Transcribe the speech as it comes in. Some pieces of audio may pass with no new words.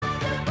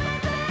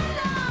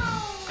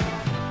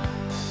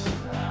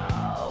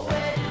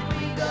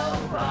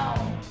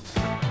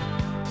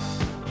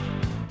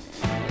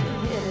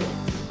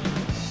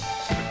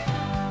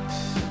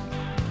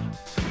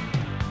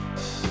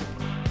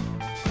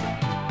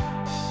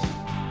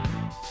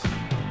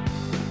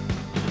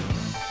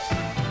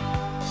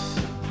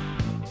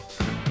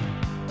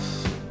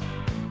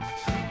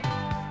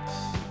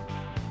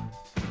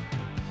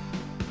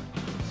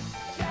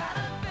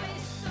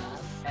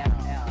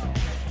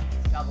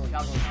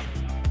Lwaflmoyt.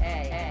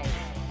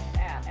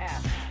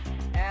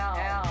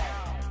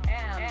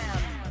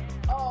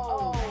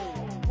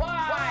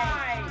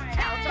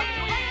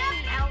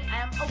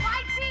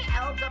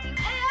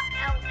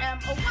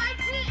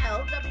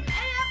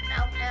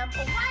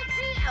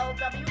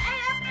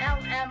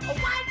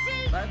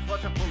 Let's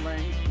watch a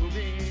full-length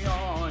movie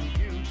on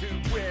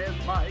YouTube with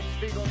Mike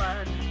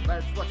Spiegelman.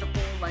 Let's watch a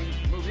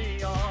full-length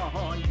movie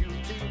on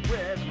YouTube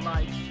with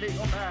Mike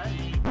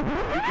Spiegelman.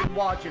 You can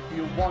watch if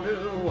you want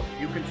to.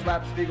 You can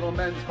slap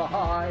Spiegelman's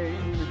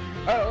behind.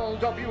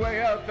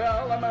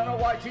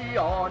 Lwaflmoyt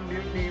on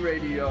Mutiny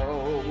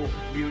Radio.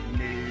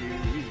 Mutiny.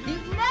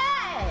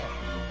 Mutiny!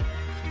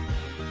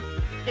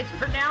 It's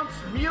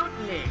pronounced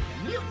mutiny.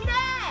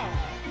 Mutiny!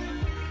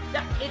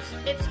 No,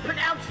 it's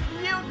pronounced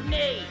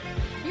mutiny.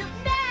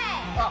 Mutiny!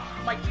 Oh,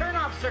 my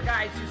turnoffs are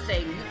guys who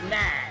say mutiny.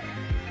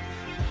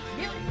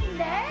 Mutiny?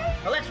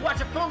 Well, let's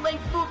watch a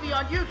full-length movie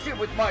on YouTube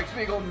with Mike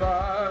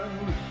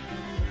Spiegelman.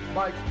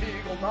 Mike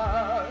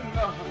Spiegelman.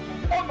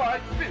 Oh,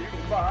 Mike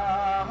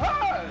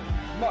Spiegelman.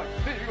 Mike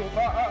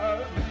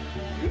Spiegelman.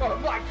 Oh,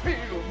 Mike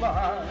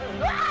Spiegelman.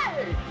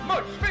 Hey!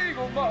 Mike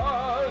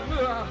Spiegelman.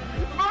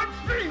 Mike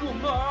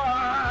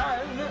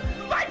Spiegelman.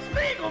 Mike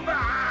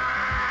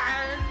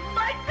Spiegelman.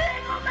 Mike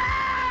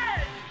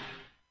Spiegelman.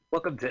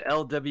 Welcome to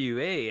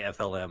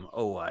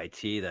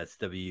LWAFLMOYT. That's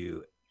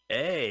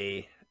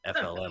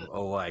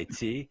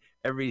WAFLMOYT.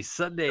 Every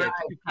Sunday at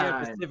 2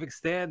 p.m. Pacific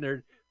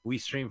Standard, we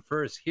stream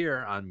first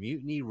here on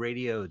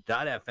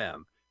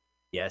MutinyRadio.fm.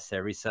 Yes,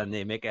 every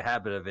Sunday, make a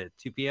habit of it.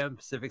 2 p.m.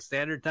 Pacific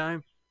Standard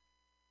Time.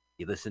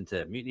 You listen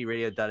to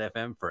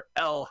MutinyRadio.fm for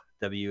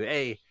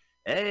LWAFLMOYT.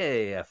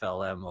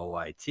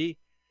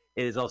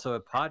 It is also a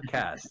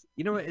podcast.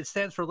 You know what? It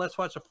stands for Let's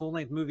Watch a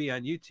Full-Length Movie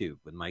on YouTube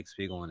with Mike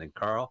Spiegelman and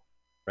Carl.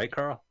 Right,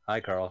 Carl?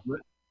 Hi, Carl.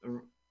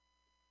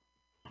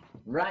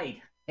 Right.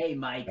 Hey,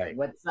 Mike. Right.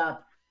 What's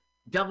up?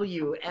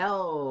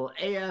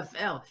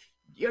 WLAFL.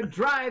 Your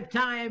drive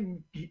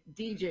time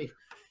DJ.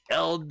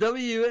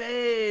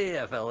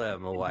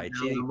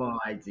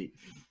 LWAFLMOYT.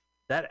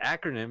 That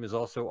acronym is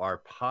also our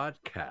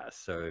podcast.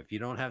 So if you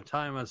don't have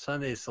time on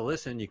Sundays to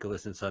listen, you can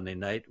listen Sunday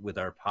night with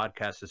our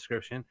podcast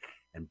subscription.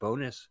 And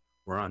bonus,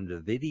 we're on the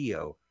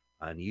video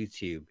on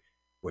YouTube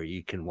where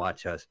you can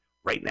watch us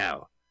right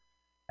now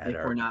at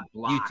our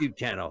YouTube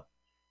channel,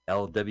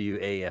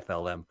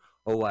 LWAFLMOYT.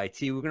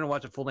 We're going to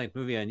watch a full-length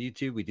movie on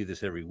YouTube. We do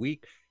this every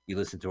week. You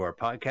listen to our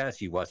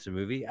podcast, you watch the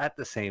movie at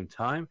the same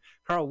time.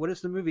 Carl, what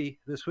is the movie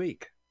this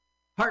week?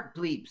 Heart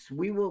Bleeps.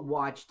 We will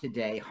watch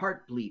today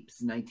Heart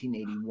Bleeps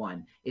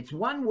 1981. It's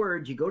one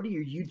word. You go to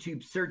your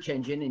YouTube search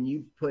engine and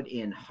you put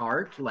in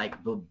heart,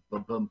 like boom,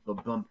 boom, boom, boom,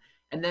 boom,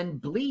 and then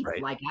bleep,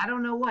 Right. like I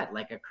don't know what,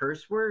 like a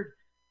curse word.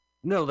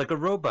 No, like a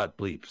robot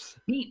bleeps.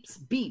 Beeps,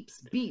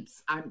 beeps,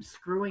 beeps. I'm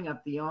screwing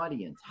up the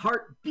audience.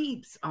 Heart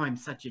beeps. Oh, I'm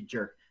such a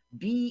jerk.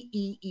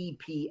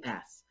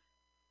 BEEPS.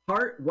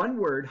 Heart, one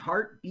word,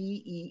 heart,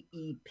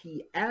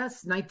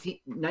 BEEPS,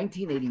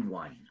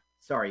 1981.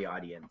 Sorry,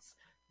 audience.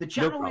 The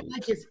channel we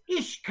like is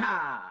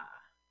Ishka.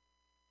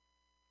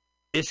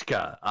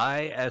 Ishka,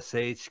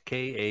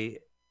 ISHKAH.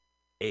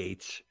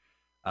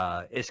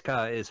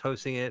 Ishka is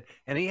hosting it,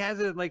 and he has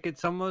it like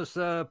it's almost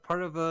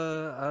part of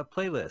a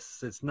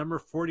playlist. It's number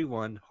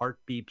 41, Heart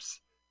Beeps,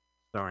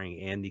 starring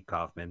Andy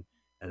Kaufman,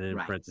 and then in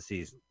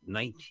parentheses,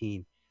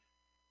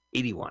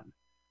 1981.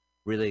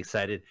 Really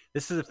excited.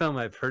 This is a film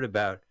I've heard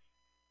about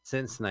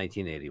since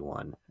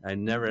 1981. I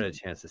never had a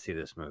chance to see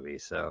this movie,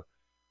 so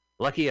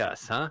lucky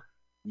us, huh?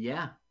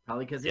 Yeah,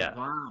 probably because it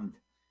bombed.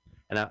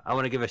 And I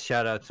want to give a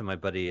shout out to my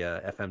buddy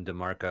FM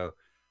DeMarco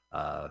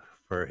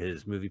for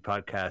his movie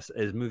podcast,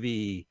 his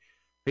movie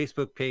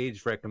Facebook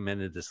page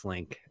recommended this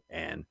link,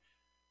 and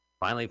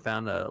finally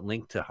found a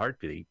link to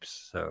Heart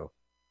Beeps. So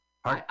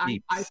Heart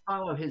Beeps. I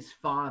follow his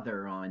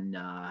father on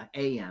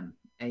AM.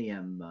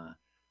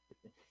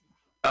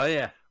 Oh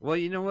yeah. Well,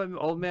 you know what,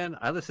 old man,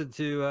 I listen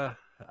to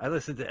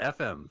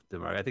FM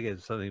DeMarco. I think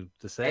it's something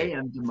to say.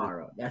 AM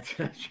tomorrow. That's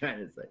what I'm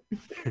trying to say.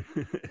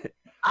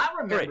 I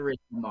remember it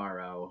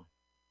tomorrow.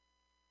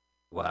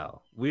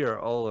 Wow. We are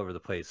all over the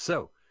place.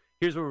 So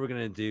here's what we're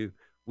going to do.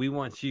 We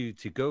want you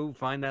to go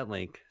find that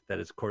link. That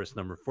is course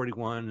number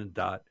 41.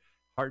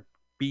 Heart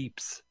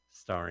Beeps,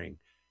 starring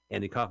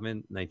Andy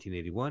Kaufman,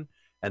 1981.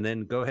 And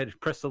then go ahead,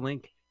 press the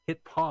link,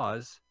 hit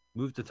pause,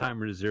 move the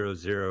timer to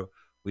 00.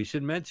 We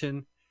should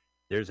mention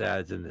there's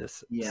ads in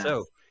this. Yes.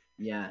 So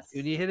yes,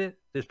 when you hit it,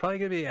 there's probably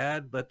going to be an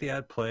ad. Let the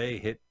ad play,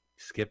 hit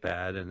skip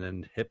ad, and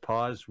then hit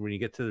pause when you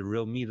get to the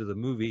real meat of the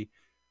movie.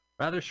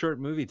 Rather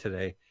short movie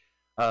today.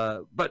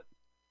 But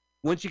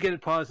once you get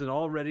it paused and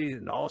all ready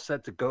and all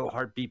set to go,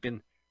 heart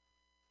beeping,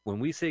 when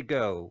we say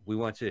go, we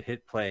want you to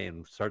hit play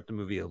and start the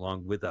movie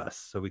along with us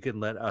so we can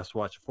let us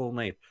watch full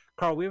length.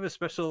 Carl, we have a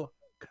special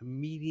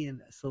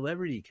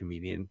celebrity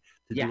comedian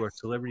to do our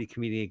celebrity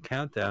comedian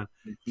countdown.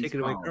 Take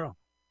it away, Carl.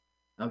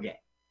 Okay.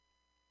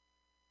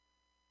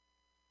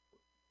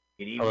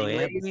 Good evening,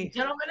 ladies and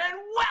gentlemen, and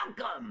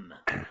welcome.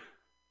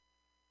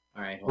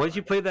 All right. Why did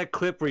you play that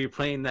clip where you're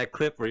playing that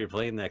clip where you're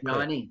playing that clip?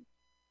 Johnny.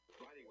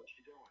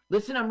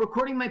 Listen, I'm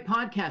recording my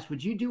podcast.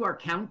 Would you do our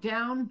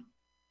countdown?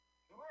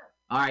 Sure.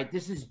 All right,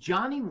 this is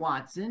Johnny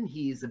Watson.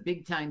 He's a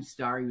big-time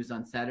star. He was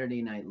on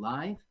Saturday Night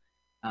Live.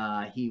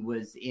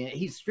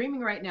 He's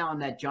streaming right now on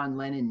that John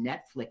Lennon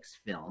Netflix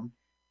film.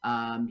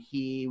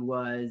 He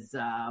was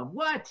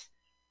what?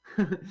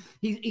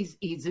 he's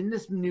in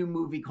this new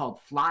movie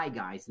called Fly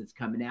Guys that's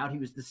coming out. He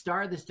was the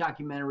star of this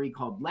documentary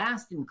called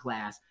Last in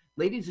Class.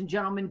 Ladies and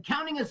gentlemen,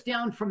 counting us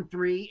down from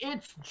 3,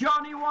 it's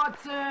Johnny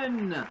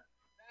Watson. Thank you.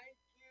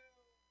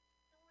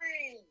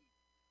 3,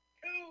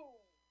 2,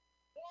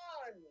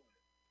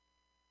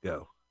 1.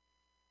 Go.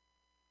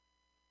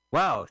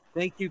 Wow,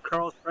 thank you,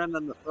 Carl's friend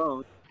on the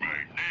phone. My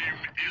name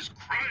is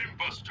Crime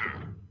Buster.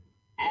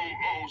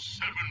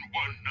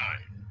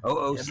 00719.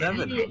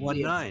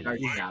 00719.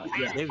 Starts out,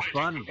 yeah. James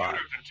Bond bot.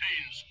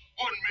 Contains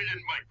 1 million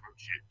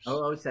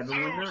microchips.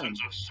 00719. Thousands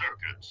of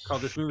circuits. Carl,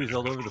 this movie's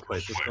all over the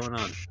place. What's going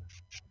on?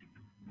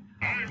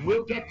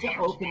 We'll get to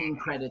opening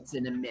credits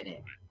in a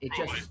minute. It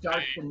just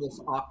starts in this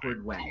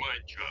awkward way. Do my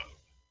job.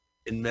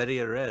 In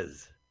media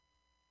res.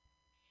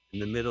 In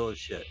the middle of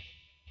shit.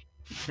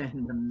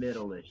 In the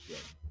middle of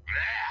shit.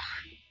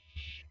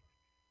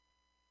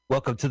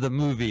 Welcome to the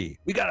movie.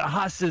 We got a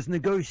hostage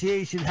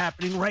negotiation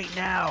happening right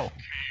now. Okay,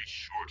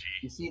 Shorty.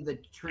 You see the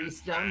tree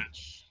stump?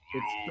 It's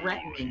Slowly.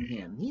 threatening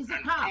him. He's a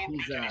And cop. don't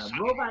He's give me a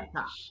some robot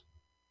cop. rules.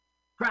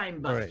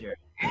 Crime All right. buster.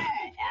 Move or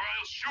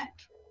I'll shoot.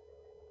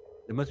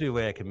 There must be a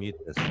way I can mute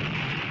this.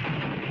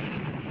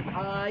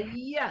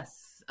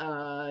 Yes.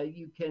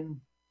 You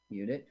can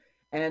mute it.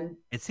 And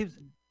It seems.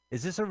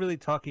 Is this a really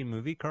talking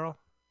movie, Carl?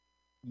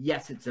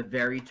 yes, it's a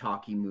very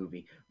talky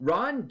movie.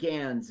 Ron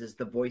Gans is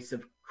the voice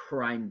of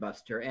Crime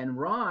Buster. And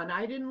Ron,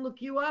 I didn't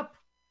look you up.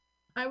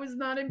 I was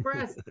not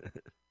impressed.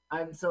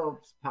 I'm so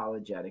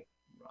apologetic,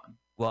 Ron.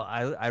 Well,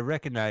 I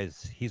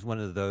recognize he's one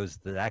of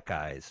that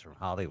guys from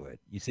Hollywood.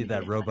 You see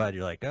that robot,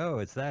 you're like, oh,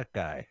 it's that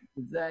guy.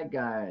 It's that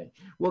guy.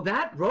 Well,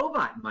 that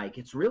robot, Mike,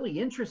 it's really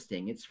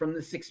interesting. It's from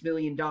the $6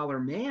 Million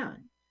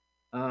Man.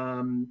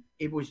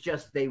 It was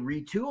just they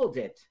retooled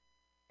it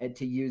and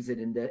to use it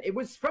it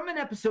was from an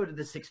episode of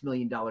the $6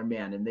 Million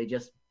Man, and they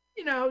just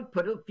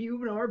put a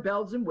few more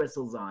bells and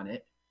whistles on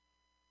it.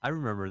 I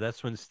remember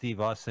that's when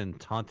Steve Austin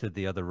taunted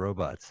the other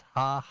robots.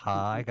 Ha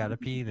ha, I got a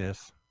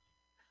penis.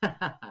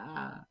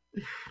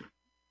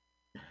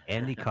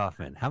 Andy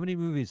Kaufman. How many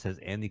movies has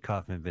Andy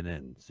Kaufman been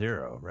in?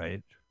 0,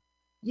 right?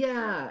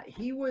 Yeah,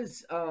 he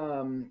was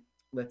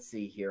let's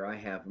see here. I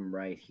have him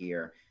right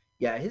here.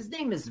 Yeah, his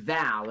name is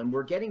Val, and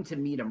we're getting to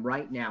meet him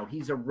right now.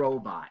 He's a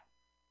robot.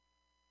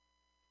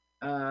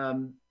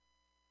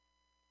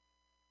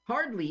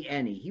 Hardly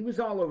any. He was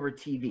all over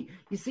TV.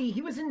 You see,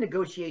 he was in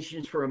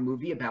negotiations for a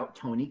movie about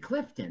Tony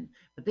Clifton,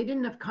 but they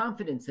didn't have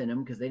confidence in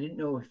him because they didn't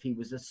know if he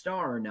was a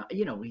star or not.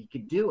 He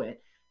could do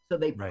it. So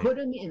they put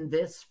him in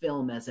this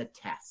film as a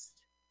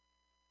test.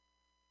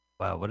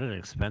 Wow, what an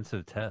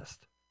expensive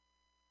test.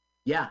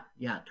 Yeah,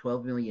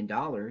 $12 million.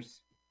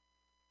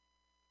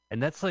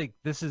 And that's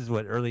this is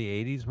what, early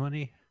 80s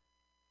money?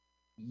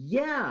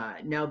 Yeah.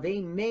 Now they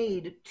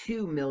made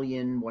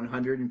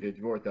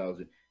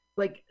 $2,154,000.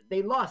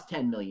 They lost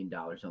 $10 million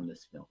on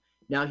this film.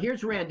 Now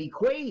here's Randy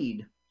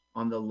Quaid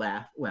on the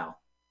left. Well,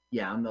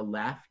 yeah, on the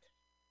left.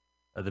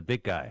 The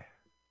big guy.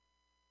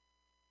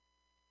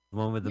 The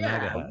one with the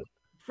mega hat.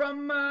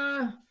 From,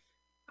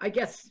 I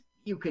guess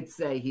you could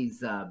say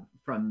he's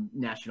from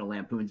National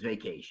Lampoon's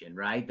Vacation,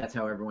 right? That's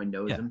how everyone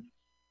knows him.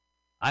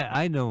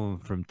 I know him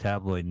from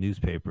tabloid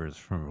newspapers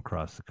from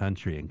across the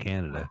country in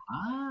Canada.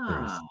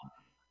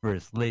 For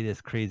his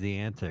latest crazy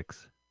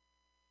antics.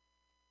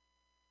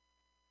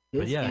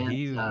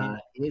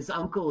 His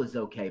uncle is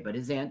okay, but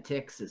his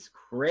antics is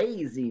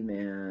crazy,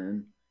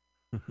 man.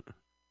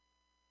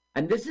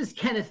 And this is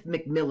Kenneth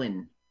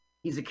McMillan.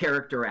 He's a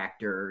character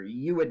actor.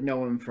 You would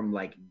know him from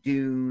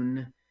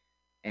Dune,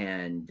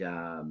 and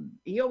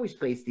he always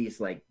plays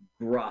these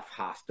gruff,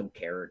 hostile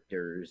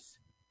characters.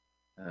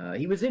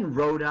 He was in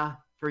Rhoda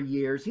for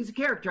years. He's a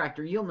character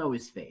actor. You'll know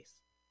his face.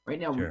 Right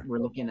now, we're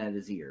looking at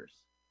his ears.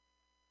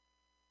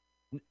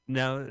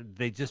 Now,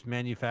 they just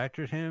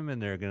manufactured him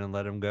and they're going to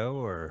let him go,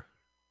 or?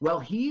 Well,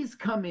 he's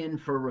come in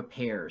for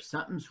repairs.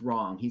 Something's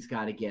wrong. He's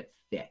got to get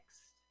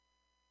fixed.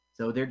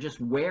 So they're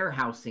just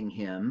warehousing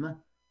him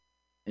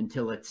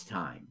until it's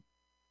time.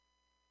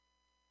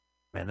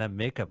 Man, that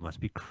makeup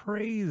must be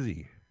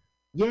crazy.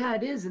 Yeah,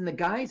 it is. And the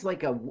guy's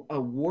like a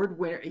award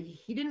winner.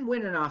 He didn't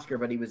win an Oscar,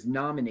 but he was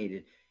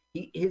nominated.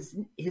 His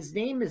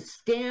name is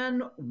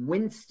Stan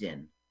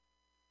Winston.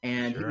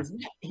 And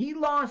he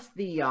lost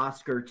the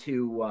Oscar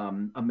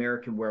to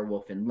American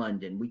Werewolf in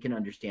London. We can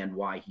understand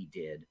why he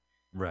did.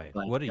 Right.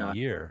 But, what a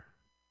year.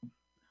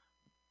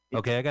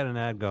 Okay, I got an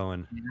ad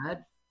going.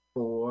 Ad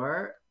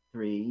 4,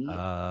 3,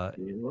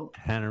 2.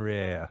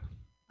 Panorama.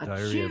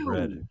 Diarrhea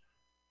bread.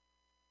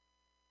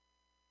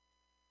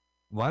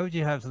 Why would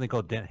you have something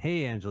called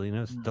Hey,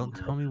 Angelina, don't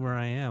tell me where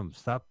I am.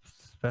 Stop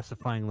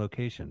specifying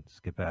location.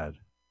 Skip ad.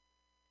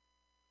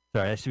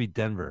 Sorry, that should be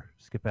Denver.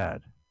 Skip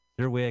ad. Is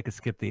there a way I could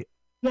skip the...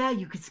 Yeah,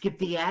 you could skip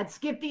the ad.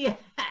 Skip the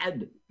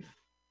ad.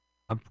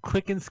 I'm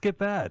clicking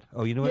skip ad.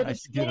 Oh, you know what? I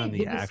should do it on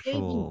the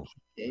actual.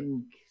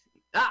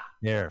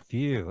 There,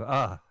 phew.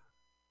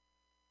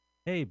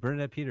 Hey,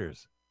 Bernadette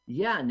Peters.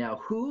 Yeah. Now,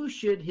 who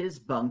should his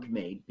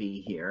bunkmate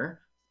be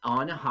here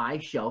on a high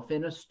shelf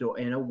in a store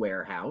in a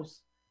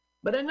warehouse?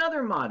 But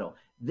another model.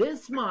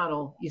 This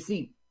model, you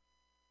see,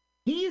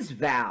 he's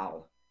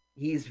Val.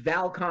 He's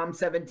Valcom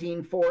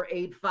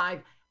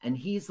 17485, and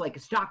he's like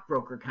a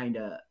stockbroker kind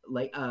of,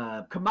 like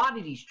a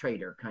commodities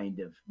trader kind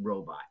of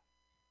robot.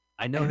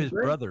 I know his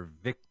brother,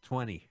 Vic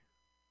 20.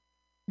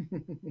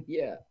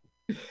 Yeah.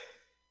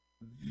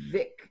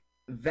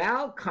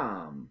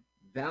 Valcom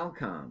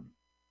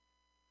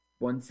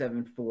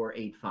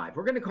 17485.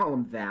 We're going to call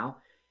him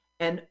Val.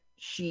 And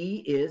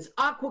she is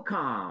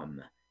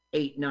Aquacom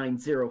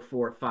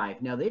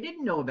 89045. Now, they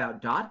didn't know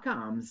about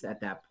 .coms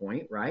at that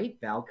point,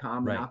 right?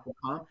 Valcom and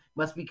Aquacom.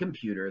 Must be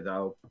computer,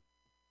 though,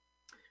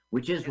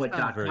 which is what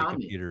not very .com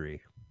computery.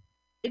 is.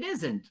 It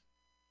isn't.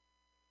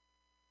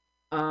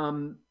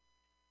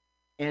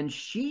 And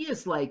she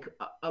is like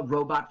a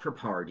robot for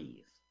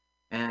parties,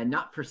 and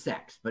not for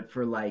sex, but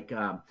for like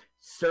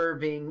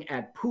serving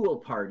at pool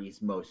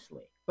parties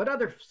mostly, but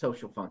other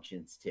social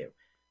functions too,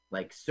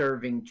 like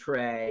serving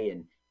tray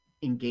and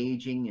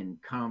engaging in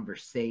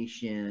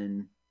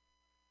conversation.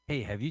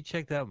 Hey, have you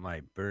checked out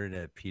my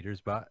Bernadette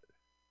Peters bot?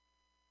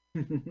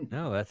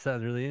 No, that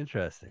sounds really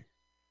interesting.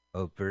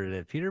 Oh,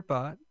 Bernadette Peter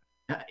bot.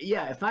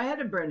 Yeah, if I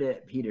had a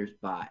Bernadette Peters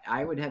bot,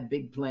 I would have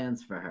big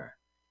plans for her.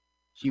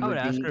 I would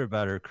ask her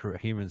about her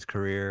human's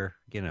career.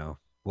 You know,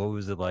 what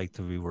was it like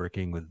to be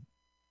working with?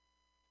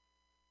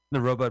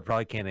 The robot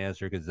probably can't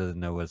answer because it doesn't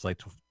know what it's like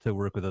to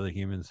work with other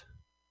humans.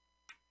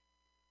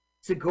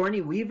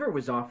 Sigourney Weaver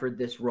was offered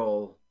this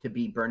role to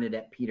be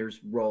Bernadette Peters'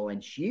 role,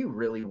 and she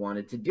really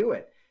wanted to do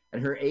it.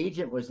 And her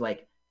agent was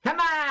like, "Come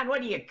on,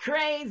 what are you,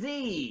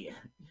 crazy?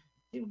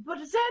 But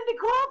it's Andy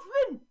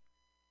Kaufman."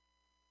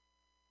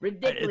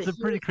 Ridiculous. It's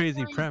a pretty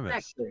crazy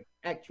premise.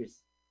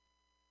 Actress.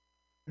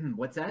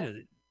 What's that?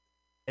 Yeah,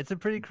 it's a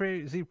pretty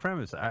crazy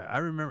premise. I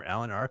remember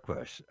Alan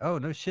Arquebush. Oh,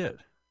 no shit.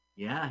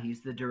 Yeah,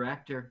 he's the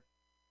director.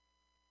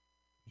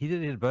 He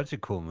did a bunch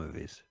of cool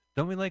movies.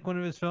 Don't we like one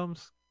of his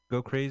films?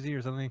 Go Crazy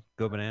or something?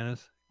 Go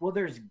Bananas? Well,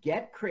 there's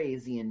Get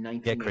Crazy in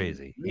 1983. Get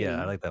Crazy.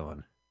 Yeah, I like that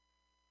one.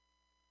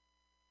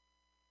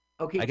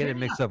 Okay, I get it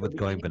mixed up with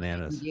Going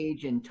Bananas.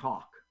 Engage and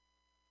talk.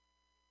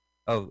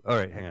 Oh, all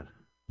right. Hang on.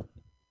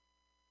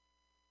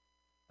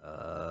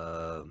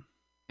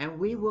 And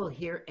we will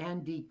hear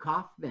Andy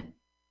Kaufman.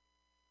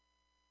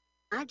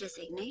 My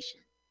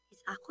designation is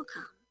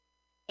Aquacom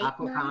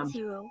Aquacom.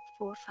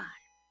 89045.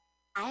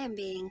 I am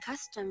being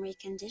custom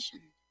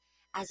reconditioned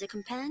as a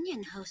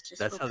companion hostess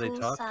That's for how they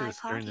talk to poolside us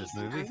during this parties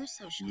and movie? other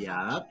social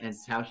Yeah, functions. and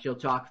it's how she'll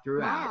talk My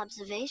throughout.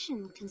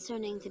 observation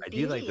concerning the I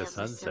beauty do like the of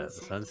sunset.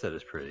 The sunset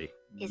is pretty.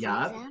 is an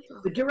Yeah,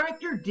 example. the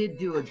director did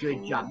do a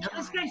good job. Now,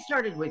 this guy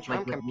started with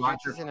like with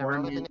Roger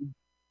Corman.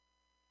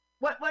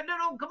 What?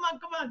 No, come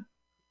on.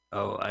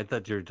 Oh, I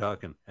thought you were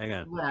talking. Hang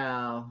on.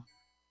 Well,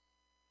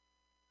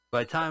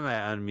 by the time I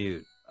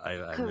unmute,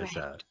 I miss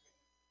out.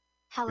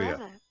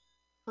 However,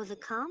 for the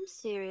COM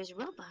series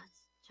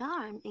robots,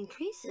 charm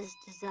increases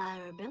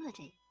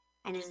desirability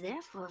and is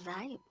therefore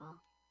valuable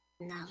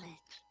knowledge.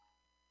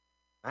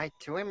 I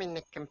too am in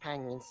the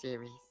companion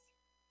series.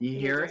 You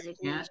hear it?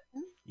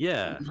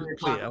 Yeah.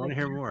 Wait, I want to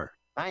hear more.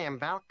 I am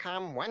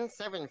Valcom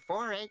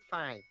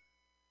 17485.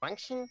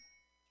 Function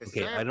to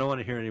Okay, serve. I don't want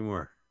to hear any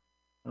more.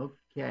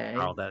 Okay.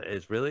 Oh, that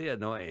is really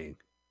annoying.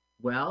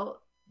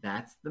 Well,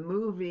 that's the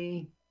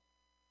movie.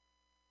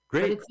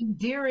 Great. But it's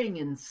endearing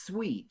and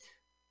sweet.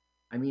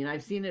 I mean,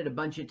 I've seen it a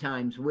bunch of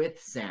times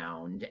with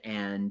sound,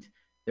 and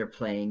they're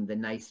playing the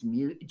nice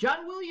music.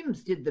 John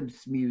Williams did the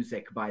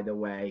music, by the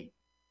way.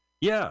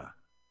 Yeah.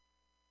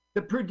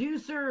 The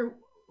producer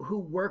who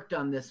worked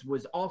on this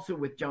was also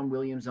with John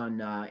Williams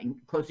on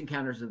Close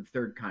Encounters of the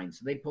Third Kind,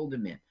 so they pulled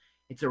him in.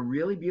 It's a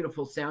really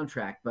beautiful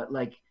soundtrack, but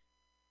like,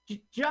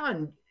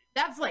 John,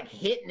 that's like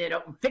hitting it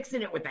up,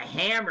 fixing it with a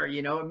hammer,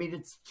 you know? I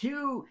mean,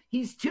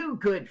 he's too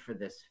good for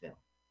this film.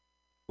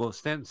 Well,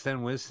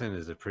 Stan Winston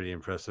is a pretty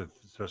impressive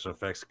special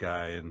effects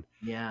guy, and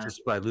yeah,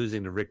 just by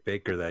losing to Rick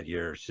Baker that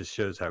year, it just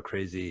shows how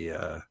crazy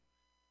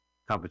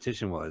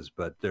competition was.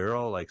 But they're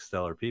all like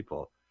stellar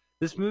people.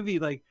 This movie,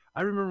 like,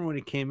 I remember when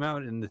it came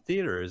out in the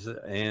theaters,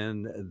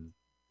 and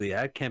the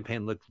ad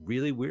campaign looked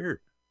really weird.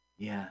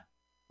 Yeah,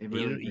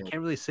 you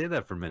can't really say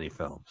that for many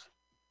films.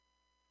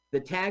 The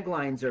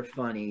taglines are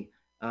funny.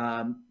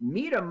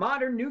 Meet a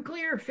modern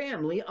nuclear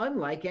family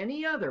unlike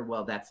any other.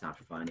 Well, that's not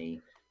funny.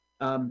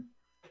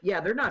 Yeah,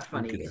 they're not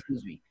funny.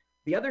 Excuse me.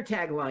 The other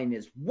tagline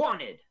is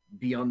 "Wanted.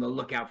 Be on the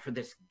lookout for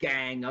this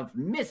gang of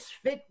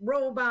misfit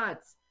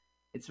robots."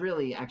 It's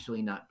really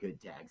actually not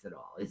good tags at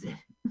all, is it?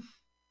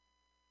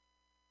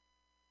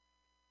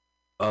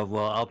 Oh,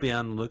 well, I'll be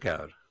on the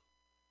lookout.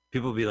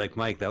 People will be like,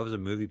 Mike, that was a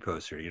movie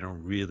poster. You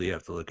don't really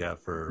have to look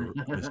out for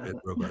misfit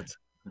robots.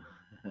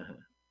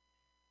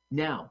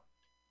 Now,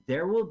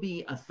 there will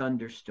be a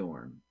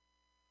thunderstorm,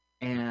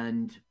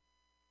 and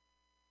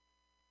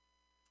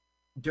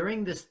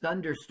during this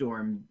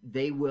thunderstorm,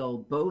 they will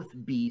both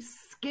be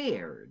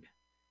scared.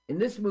 In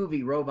this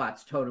movie,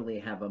 robots totally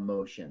have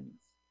emotions.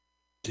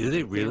 Do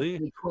they It's really?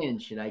 Anthony Quinn.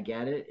 Should I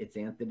get it? It's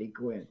Anthony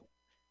Quinn.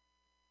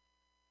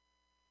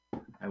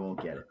 I won't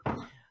get it.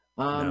 No,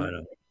 I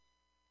don't.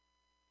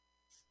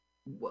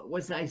 What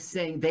was I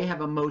saying? They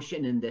have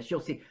emotion in this.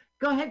 You'll see.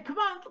 Go ahead. Come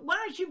on. Why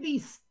don't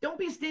you don't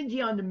be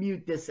stingy on the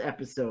mute this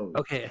episode.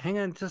 Okay, hang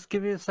on. Just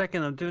give me a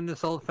second. I'm doing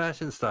this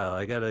old-fashioned style.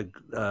 I gotta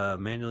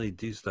manually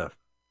do stuff.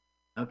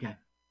 Okay.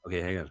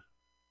 Okay, hang on.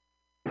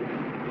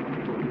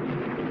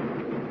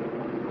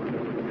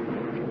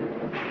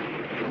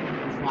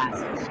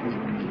 Classic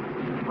Sweden meat.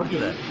 Okay.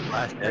 That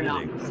flash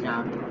editing.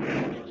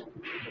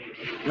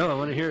 No, I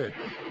want to hear it.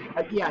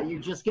 Yeah,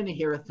 you're just gonna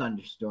hear a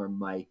thunderstorm,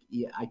 Mike.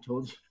 Yeah, I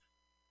told you.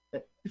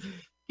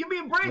 Give me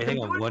a break. Wait, hang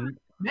on.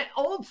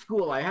 Old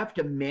school. I have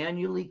to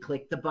manually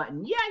click the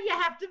button. Yeah, you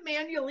have to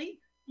manually.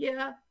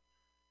 Yeah.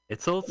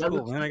 It's old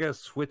school, man. I gotta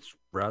switch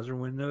browser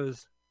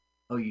windows.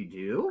 Oh, you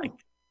do?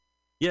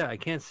 Yeah, I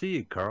can't see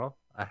you, Carl.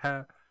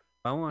 I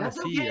want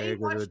to see you. I gotta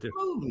go to a different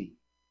movie.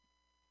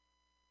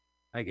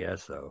 I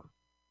guess so.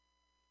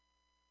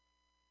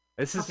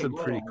 This is some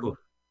pretty cool.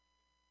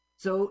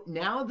 So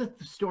now the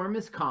storm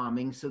is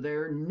calming, so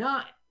they're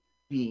not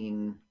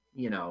being,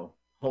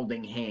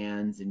 holding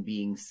hands and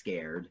being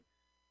scared.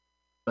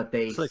 But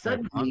they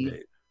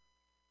suddenly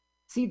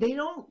see they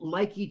don't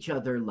like each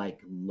other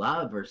like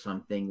love or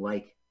something.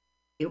 Like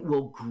it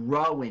will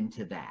grow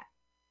into that.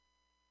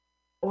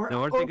 Or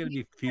aren't they going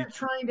to be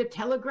trying to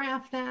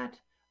telegraph that?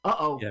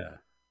 Uh-oh. Yeah.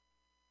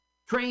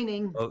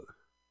 Training. Oh,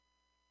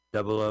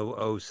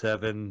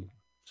 0007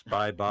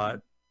 spy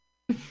bot.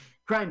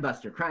 Crime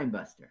Buster.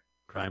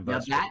 Now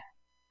that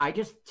I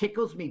just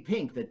tickles me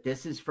pink that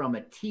this is from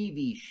a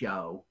TV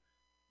show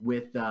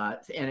with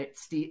and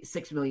it's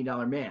 $6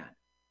 Million Man.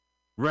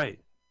 Right.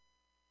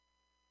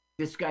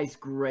 This guy's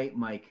great,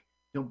 Mike.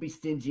 Don't be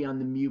stingy on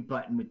the mute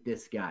button with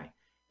this guy.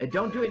 And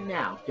don't do it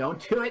now.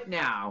 Don't do it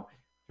now.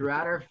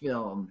 Throughout our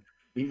film,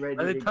 be ready.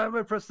 By the time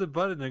I press the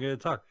button, they're going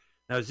to talk.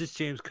 Now, is this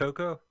James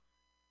Coco?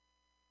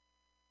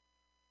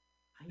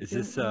 Is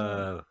this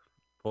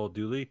Paul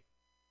Dooley?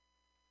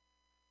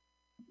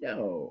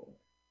 No.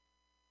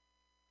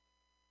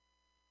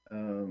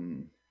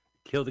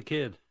 Kill the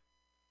kid.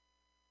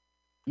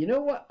 You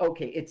know what?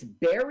 Okay, it's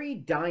Barry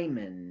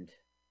Diamond.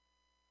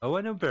 Oh,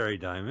 I know Barry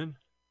Diamond.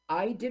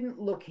 I didn't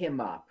look him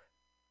up.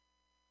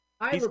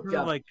 He's looked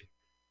up. Like,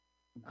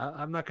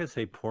 I'm not going to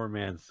say poor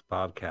man's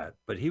Bobcat,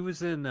 but he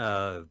was in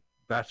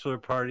Bachelor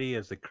Party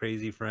as a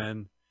crazy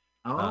friend.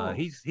 Oh,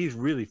 he's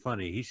really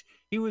funny.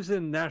 He was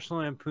in National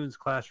Lampoon's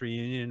Class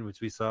Reunion,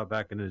 which we saw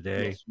back in the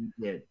day. Yes, we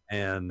did.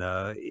 And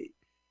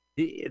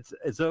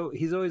he's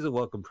always a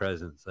welcome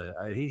presence.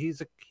 He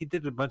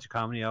did a bunch of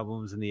comedy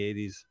albums in the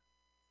 '80s.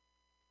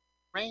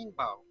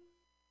 Rainbow.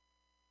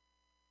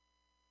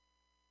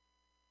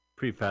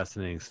 Pretty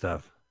fascinating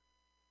stuff.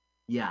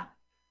 Yeah.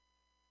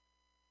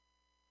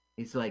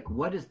 It's like,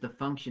 what is the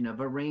function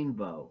of a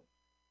rainbow?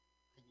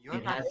 Your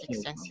optic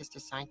sense is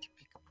designed to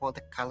pick up all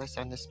the colors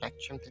on the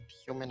spectrum that the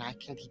human eye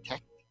can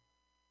detect.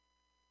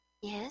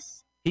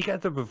 Yes. He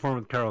got to perform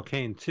with Carol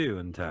Kane too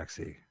in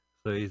Taxi.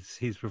 So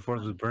he's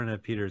performed with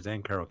Bernadette Peters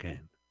and Carol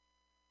Kane.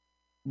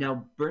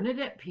 Now,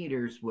 Bernadette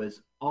Peters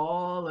was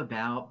all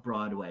about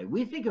Broadway.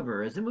 We think of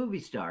her as a movie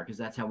star because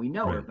that's how we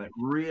know her, but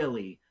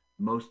really,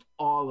 most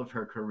all of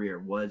her career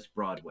was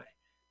Broadway.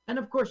 And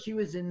of course, she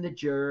was in The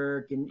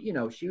Jerk, and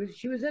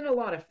she was in a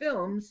lot of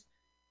films.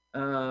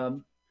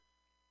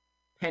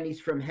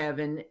 Pennies from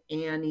Heaven,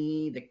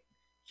 Annie.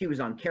 She was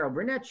on Carol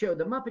Burnett Show,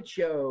 The Muppet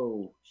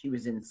Show. She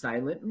was in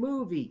Silent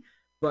Movie,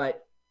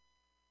 but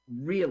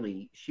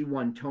really, she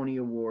won Tony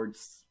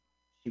Awards.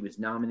 She was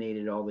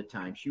nominated all the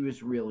time. She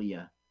was really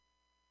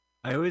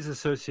I always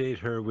associate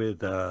her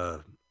with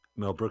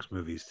Mel Brooks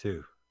movies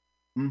too.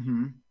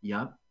 Mm-hmm.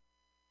 Yep.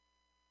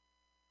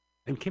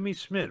 And Kimmy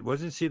Schmidt,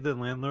 wasn't she the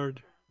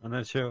landlord on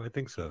that show? I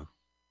think so.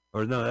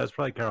 Or no, that's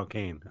probably Carol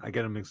Kane. I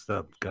got them mixed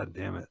up. God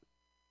damn it.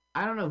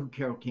 I don't know who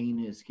Carol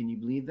Kane is. Can you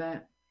believe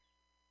that?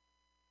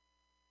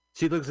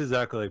 She looks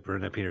exactly like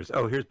Bernadette Peters.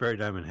 Oh, here's Barry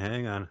Diamond.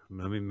 Hang on.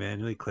 Let me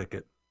manually click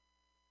it.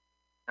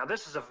 Now,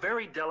 this is a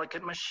very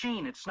delicate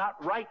machine. It's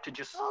not right to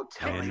just... Oh,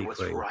 tell me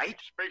what's right.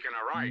 Speaking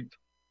of right,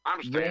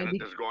 I'm staying at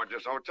this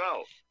gorgeous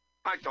hotel.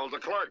 I told the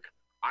clerk,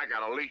 I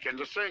got a leak in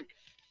the sink.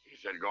 He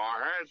said, go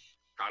ahead.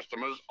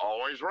 Customer's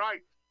always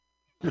right.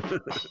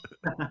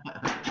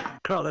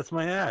 Carl, that's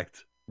my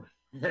act.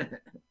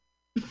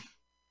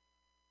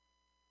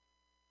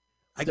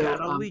 I got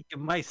a leak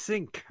in my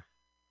sink.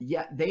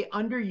 Yeah, they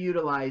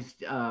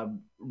underutilized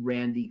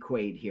Randy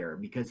Quaid here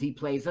because he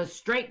plays a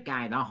straight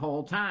guy the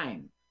whole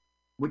time,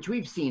 which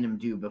we've seen him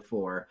do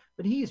before.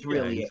 But he's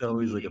really he's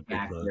always like a big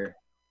actor.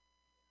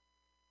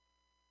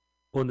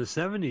 Well, in the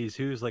 70s,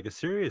 he was like a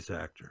serious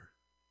actor.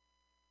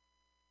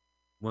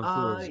 One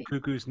Flew Over the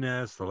Cuckoo's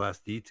Nest, The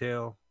Last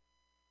Detail.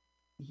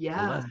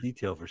 Yeah. The Last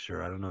Detail for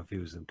sure. I don't know if he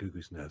was in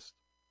Cuckoo's Nest.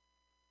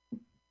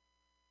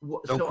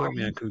 Well, don't quote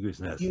me on Cuckoo's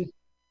Nest. Do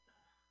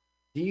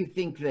you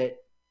think that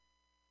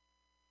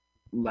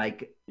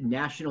like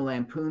National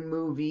Lampoon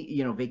movie,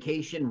 you know,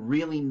 Vacation.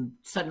 Really,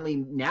 suddenly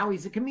now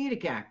he's a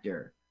comedic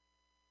actor.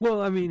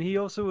 Well, I mean, he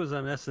also was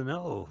on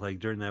SNL like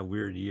during that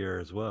weird year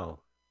as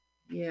well.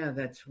 Yeah,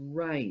 that's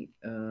right.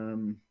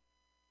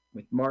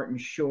 With Martin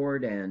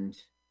Short and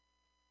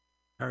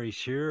Harry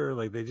Shearer,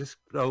 like they just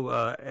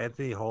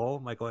Anthony Hall,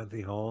 Michael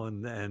Anthony Hall,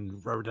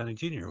 and Robert Downey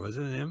Jr.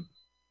 Wasn't it him?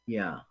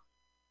 yeah.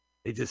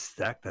 They just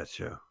stacked that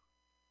show.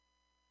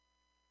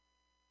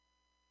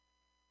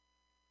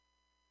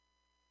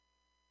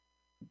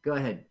 Go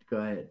ahead. Go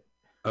ahead.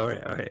 All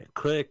right.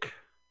 Click.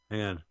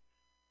 Hang on.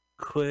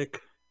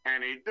 Click.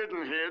 And he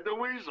didn't hear the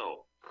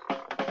weasel.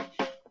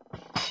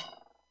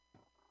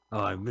 Oh,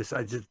 I just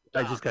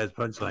got his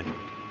punchline.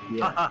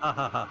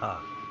 Yeah.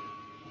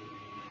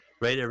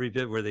 Right, every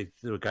bit where the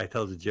guy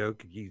tells a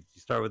joke, you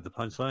start with the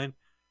punchline,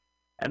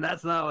 and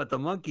that's not what the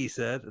monkey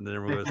said, and then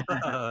everyone goes,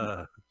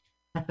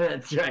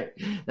 That's right.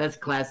 That's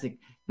classic.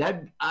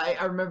 That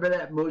I remember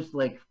that most.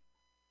 Like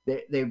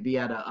they'd be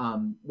at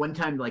a one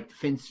time, like the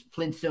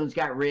Flintstones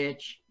got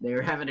rich. They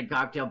were having a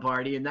cocktail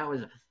party, and that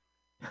was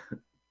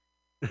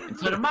and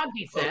so the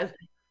monkey says.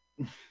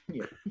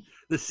 Yeah.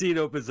 The scene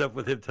opens up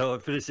with him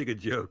finishing a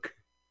joke.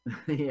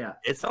 Yeah,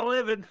 it's a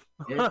living.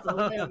 It's a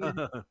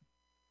living.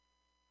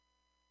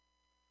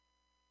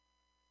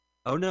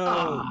 Oh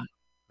no!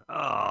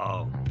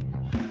 Oh.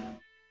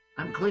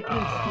 I'm clicking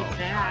skip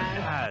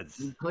ads.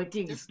 I'm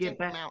clicking Distant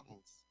skip ads.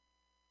 mountains.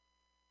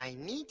 I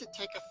need to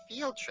take a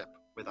field trip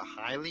with a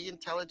highly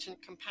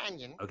intelligent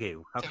companion. Okay,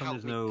 how to come help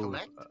there's me no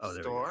collect,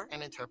 there store,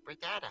 and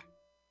interpret data?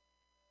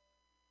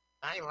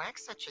 I lack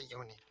such a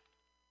unit.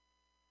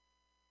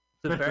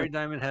 So Barry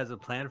Diamond has a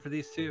plan for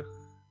these two?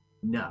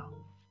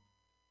 No.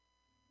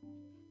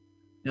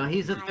 No,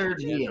 he's a third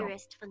wheel.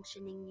 Purest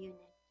functioning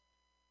unit.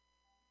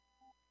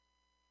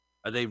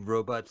 Are they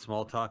robot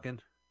small talking?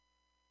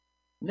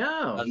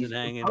 No, he's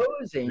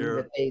proposing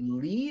that they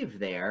leave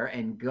there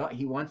and go.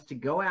 He wants to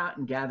go out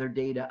and gather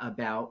data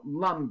about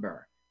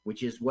lumber,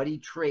 which is what he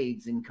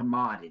trades in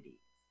commodities,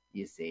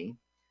 you see.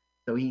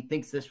 So he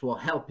thinks this will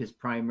help his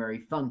primary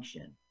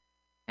function.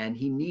 And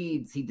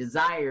he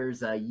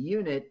desires a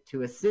unit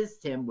to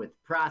assist him with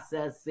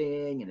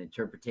processing and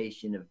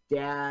interpretation of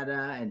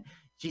data. And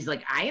she's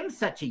like, I am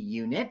such a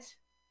unit.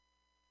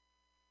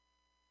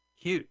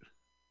 Cute.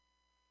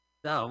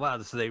 Oh,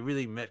 wow. So they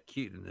really met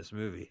cute in this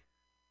movie.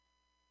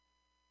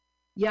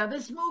 Yeah,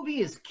 this movie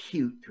is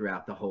cute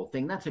throughout the whole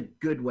thing. That's a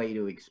good way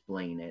to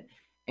explain it.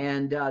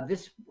 And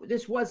this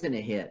wasn't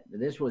a hit.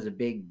 This was a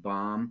big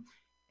bomb.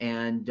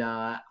 And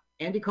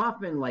Andy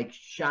Kaufman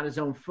shot his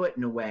own foot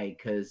in a way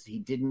because he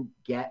didn't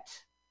get.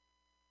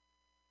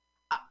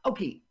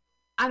 Okay,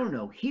 I don't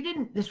know.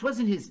 This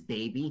wasn't his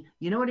baby.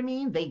 You know what I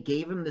mean? They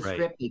gave him the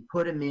script. They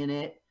put him in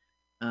it.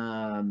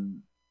 So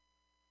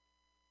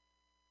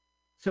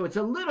it's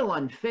a little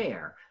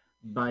unfair.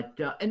 But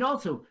and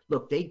also,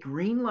 look, they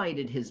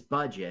greenlighted his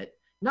budget.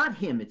 Not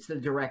him. It's the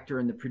director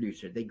and the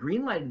producer. They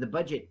greenlighted the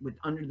budget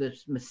under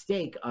this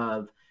mistake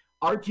of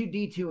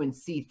R2-D2 and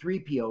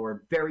C-3PO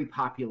are very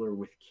popular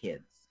with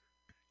kids.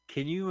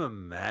 Can you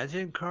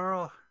imagine,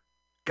 Carl?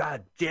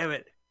 God damn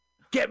it.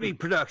 Get me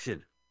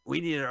production. We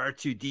need an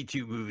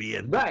R2-D2 movie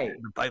in the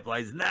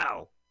pipelines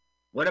now.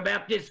 What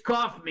about this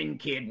Kaufman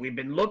kid? We've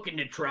been looking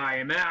to try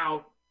him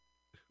out.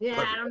 Yeah,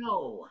 Perfect. I don't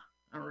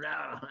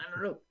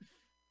know.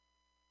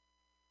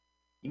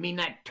 You mean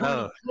that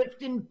Tony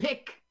Clifton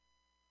pick?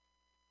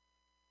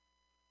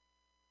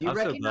 Do you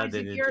recognize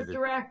the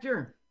character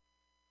actor?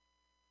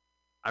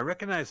 I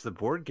recognize the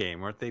board game.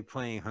 Weren't they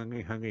playing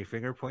Hungry Hungry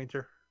Finger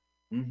Pointer?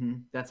 Mm-hmm.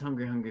 That's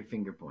Hungry Hungry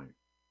Finger Pointer.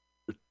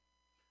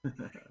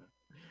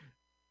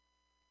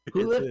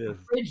 Who left the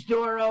fridge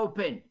door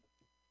open?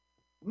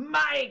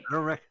 Mike!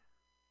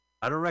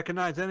 I don't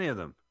recognize any of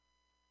them.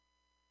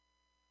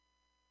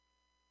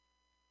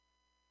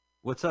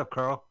 What's up,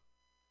 Carl?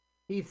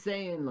 He's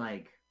saying,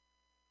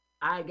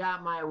 I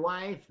got my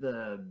wife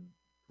the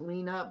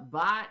cleanup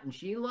bot, and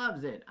she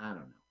loves it. I don't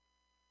know.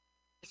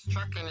 This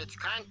truck and its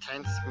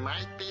contents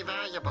might be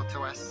valuable to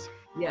us.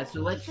 Yeah,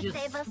 so let's just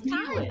save us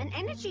time and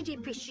energy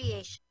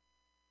depreciation.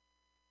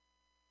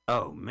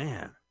 Oh,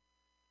 man.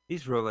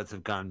 These robots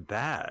have gone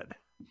bad.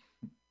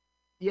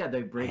 Yeah,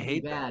 they're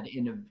breaking bad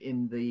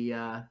in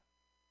the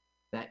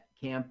that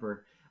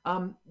camper.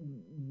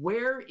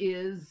 Where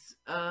is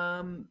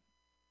God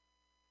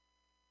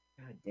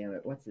damn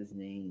it, what's his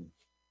name?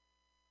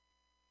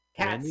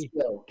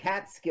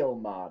 Catskill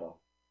model.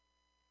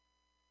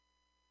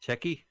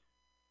 Checky?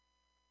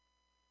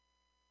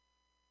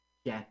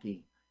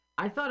 Shecky.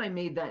 I thought I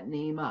made that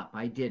name up.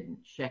 I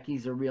didn't.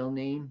 Shecky's a real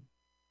name?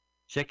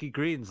 Shecky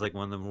Green's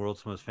one of the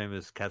world's most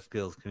famous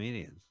Catskills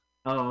comedians.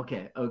 Oh,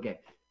 okay.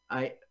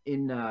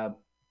 In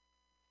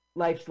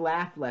Life's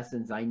Laugh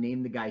Lessons, I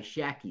named the guy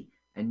Shacky,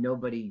 and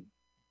nobody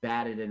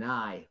batted an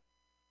eye.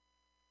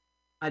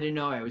 I didn't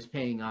know I was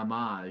paying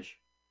homage.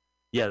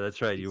 Yeah,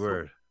 that's right. You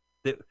were.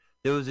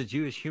 There was a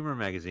Jewish humor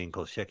magazine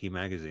called Shecky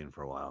Magazine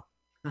for a while.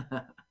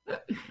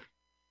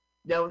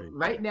 No,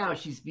 right now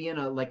she's being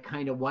a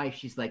kind of wife.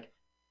 She's like,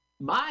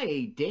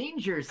 my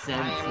danger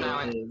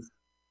sense is.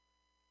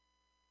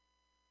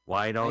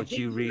 Why don't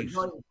you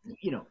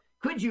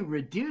could you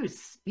reduce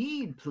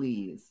speed,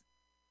 please?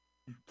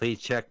 Please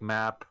check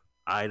map.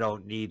 I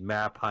don't need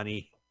map,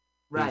 honey.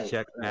 Please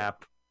check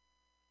map.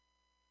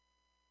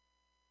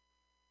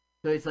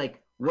 So it's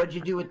like, what'd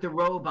you do with the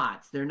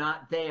robots? They're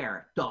not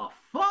there. The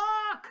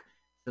fuck?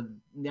 So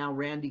now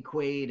Randy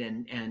Quaid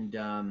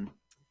and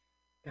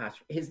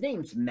gosh, his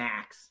name's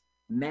Max.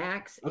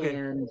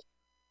 And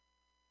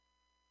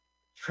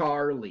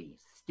Charlie.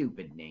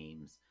 Stupid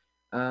names.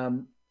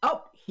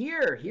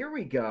 Here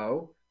we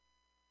go.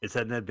 Is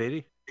that Ned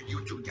Beatty?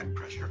 You two get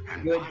pressure,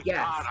 and Good my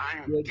guess. God, I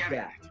am Good getting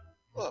guess. it.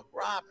 Look,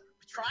 Robin,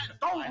 we're trying to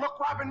Don't look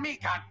Robin me,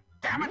 God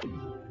damn it!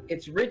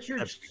 It's Richard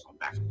That's going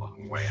back a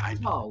long way. I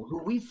Stoll, who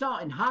we saw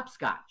in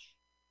Hopscotch.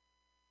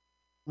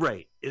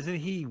 Right. Isn't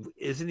he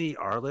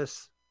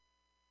Arliss?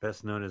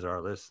 Best known as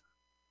Arliss?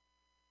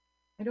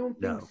 I don't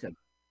think so.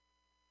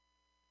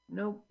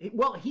 No.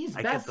 Well, he's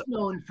best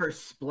known for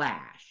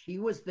Splash. He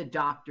was the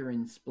doctor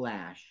in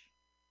Splash.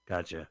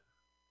 Gotcha.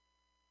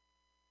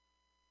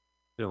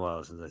 It's been a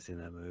while since I've seen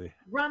that movie.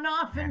 Run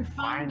off and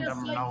find us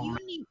a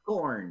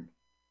unicorn.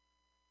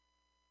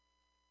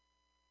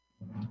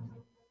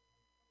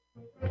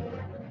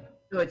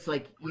 So it's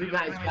like you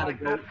guys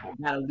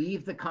gotta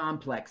leave the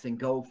complex and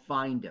go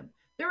find them.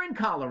 They're in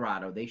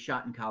Colorado. They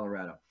shot in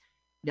Colorado.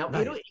 Now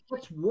it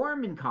gets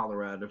warm in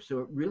Colorado, so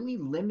it really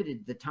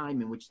limited the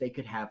time in which they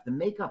could have the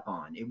makeup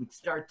on. It would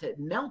start to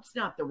melt's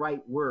not the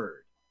right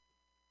word.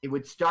 It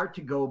would start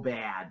to go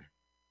bad.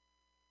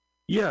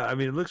 Yeah, I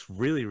mean it looks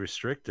really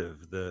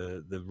restrictive.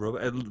 The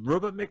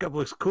robot makeup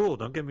looks cool.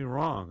 Don't get me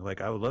wrong.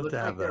 Like I would love to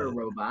have that. There are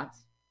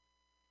robots.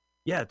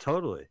 Yeah,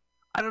 totally.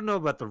 I don't know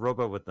about the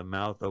robot with the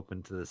mouth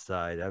open to the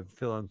side. I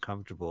feel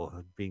uncomfortable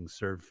being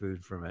served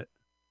food from it.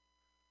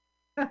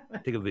 I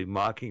think it'll be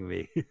mocking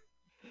me.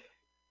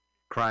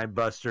 Crime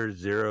Buster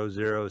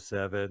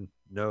 007,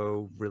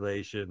 no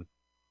relation.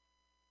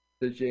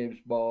 The James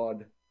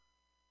Bond.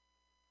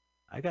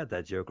 I got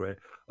that joke right.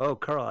 Oh,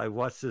 Carl, I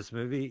watched this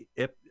movie.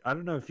 I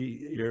don't know if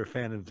you're a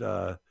fan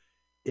of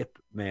Ip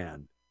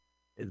Man,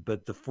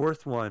 but the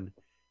fourth one,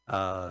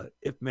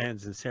 Ip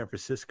Man's in San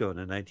Francisco in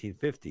the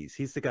 1950s.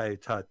 He's the guy who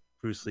taught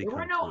Bruce Lee. There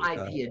were no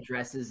IP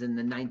addresses in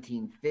the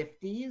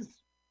 1950s.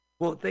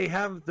 Well,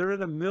 they're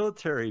in a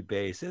military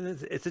base, and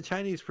it's a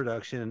Chinese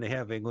production, and they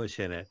have English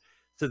in it.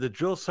 So the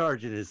drill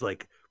sergeant is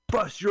like,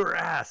 "Bust your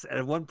ass!" And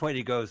at one point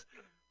he goes,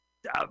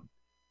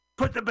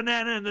 "Put the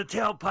banana in the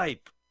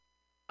tailpipe."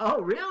 Oh,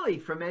 really?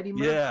 From Eddie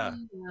Murphy? Yeah.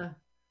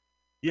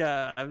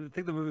 Yeah, I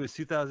think the movie was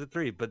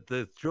 2003, but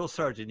the drill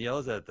sergeant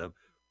yells at them,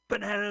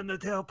 "Banana in the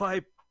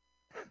tailpipe."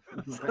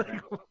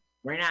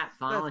 We're not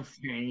falling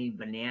for any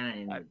banana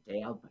in the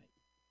tailpipe.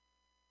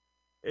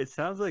 It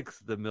sounds like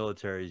the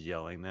military is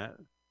yelling that.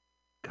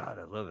 God,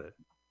 I love it.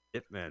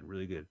 Ip Man,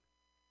 really good.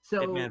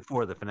 So, Ip Man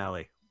 4, the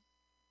finale.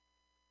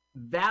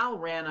 Val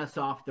ran us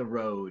off the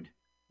road,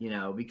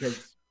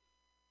 because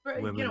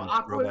Women,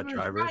 Aqua robot was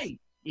drivers.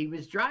 right. He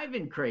was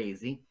driving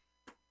crazy,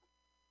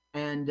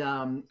 and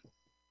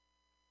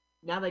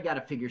now they got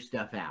to figure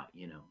stuff out.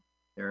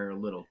 They're a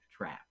little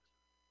trapped.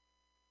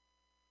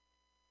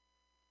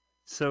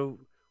 So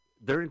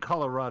they're in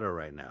Colorado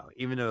right now,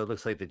 even though it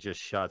looks like they just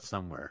shot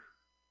somewhere.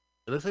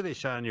 It looks like they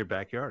shot in your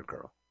backyard,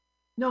 Carl.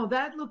 No,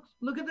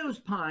 look at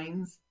those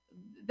pines.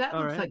 That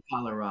looks like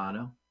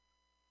Colorado.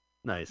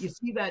 Nice. You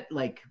see that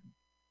like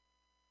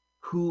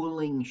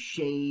cooling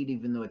shade,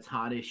 even though it's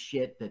hot as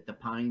shit, that the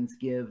pines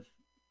give?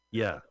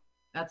 Yeah.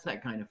 That's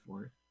that kind of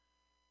forest.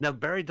 Now,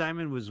 Barry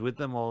Diamond was with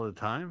them all the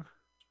time?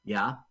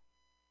 Yeah.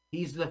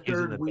 He's the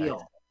third wheel.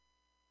 Back.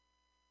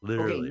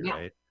 Literally, now,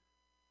 right?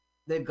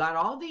 They've got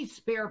all these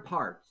spare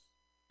parts,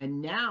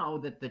 and now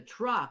that the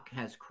truck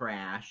has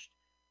crashed,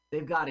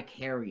 they've got to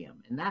carry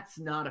them, and that's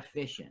not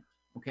efficient.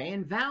 Okay,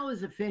 and Val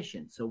is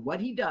efficient. So what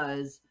he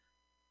does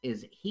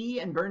is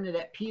he and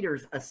Bernadette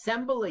Peters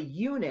assemble a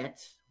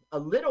unit, a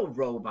little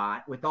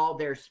robot with all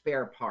their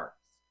spare parts.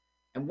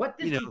 And what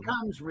this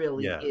becomes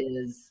really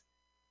is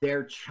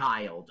their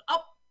child.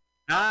 Oh!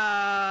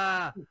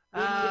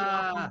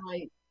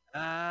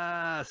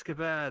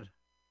 Skipad.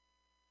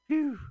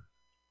 Phew.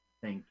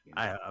 Thank you.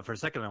 For a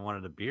second, I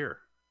wanted a beer.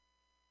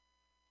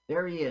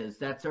 There he is.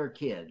 That's our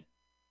kid.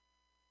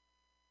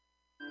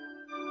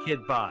 Kid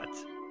Bot.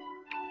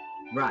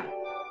 Right.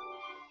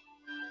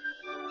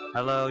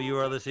 Hello, you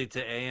are listening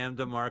to AM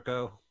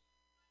DeMarco.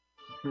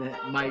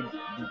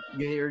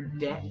 Your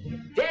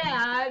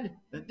dad,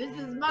 this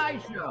is my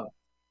show.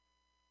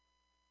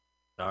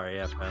 Sorry,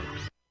 FM.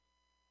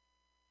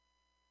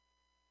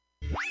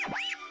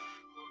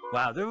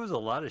 Wow, there was a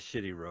lot of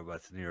shitty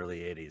robots in the early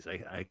 80s.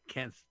 I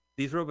can't.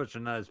 These robots are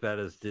not as bad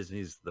as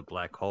Disney's The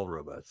Black Hole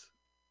robots.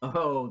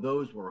 Oh,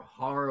 those were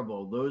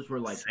horrible. Those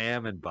were like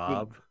Sam and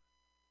Bob.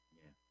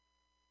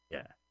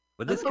 Yeah.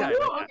 But this guy.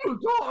 You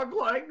talk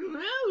like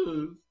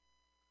this.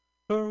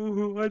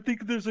 Oh, I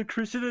think there's a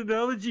Christian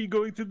analogy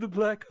going through the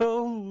black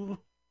hole.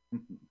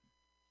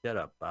 Shut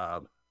up,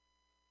 Bob.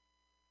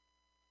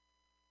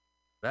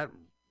 That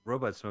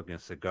robot smoking a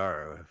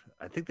cigar.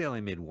 I think they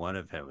only made one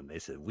of him, and they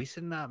said we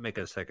should not make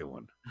a second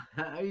one.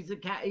 He's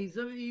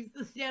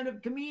the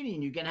stand-up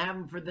comedian. You can have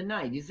him for the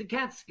night. He's a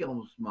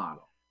Catskills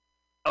model.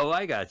 Oh,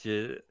 I got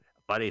you.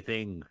 Funny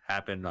thing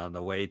happened on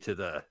the way to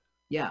the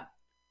Yeah.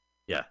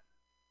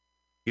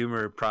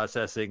 Humor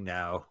processing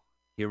now.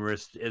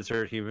 Humorous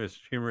insert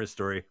humorous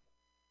story.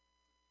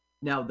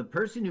 Now, the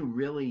person who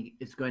really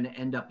is going to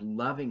end up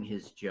loving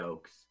his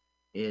jokes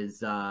is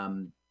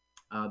the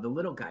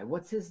little guy.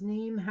 What's his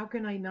name? How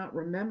can I not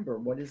remember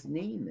what his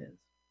name is?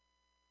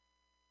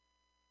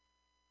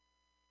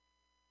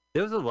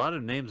 There was a lot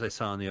of names I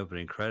saw in the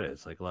opening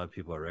credits, like a lot of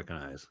people I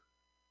recognize.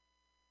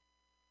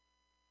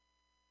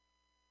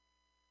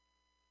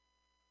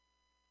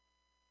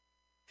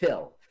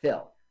 Phil.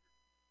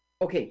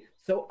 Okay,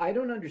 so I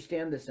don't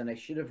understand this, and I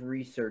should have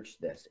researched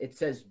this. It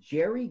says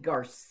Jerry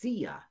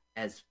Garcia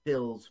as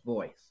Phil's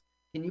voice.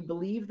 Can you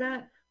believe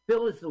that?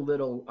 Phil is the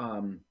little.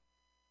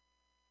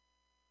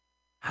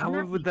 How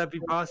would that be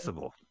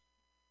possible?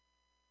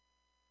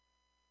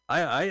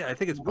 I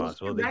think it's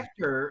possible. This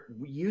director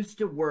used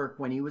to work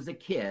when he was a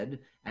kid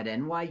at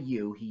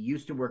NYU. He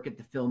used to work at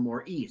the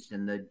Fillmore East,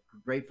 and the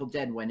Grateful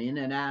Dead went in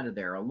and out of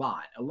there a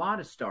lot. A lot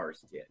of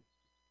stars did.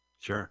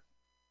 Sure.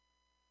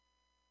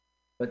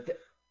 But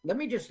let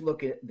me just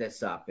look at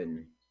this up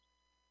and.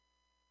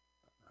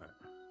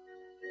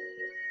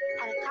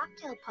 At a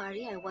cocktail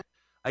party,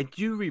 I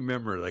do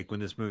remember, like when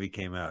this movie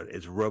came out,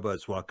 it's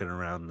robots walking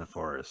around in the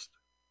forest.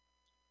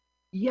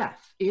 Yes,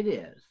 it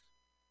is.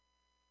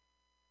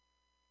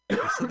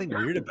 There's something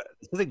weird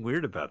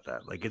about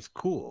that. Like it's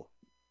cool.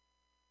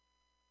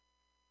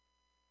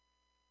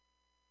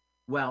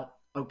 Well,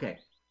 okay.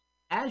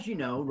 As you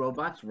know,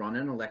 robots run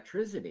on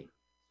electricity.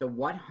 So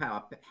what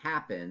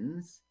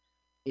happens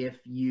if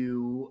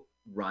you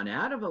run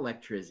out of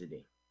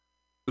electricity?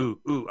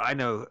 Ooh, I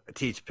know.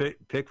 Teach,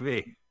 pick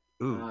V.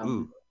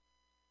 Ooh.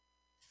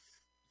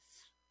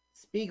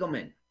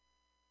 Spiegelman.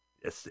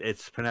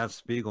 It's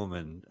pronounced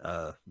Spiegelman,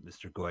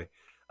 Mr. Goy.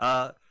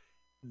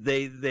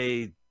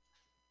 They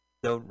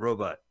don't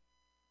robot.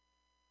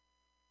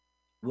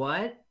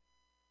 What?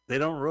 They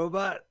don't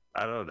robot?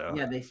 I don't know.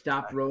 Yeah, they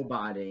stop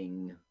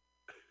roboting.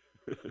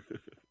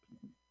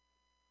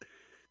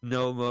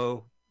 No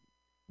mo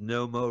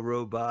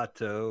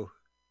roboto.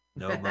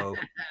 No mo.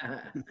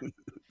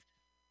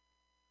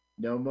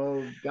 No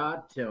mo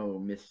gato,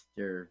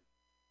 Mr.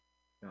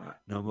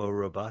 No mo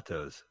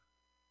robotos.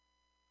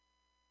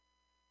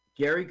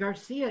 Jerry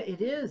Garcia,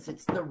 it is.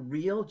 It's the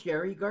real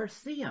Jerry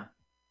Garcia.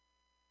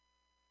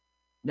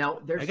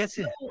 Now,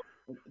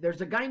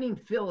 there's a guy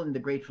named Phil in the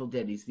Grateful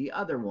Dead. He's the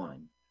other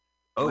one.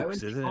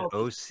 Oaks, isn't it?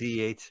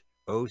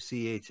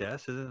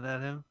 OCHS, isn't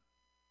that him?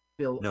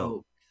 Phil no.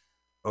 Oaks.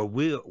 Or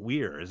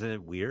Weir, isn't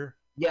it Weir?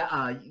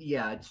 Yeah,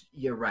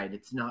 you're right.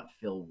 It's not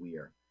Phil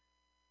Weir.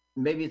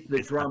 Maybe it's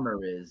the drummer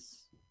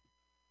is.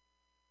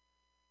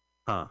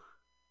 Huh.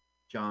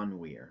 John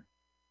Weir.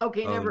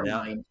 Okay, never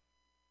mind.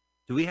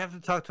 Do we have to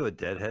talk to a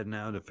deadhead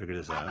now to figure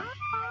this out?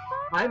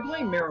 I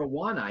blame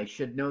marijuana. I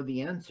should know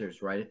the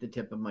answers right at the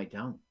tip of my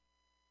tongue.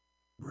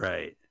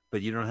 Right.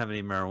 But you don't have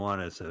any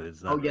marijuana, so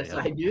it's not. Oh, yes,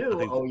 I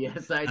do.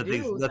 Yes, I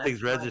do.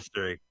 Nothing's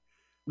registering.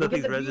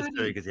 Nothing's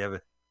registering because you have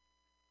a.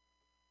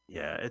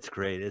 Yeah, it's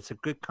great. It's a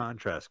good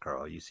contrast,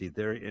 Carl. You see,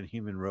 they're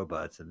inhuman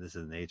robots, and this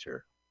is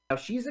nature. Now,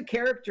 she's a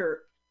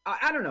character.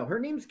 I don't know. Her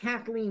name's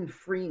Kathleen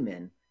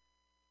Freeman,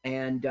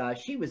 and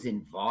she was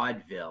in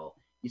vaudeville.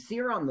 You see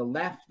her on the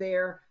left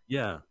there?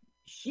 Yeah.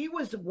 She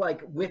was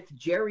like with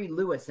Jerry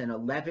Lewis in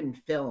 11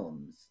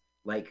 films,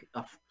 like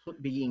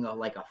being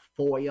like a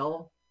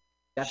foil.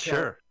 That's sure.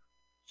 Her.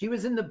 She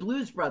was in the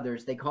Blues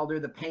Brothers. They called her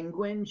the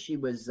Penguin. She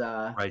was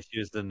right. She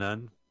was the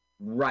nun.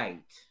 Right.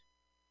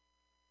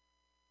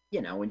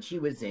 You know, and she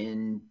was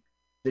in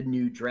The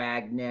New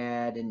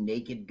Dragnet and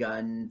Naked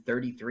Gun,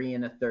 33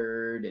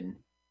 1/3, and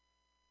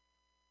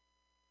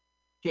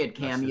she had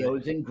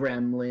cameos in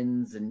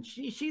Gremlins, and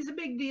she's a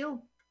big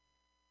deal.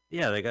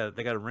 Yeah, they got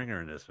a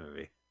ringer in this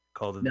movie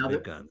called The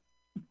Big Gun.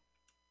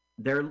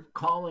 They're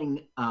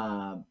calling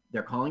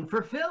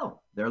for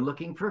Phil. They're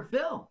looking for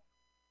Phil.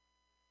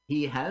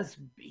 He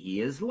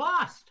is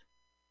lost.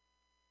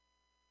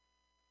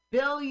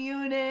 Phil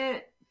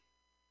unit.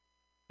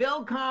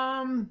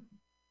 Philcom.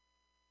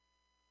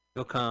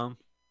 Philcom.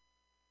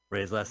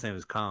 Ray's last name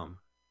is Com.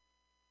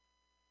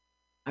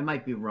 I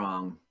might be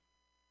wrong.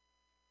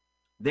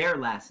 Their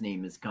last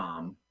name is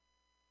Com.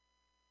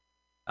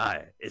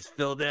 Hi, is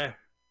Phil there?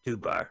 2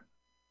 bar.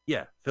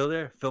 Yeah, Phil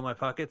there? Fill my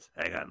pockets?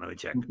 Hang on, let me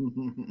check.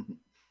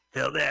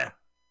 Phil there?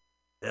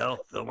 Phil,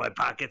 fill my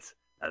pockets?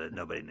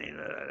 Nobody named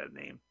that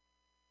name.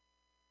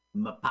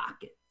 My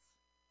pockets.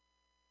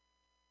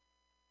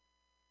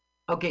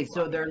 Okay,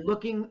 so they're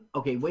looking.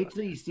 Okay, wait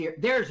till you see her.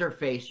 There's her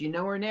face. You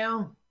know her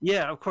now?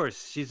 Yeah, of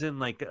course. She's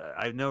in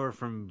I know her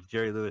from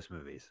Jerry Lewis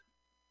movies.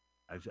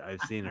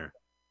 I've seen her.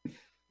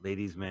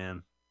 Ladies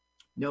Man.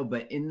 No,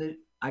 but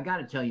I got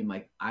to tell you,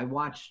 Mike, I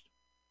watched.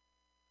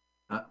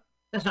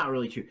 That's not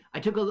really true. I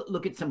took a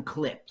look at some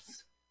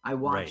clips. I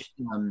watched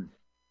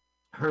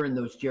her in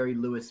those Jerry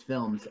Lewis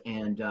films,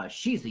 and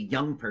she's a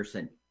young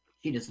person.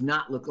 She does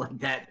not look like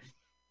that.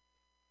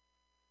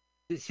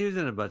 She was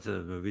in a bunch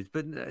of movies,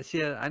 but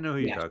I know who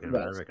you're talking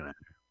about. I recognize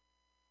her.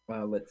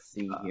 Well, let's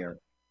see here.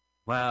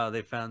 Wow,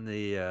 they found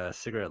the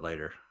cigarette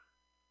lighter.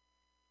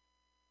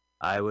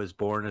 I was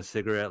born a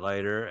cigarette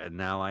lighter, and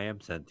now I am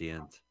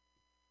sentient.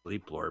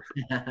 Bleep blorp.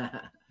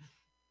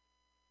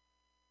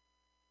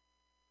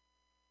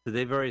 So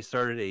they've already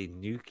started a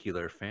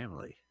nuclear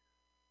family.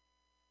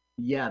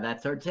 Yeah,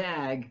 that's our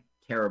tag.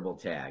 Terrible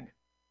tag.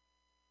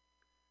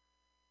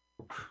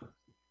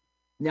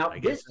 Now,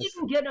 this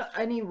didn't get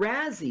any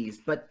Razzies,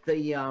 but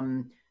the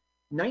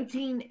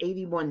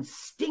 1981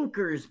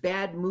 Stinkers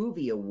Bad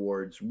Movie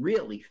Awards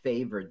really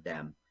favored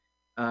them.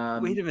 Wait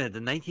a minute,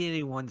 the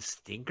 1981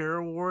 Stinker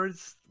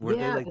Awards? Were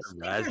they like the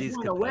Razzies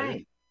went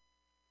away.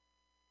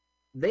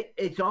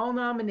 It's all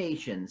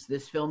nominations.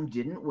 This film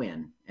didn't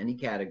win any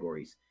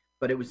categories,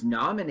 but it was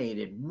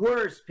nominated.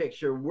 Worst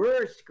picture,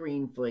 worst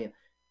screenplay,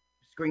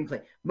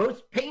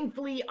 most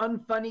painfully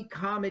unfunny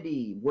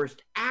comedy,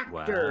 worst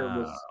actor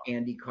was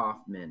Andy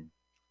Kaufman.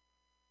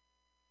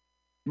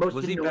 Most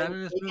was he bad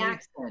in this movie?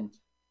 Accent.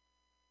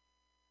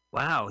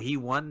 Wow, he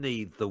won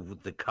the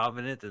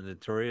Covenant, the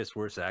Notorious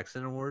Worst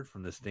Accent Award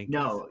from the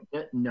Stinkers?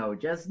 No,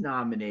 just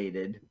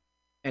nominated.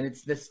 And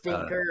it's the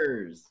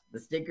Stinkers. The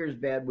Stinkers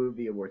Bad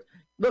Movie Awards.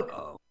 Look,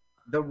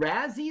 the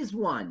Razzies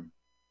won.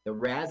 The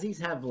Razzies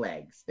have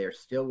legs. They're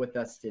still with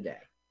us today.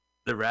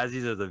 The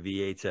Razzies are the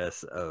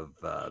VHS of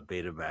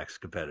Betamax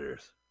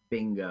competitors.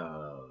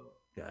 Bingo.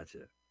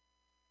 Gotcha.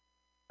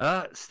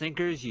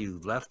 Stinkers, you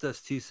left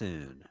us too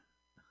soon.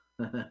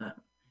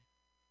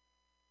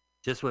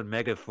 Just when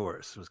Mega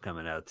Force was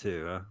coming out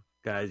too, huh?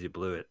 Guys, you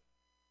blew it.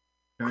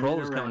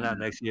 Kroll's coming out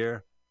next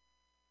year.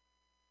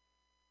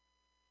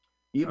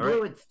 You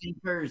blew it,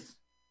 Stinkers.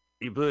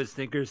 You blew it,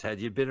 Stinkers. Had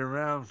you been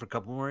around for a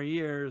couple more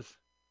years,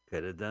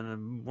 could have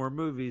done more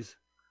movies.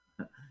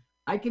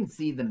 I can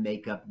see the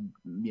makeup,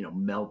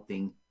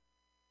 melting.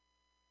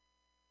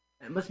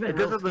 It must have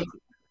been real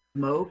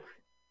smoke.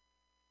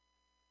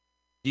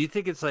 Do you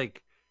think it's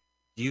like?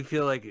 Do you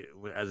feel like,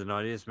 as an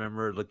audience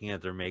member, looking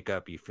at their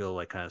makeup, you feel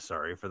like kind of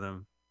sorry for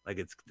them, like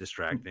it's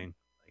distracting?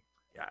 Like,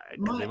 yeah,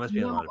 they must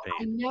be in a lot of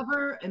pain. I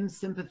never am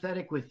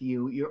sympathetic with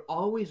you. You're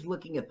always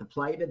looking at the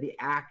plight of the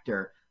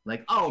actor,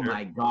 like, oh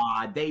my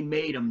God, they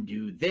made them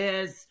do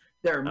this.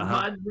 They're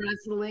mud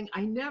wrestling.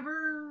 I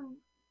never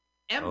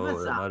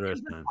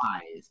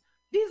empathize.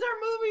 These are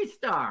movie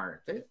stars.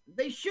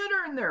 They should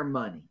earn their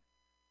money.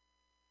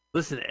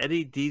 Listen,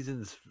 Eddie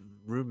Deazen's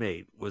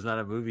roommate was not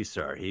a movie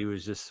star. He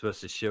was just supposed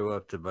to show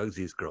up to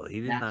Mugsy's girl.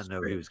 He did not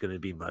know he was going to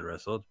be mud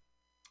wrestled.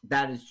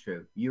 That is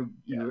true. You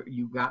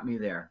got me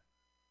there.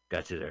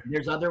 Got you there.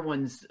 There's other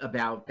ones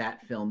about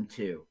that film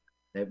too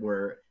that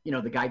were,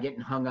 the guy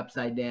getting hung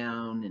upside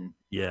down and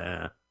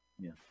yeah.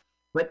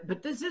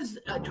 But this is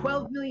a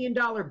 $12 million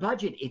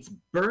budget. It's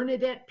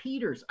Bernadette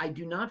Peters. I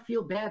do not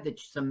feel bad that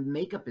some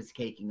makeup is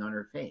caking on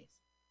her face.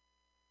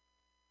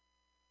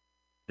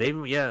 They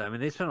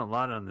spent a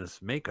lot on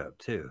this makeup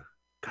too.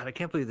 God, I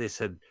can't believe they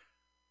said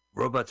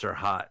robots are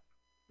hot.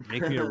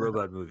 Make me a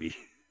robot movie.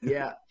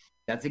 Yeah,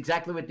 that's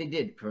exactly what they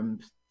did from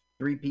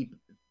 3P.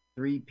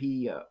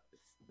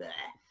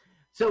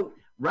 So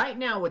right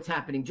now, what's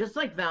happening? Just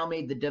like Val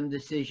made the dumb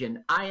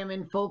decision, I am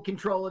in full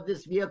control of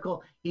this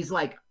vehicle. He's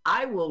like,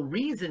 I will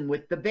reason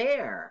with the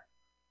bear,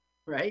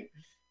 right?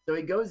 So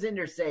he goes in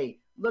there, say,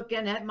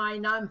 looking at my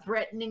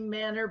non-threatening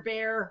manner,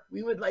 bear.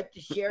 We would like to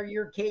share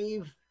your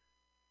cave.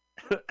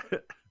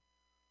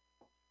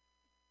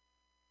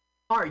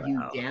 Are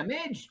you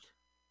damaged?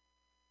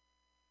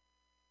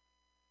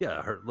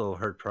 Yeah, little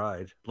hurt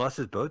pride. Lost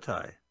his bow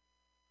tie.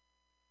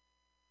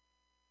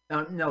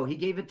 No, he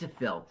gave it to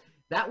Phil.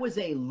 That was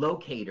a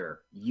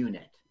locator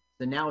unit.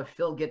 So now if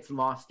Phil gets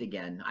lost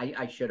again,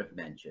 I should have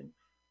mentioned.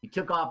 He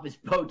took off his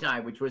bow tie,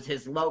 which was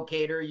his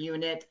locator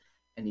unit,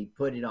 and he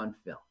put it on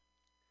Phil.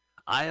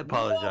 I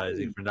apologize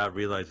for not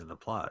realizing the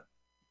plot.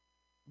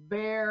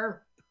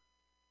 Bear.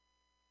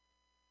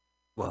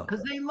 Well,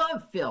 because they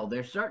love Phil.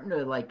 They're starting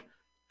to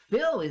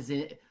Phil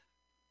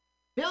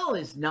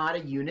is not a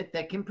unit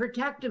that can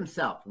protect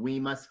himself. We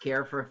must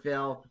care for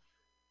Phil.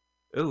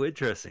 Oh,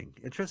 interesting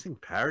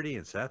parody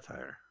and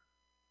satire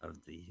of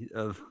the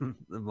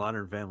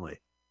Modern Family.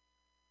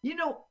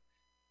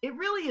 It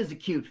really is a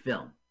cute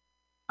film.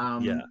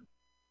 Yeah,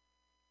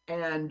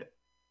 and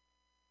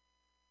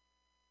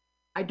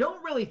I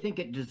don't really think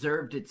it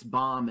deserved its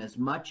bomb as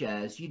much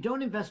as you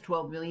don't invest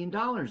 $12 million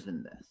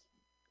in this.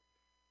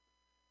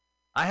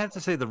 I have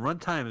to say the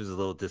runtime is a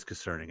little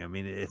disconcerting. I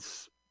mean,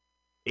 it's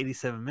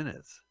 87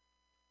 minutes.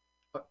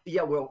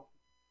 Yeah, well,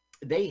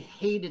 they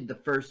hated the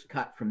first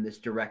cut from this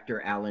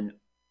director, Alan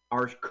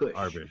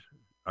Arkush.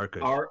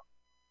 Arkush.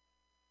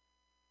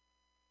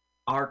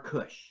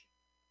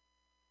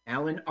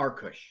 Alan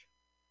Arkush.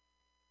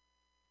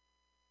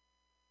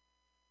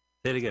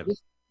 Say it again.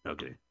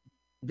 Okay.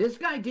 This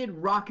guy did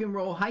Rock and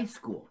Roll High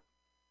School.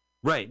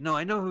 Right. No,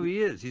 I know who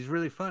he is. He's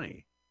really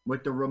funny.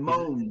 With the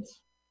Ramones.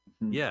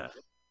 Yeah.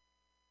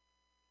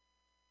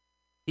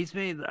 He's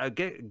made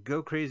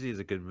Go Crazy is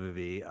a good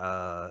movie.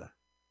 Yeah,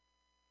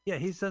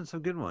 he's done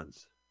some good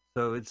ones.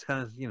 So it's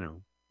kind of,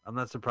 I'm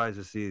not surprised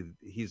to see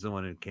he's the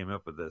one who came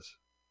up with this.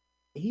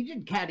 He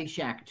did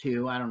Caddyshack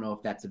too. I don't know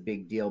if that's a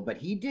big deal, but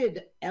he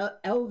did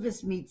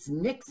Elvis Meets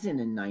Nixon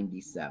in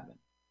 '97,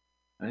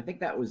 and I think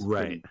that was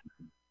right.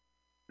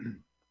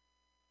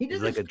 He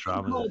did like a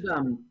drama called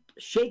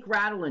Shake,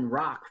 Rattle, and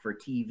Rock for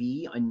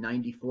TV in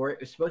 '94. It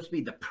was supposed to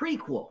be the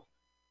prequel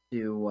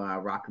to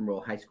Rock and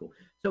Roll High School.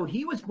 So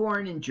he was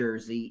born in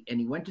Jersey, and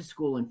he went to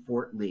school in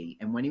Fort Lee.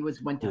 And when he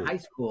went to high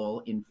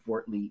school in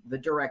Fort Lee, the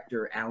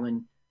director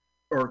Alan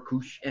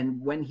Urkush, and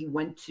when he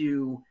went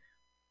to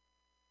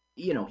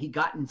he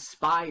got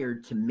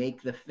inspired to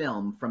make the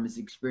film from his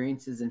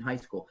experiences in high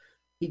school.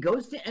 He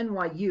goes to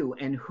NYU,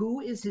 and who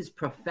is his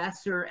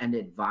professor and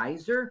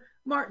advisor?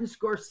 Martin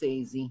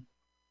Scorsese.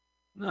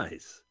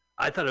 Nice.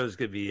 I thought it was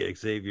going to be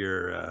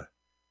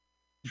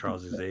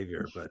Charles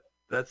Xavier, but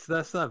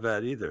that's not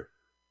bad either.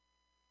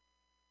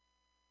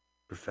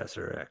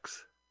 Professor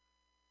X.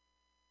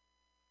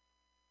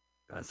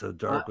 God, so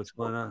dark. What's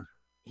going on?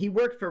 He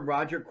worked for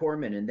Roger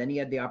Corman, and then he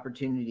had the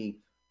opportunity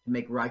to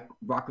make Rock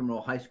and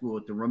Roll High School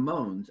with the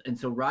Ramones. And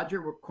so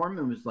Roger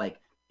Corman was like,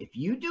 if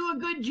you do a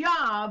good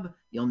job,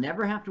 you'll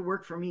never have to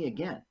work for me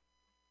again.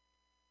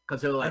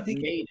 Because I think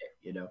made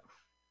it,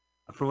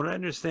 From what I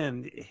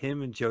understand,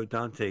 him and Joe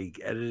Dante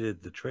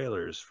edited the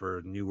trailers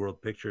for New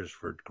World Pictures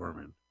for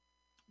Corman.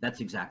 That's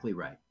exactly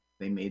right.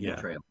 They made the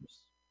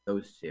trailers.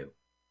 Those two.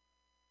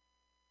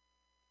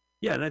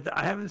 Yeah, and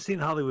I haven't seen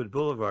Hollywood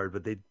Boulevard,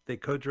 but they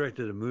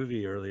co-directed a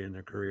movie early in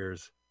their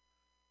careers.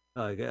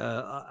 I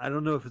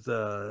don't know if it's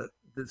the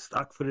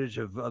stock footage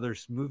of other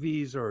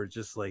movies or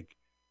just like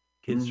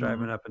kids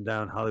driving up and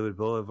down Hollywood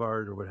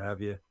Boulevard or what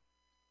have you.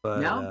 But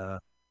now,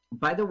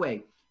 by the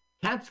way,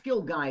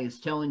 Catskill Guy is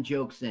telling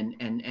jokes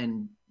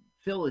and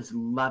Phil is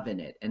loving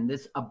it. And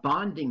a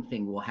bonding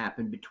thing will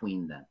happen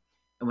between them.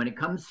 And when it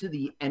comes to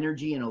the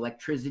energy and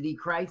electricity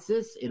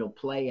crisis, it'll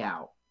play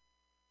out.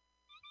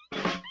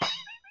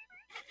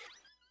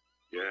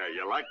 Yeah,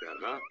 you like that,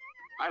 huh?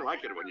 I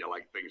like it when you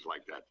like things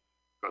like that.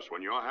 Because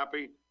when you're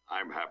happy,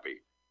 I'm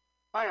happy.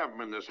 I haven't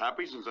been this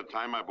happy since the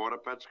time I bought a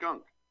pet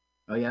skunk.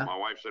 Oh, yeah? My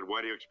wife said,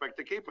 where do you expect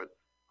to keep it?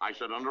 I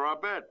said, under our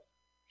bed.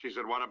 She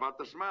said, what about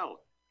the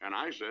smell? And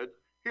I said,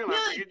 he'll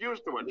have to get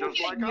used to it,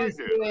 just like I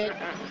did.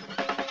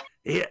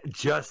 Yeah,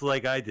 just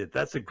like I did.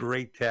 That's a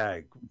great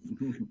tag.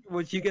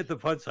 Once you get the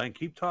punchline,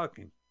 keep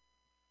talking.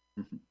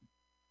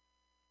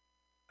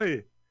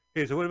 Hey,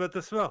 so what about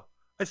the smell?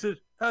 I said,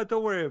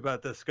 don't worry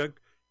about that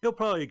skunk. He'll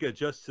probably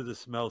adjust to the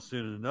smell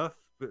soon enough,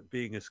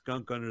 being a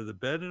skunk under the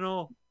bed and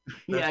all.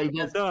 Yeah, he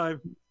does.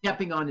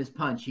 Stepping on his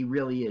punch, he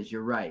really is.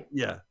 You're right.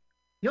 Yeah.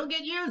 He'll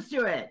get used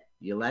to it.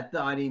 You let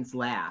the audience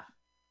laugh.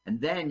 And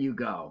then you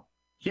go,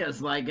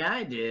 just like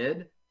I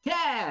did,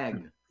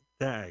 tag.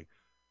 Tag.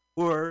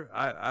 Or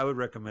I would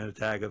recommend a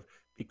tag of,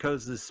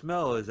 because the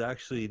smell is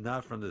actually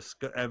not from the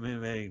skunk,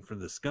 emanating from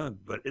the skunk,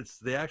 but it's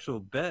the actual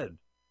bed.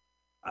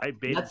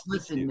 Let's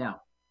listen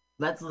now.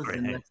 Let's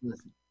listen. Right. Let's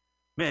listen.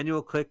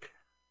 Manual click.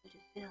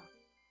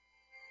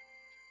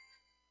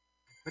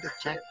 Put a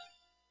check.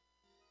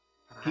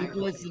 Keep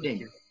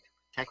listening.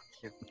 Protect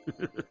you.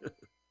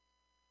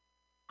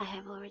 I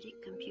have already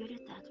computed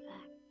that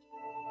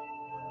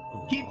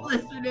fact. Keep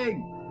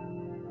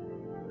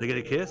listening. They get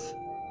a kiss?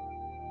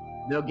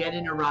 They'll get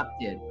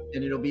interrupted,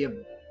 and it'll be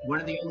one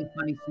of the only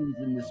funny scenes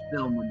in this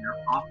film when they're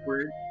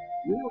awkward.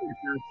 You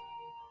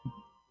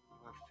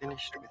are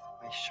finished with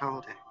my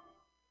shoulder.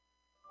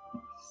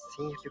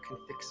 See if you can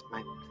fix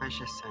my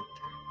pleasure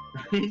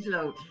center.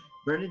 So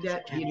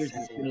Bernadette Peters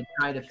is going to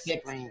try to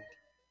fix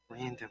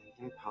random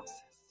impulses.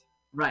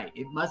 Right,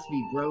 it must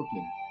be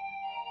broken.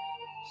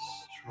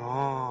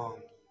 Strong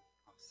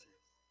impulses.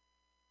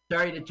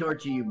 Sorry to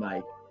torture you,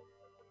 Mike.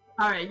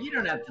 All right, you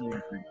don't have to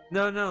listen.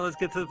 No, let's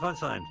get to the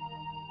punchline.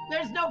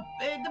 There's no,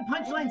 the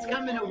punchline's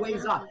coming a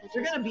ways off.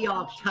 They're going to be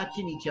all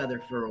touching each other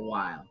for a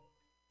while.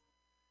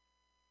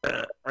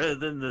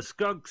 And then the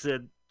skunk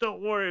said,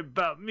 don't worry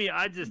about me,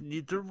 I just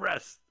need to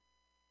rest.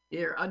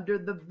 Here, under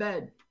the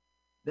bed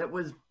that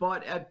was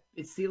bought at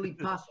Sealy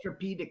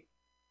Posturepedic.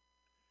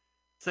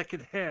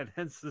 Second hand,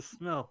 hence the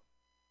smell.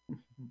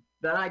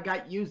 That I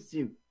got used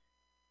to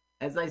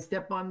as I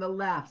step on the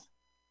laughs.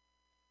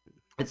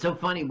 It's so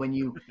funny when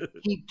you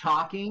keep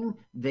talking,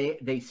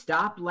 they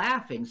stop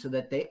laughing so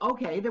that they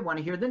want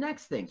to hear the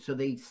next thing. So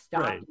they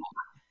stop. Right.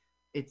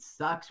 It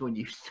sucks when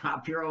you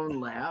stop your own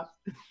laugh.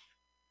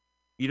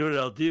 You know what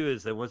I'll do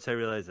is that once I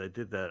realize I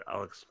did that,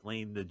 I'll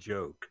explain the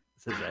joke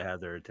since I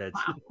have their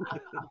attention.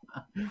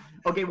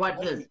 Okay, watch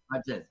this.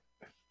 Watch this.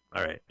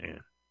 All right. Yeah.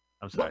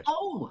 I'm sorry.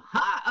 Oh,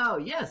 hi. Oh,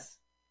 yes.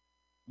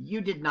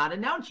 You did not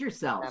announce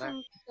yourself.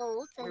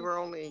 We were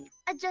only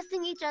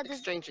adjusting each other's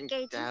exchanging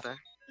gauges. data.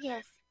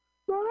 Yes.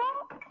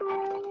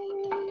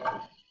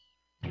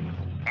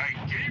 I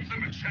gave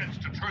them a chance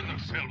to turn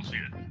themselves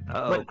in.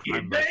 Oh,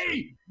 did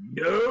they?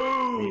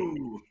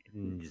 No.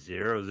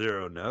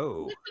 0-0,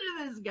 no. Listen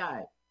to this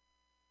guy.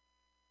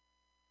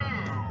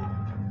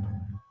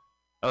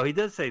 Oh, he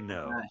does say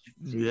no.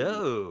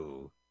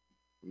 No.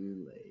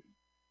 Too late.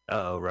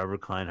 Oh,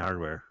 Robert Klein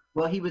Hardware.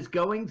 Well, he was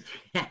going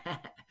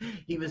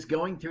he was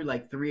going through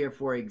like 3 or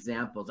 4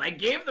 examples. I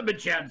gave them a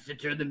chance to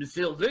turn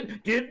themselves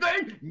in. Did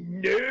they?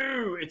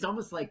 No. It's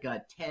almost like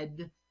a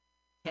Ted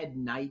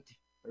Knight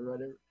or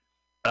whatever.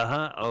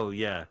 Uh-huh. Oh,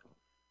 yeah.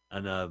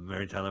 And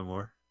Mary Tyler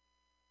Moore.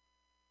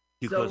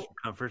 Too close for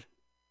comfort?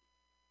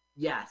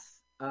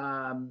 Yes.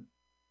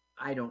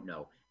 I don't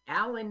know.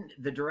 Alan,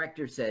 the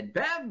director, said,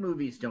 bad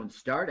movies don't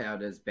start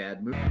out as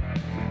bad movies.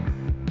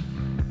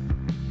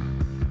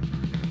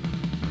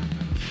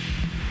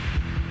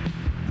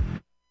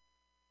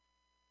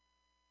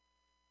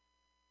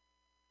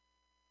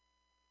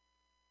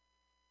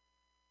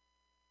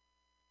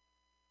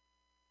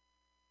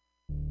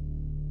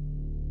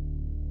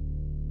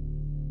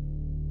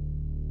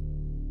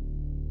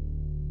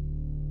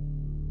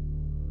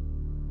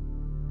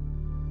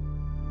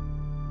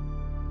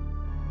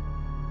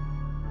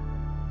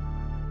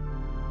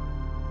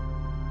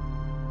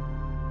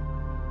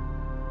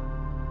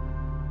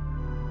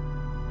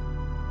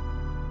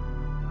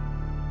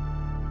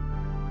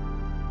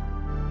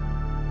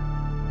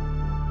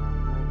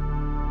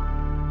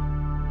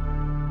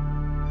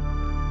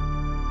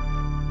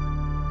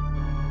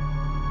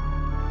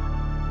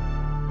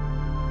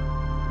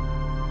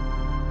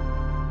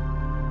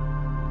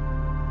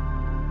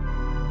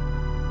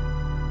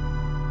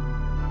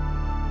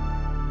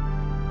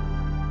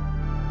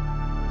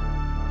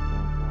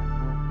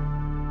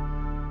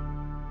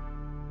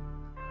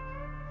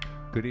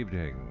 Good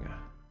evening,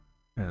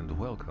 and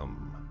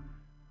welcome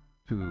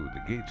to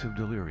the Gates of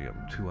Delirium,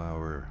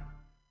 2-hour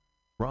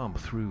romp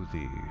through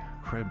the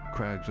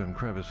crags and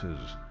crevices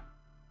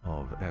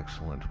of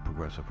excellent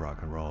progressive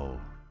rock and roll,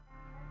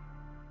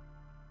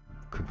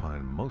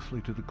 confined mostly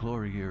to the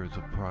glory years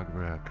of prog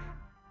rock,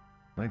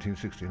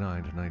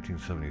 1969 to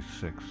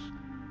 1976.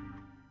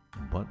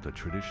 But the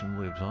tradition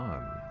lives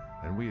on,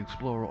 and we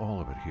explore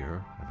all of it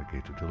here at the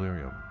Gates of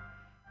Delirium.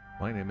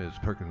 My name is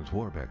Perkins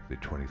Warbeck, the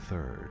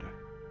 23rd.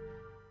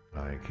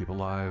 I keep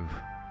alive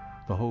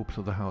the hopes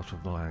of the House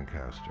of the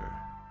Lancaster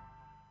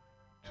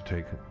to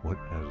take what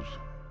as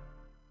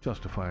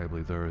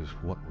justifiably there is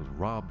what was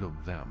robbed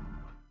of them.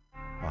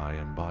 I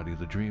embody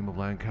the dream of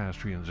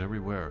Lancastrians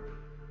everywhere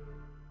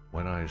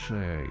when I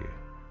say,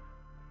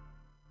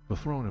 the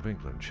throne of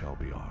England shall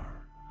be ours.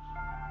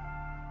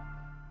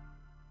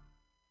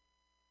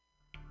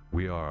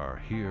 We are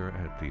here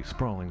at the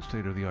sprawling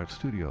state-of-the-art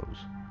studios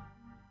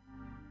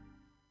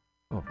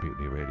of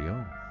Mutiny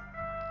Radio.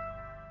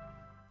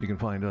 You can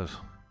find us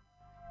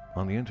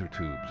on the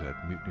intertubes at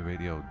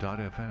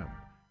mutinyradio.fm.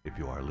 If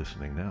you are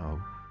listening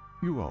now,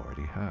 you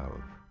already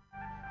have.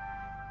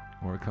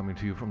 We're coming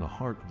to you from the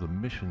heart of the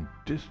Mission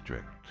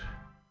District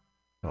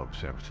of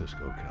San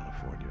Francisco,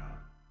 California.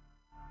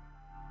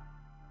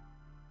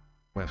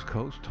 West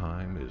Coast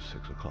time is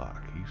 6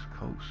 o'clock. East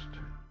Coast,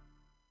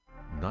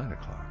 9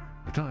 o'clock.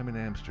 The time in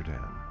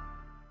Amsterdam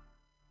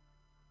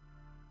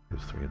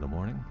is 3 in the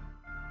morning.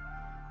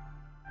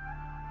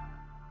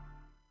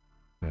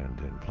 And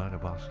in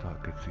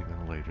Vladivostok, it's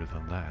even later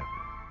than that.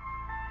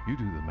 You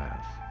do the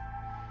math.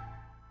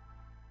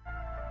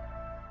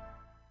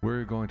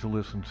 We're going to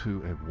listen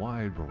to a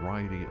wide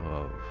variety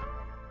of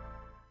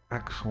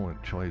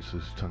excellent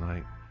choices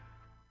tonight.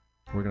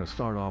 We're going to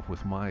start off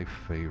with my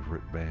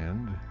favorite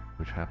band,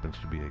 which happens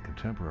to be a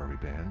contemporary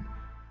band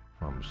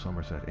from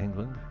Somerset,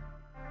 England.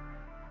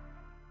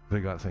 They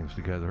got things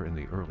together in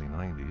the early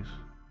 90s,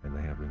 and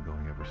they have been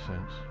going ever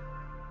since.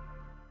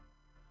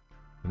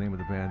 The name of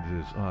the band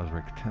is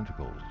Ozric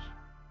Tentacles.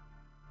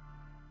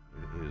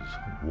 It is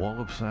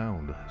Wall of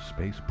Sound,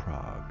 Space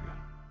Prague.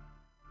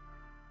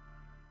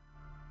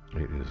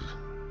 It is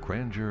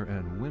grandeur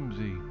and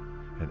whimsy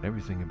and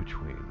everything in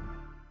between.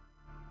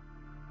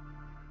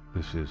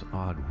 This is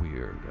Odd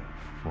Weird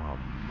from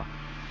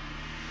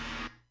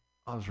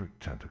Ozric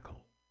Tentacle.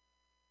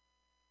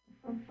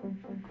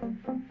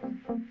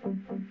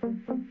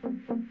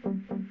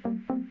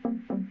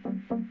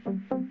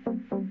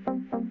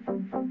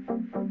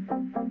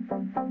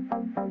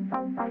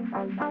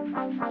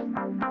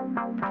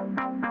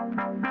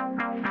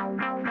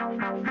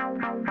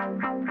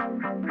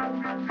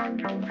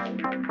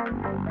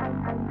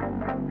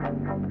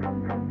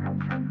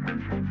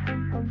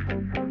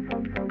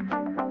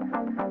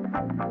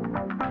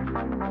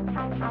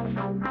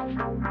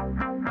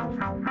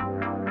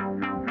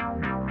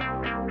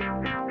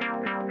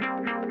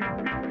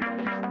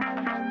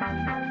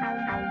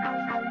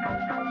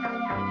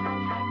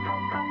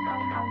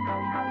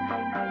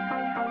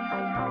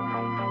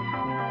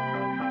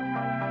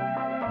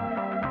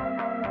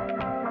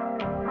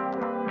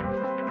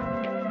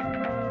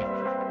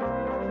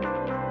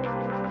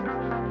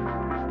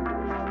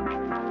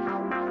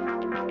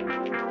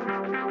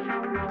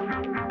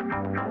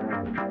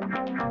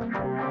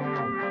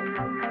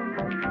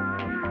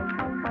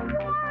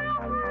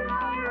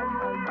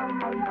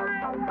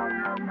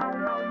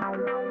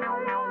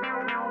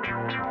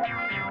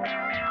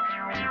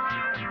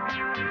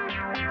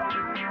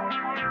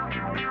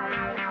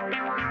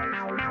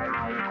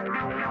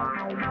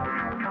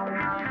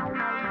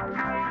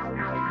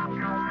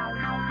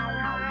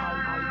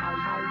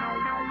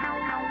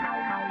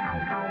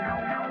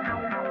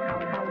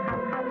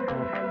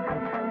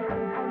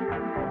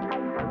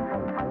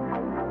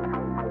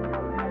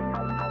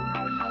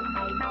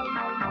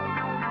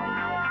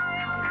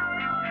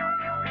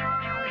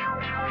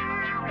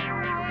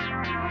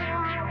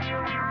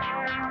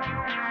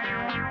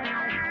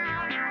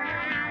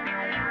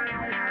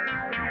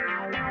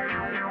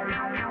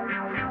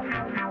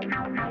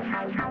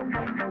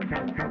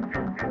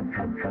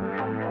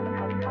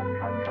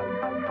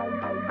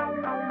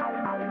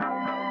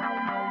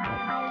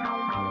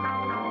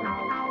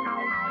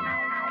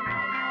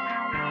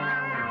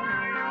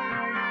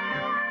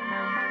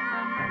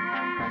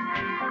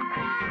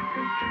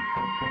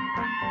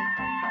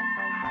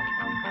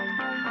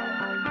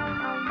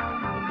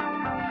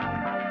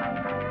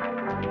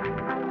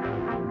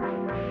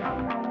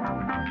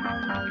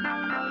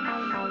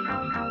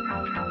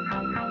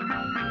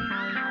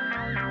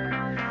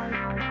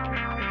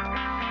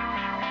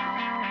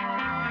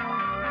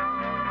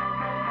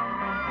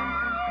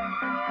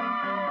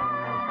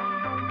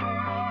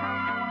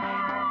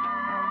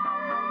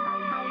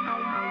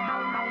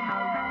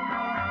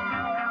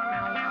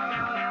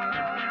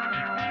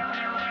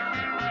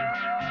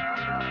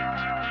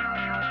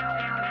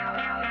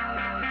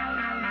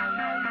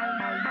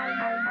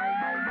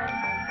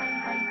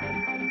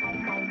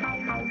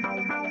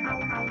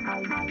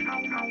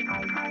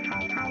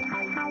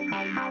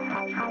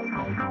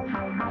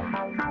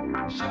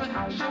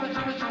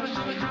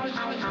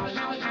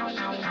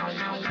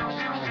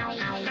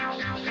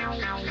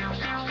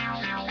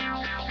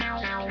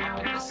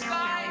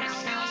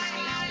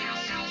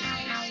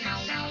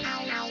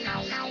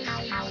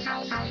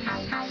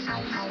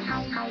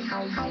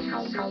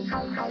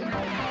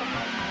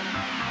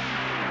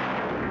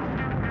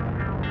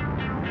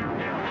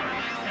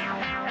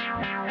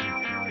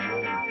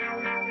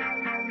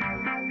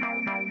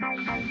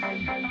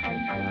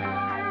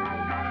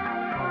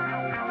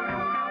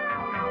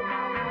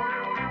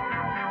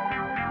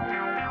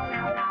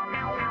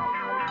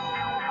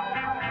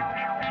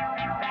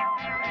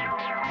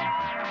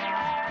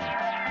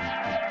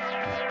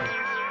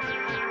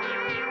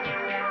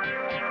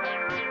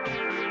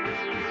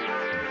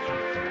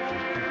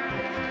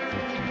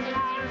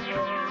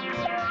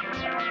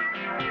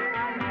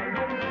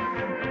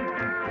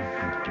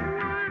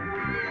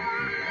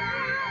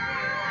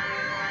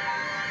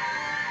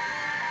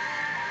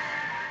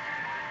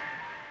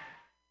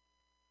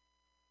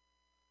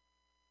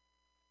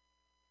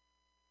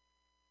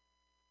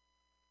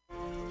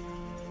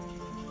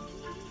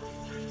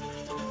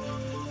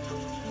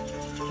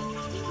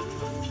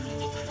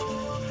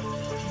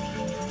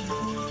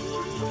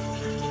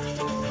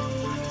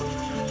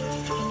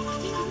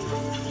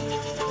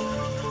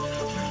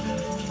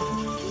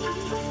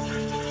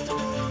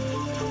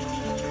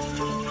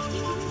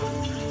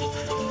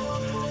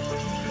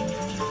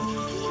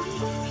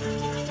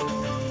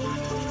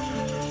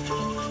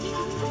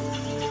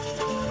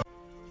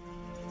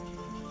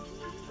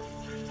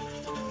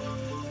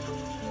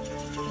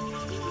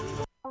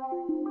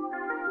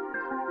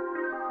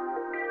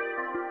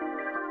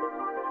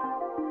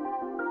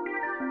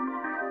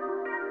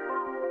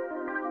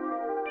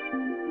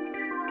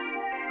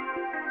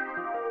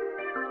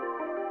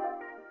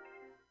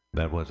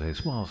 That was a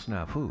small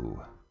snafu.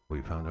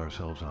 We found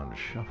ourselves on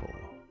shuffle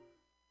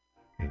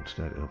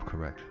instead of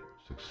correct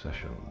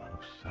succession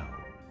of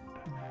sound.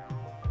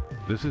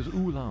 This is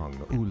Oolong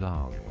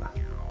Oolong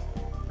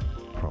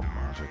from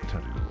Mazic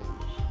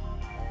Tentacles.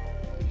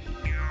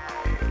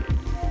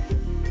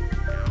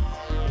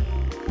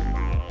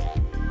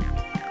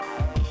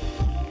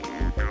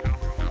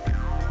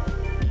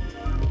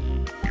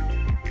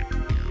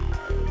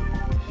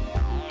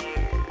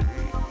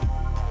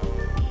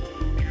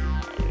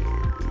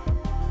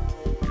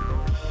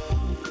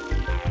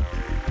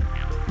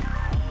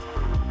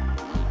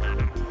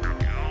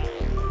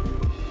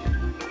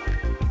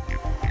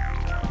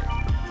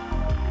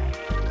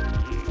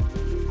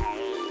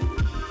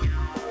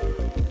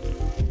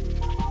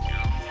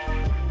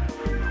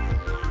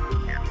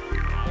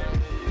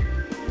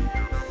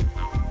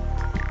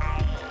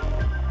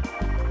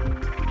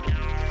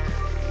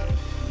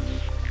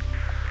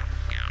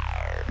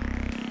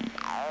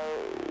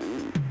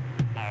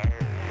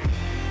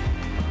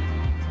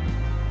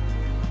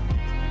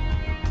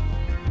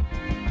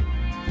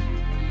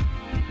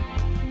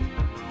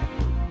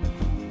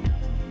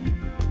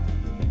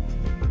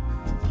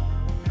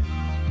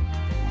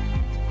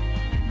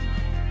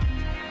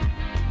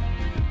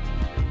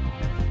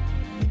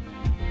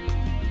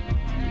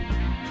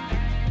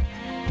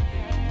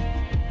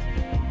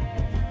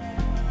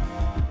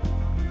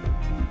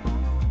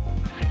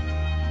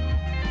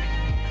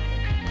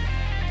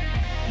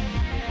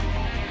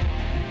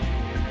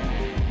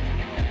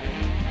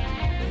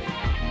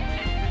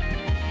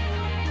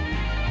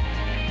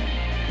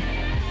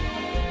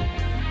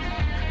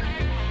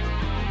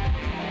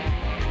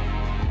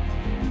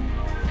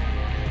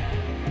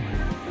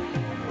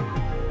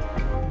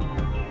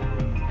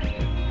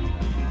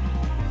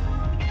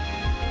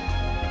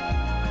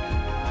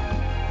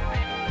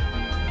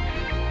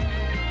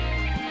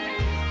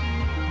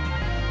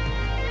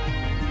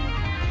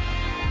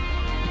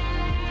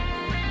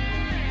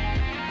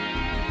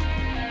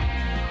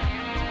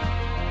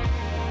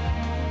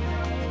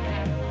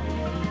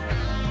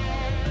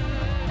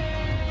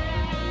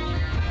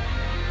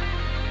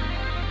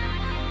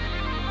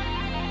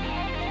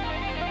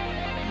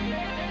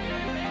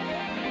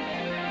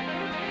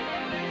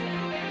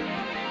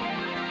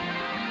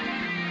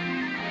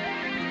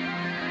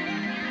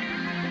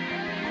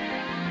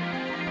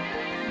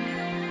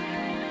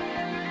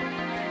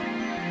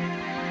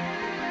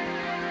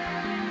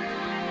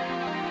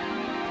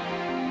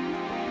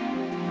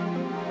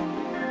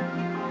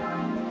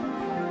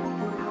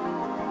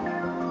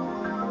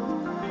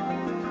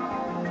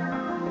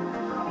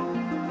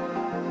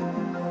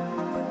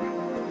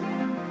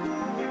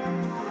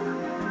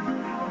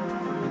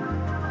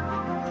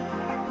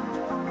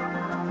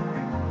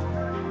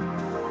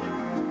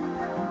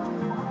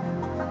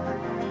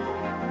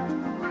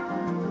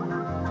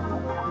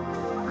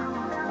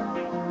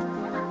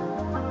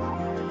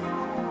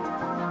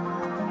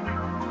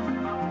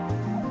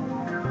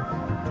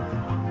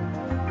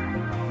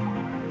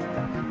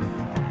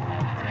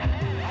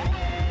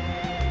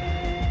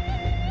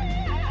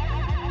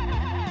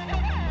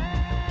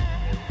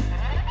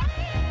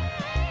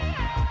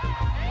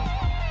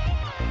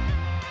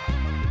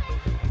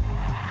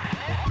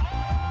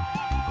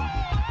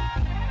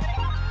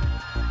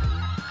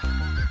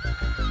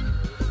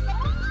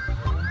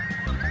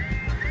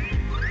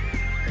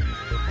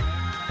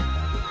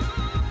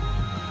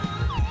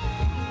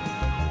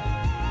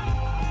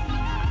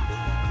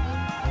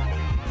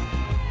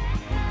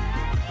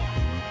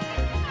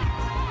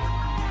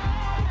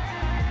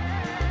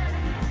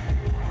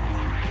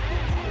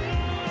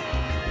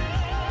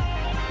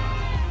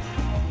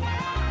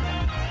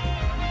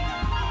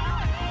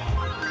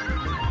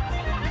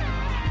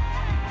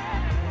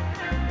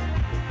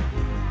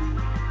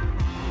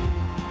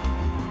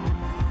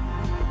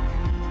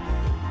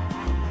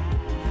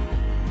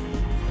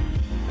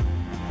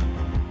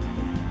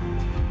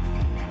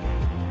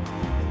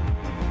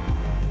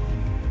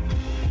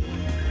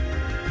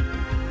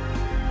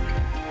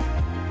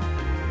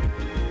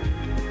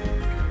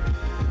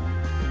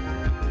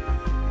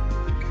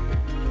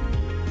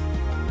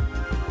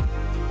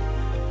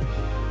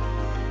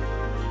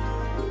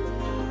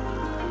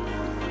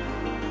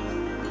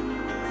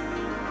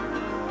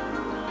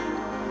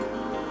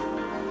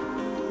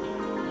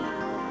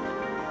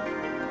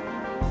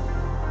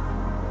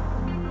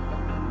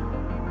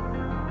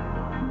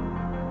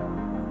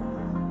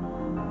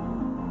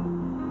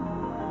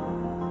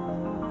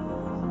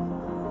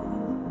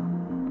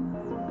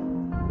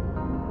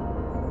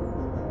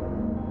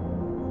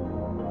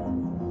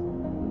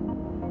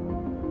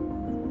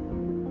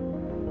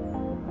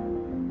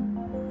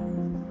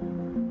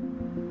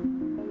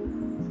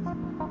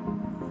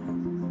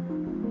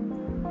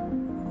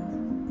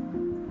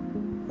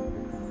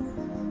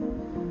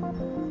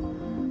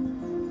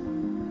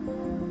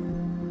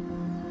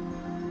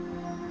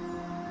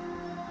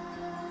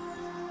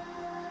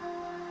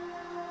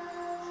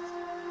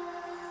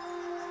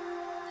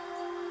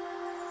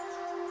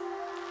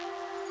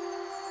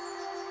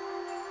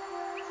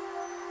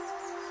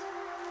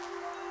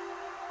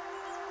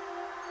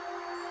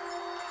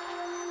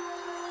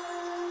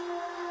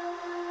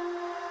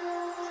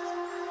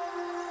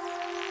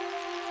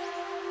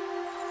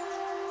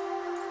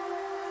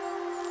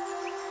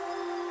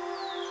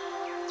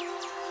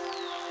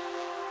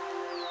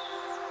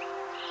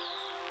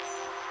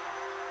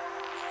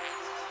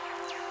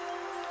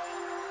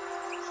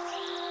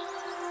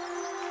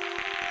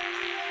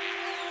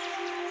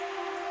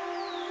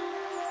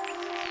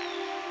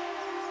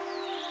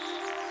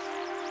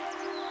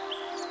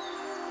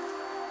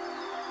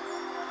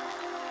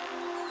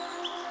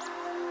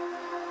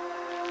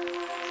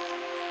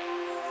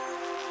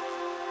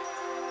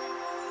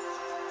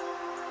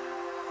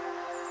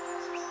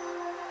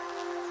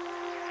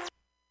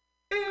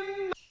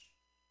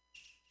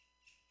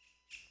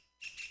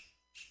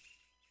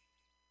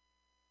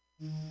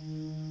 Stand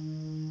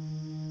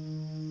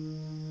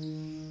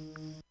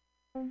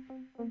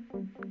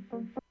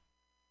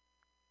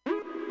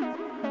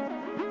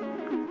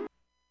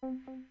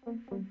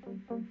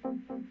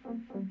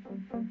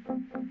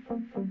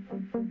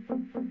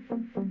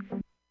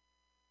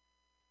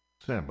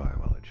by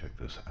while I check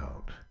this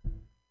out.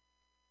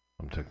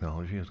 Some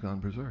technology has gone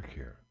berserk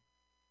here.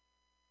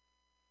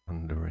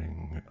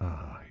 Wondering,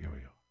 here we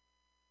go.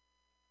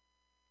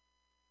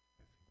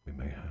 I think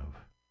we may have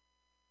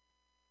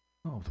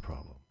solved the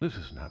problem. This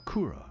is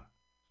Nakura,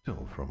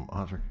 still from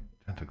Ozric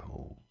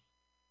Tentacles.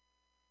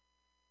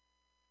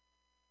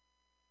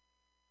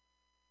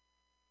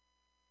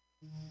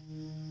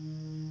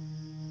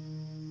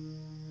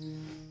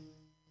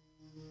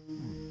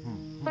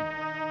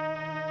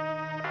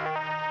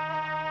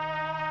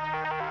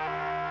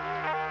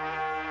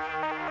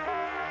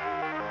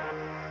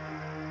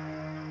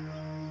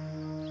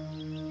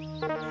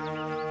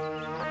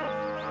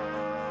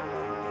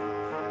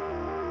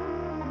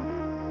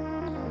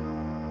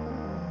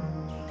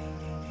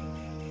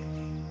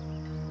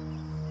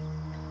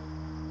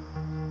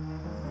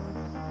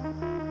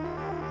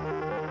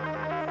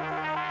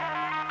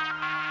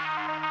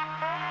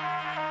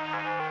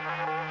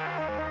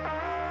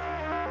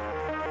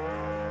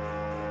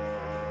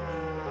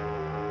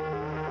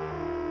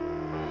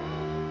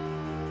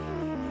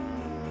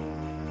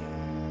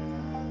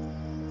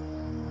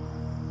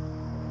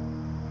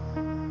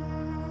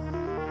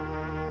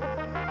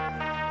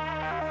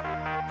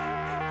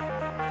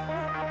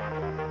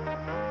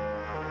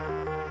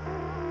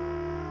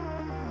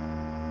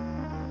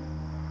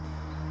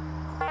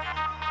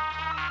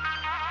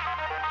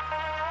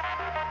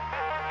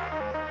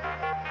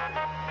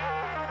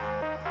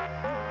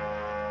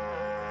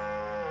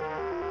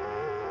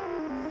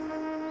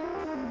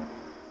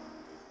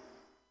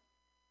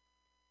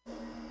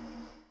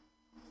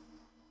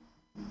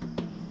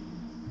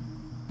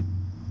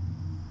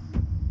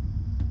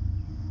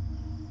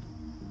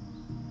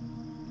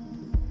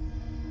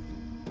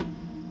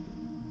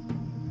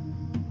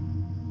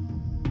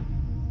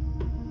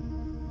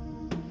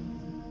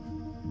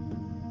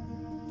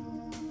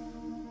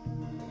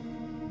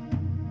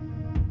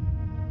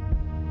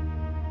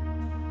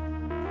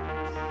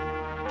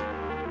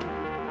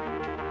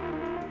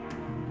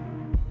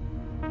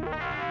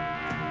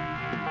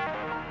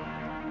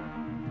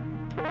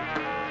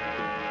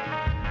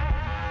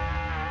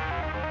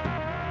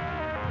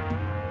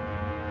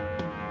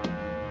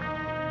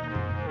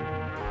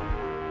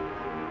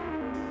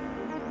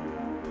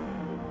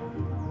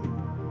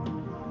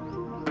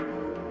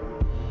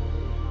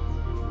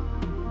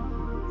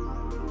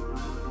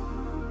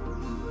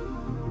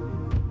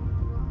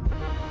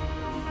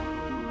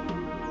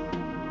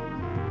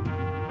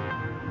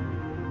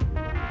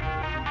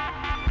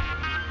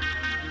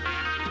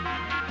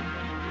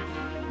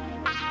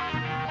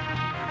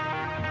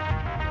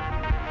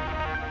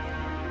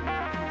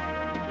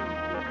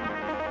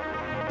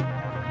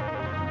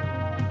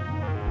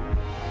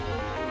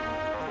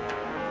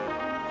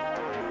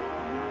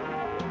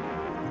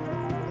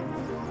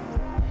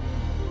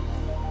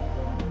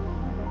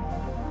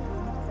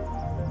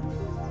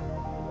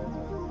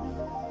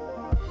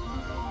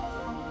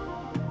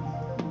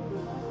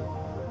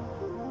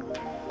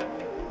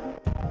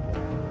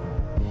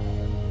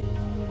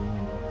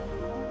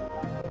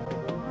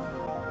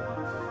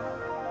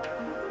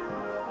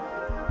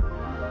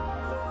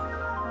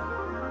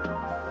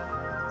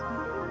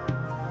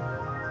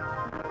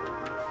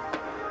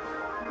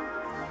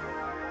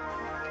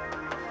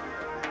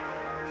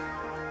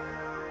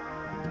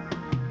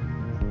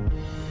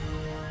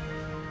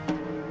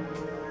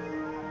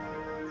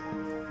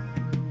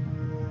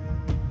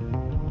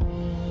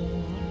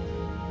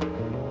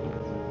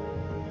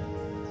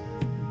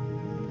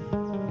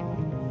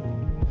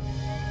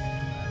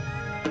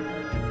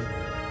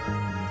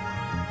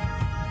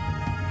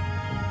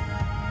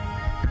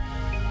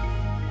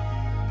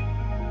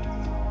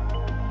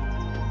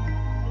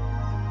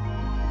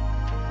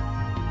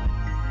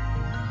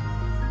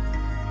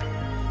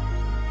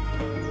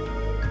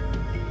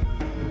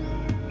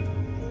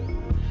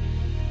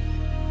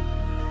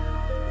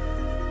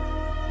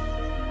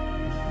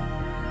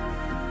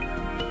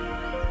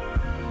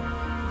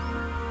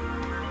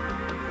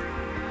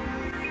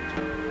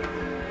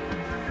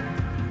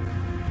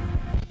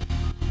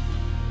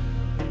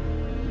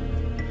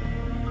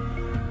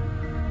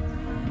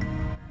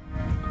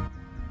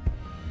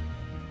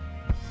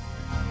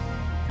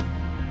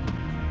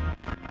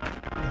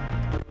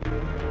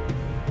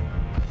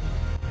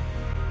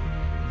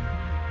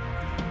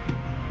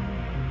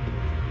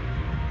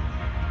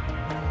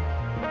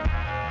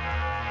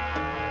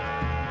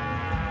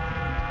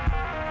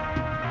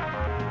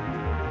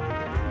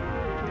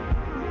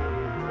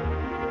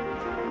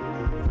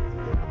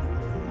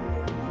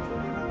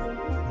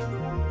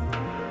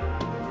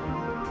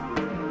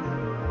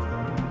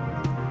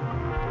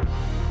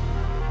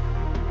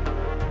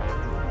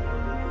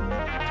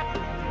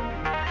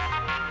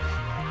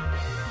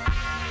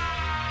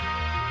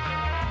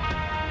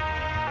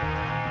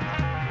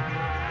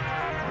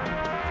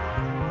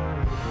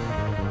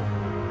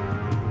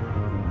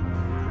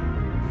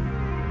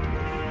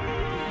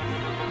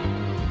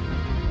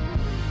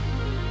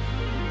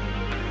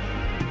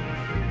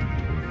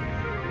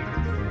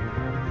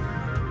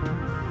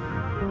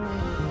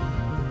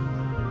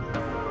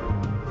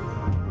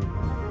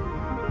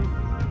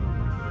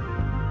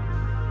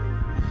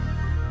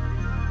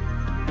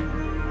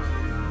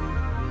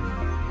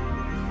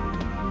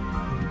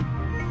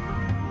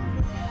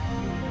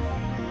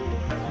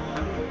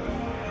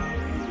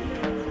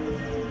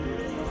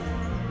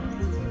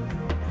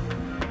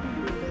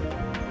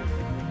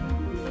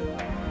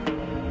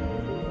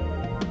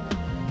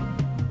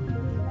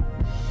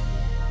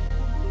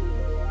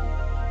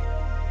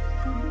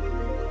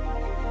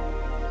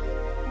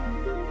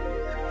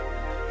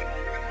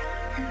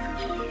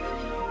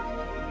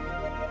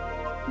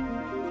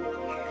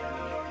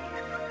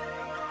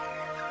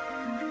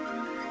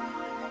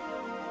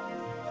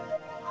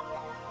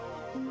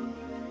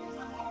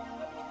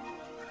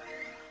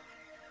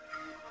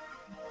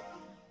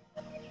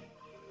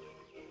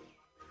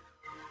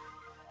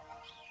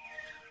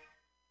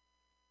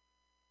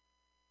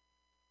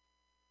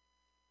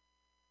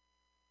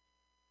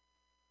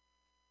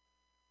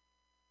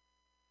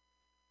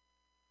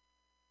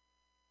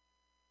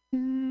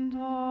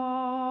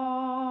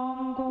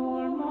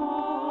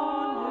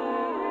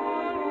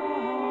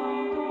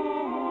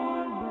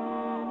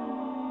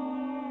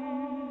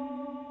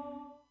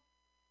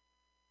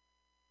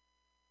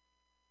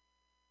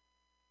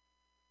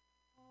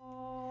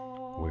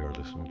 We are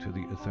listening to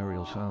the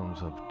ethereal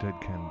sounds of Dead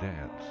Can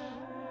Dance.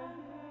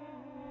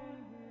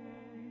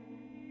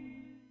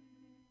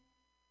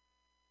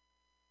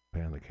 A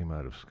band that came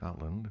out of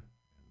Scotland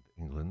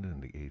and England in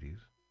the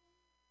 80s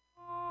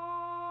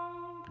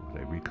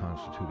with a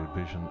reconstituted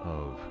vision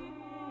of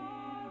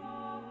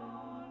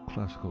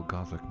classical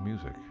Gothic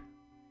music,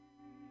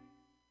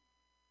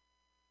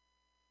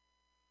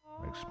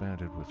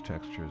 expanded with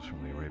textures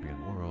from the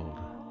Arabian world,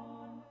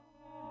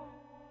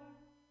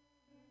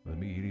 the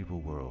medieval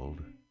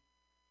world,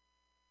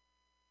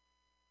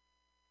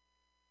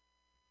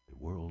 the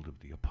world of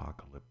the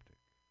apocalyptic.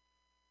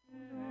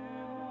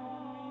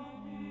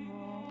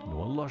 You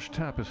know, a lush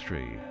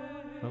tapestry.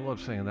 I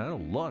love saying that. A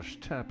lush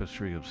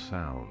tapestry of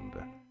sound,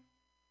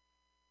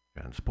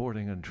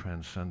 transporting and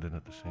transcendent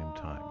at the same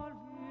time.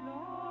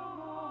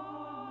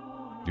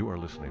 You are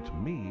listening to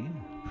me,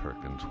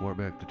 Perkins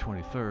Warbeck, the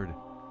 23rd,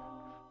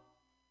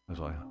 as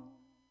I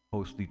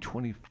host the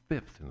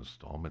 25th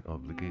installment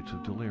of The Gates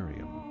of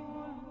Delirium.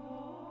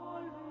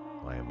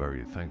 I am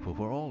very thankful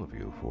for all of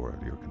you for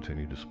your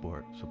continued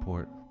support,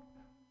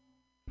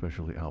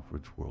 especially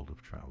Alfred's World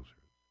of Trousers.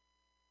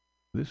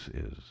 This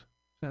is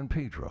San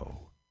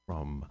Pedro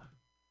from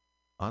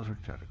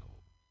Ozartetical.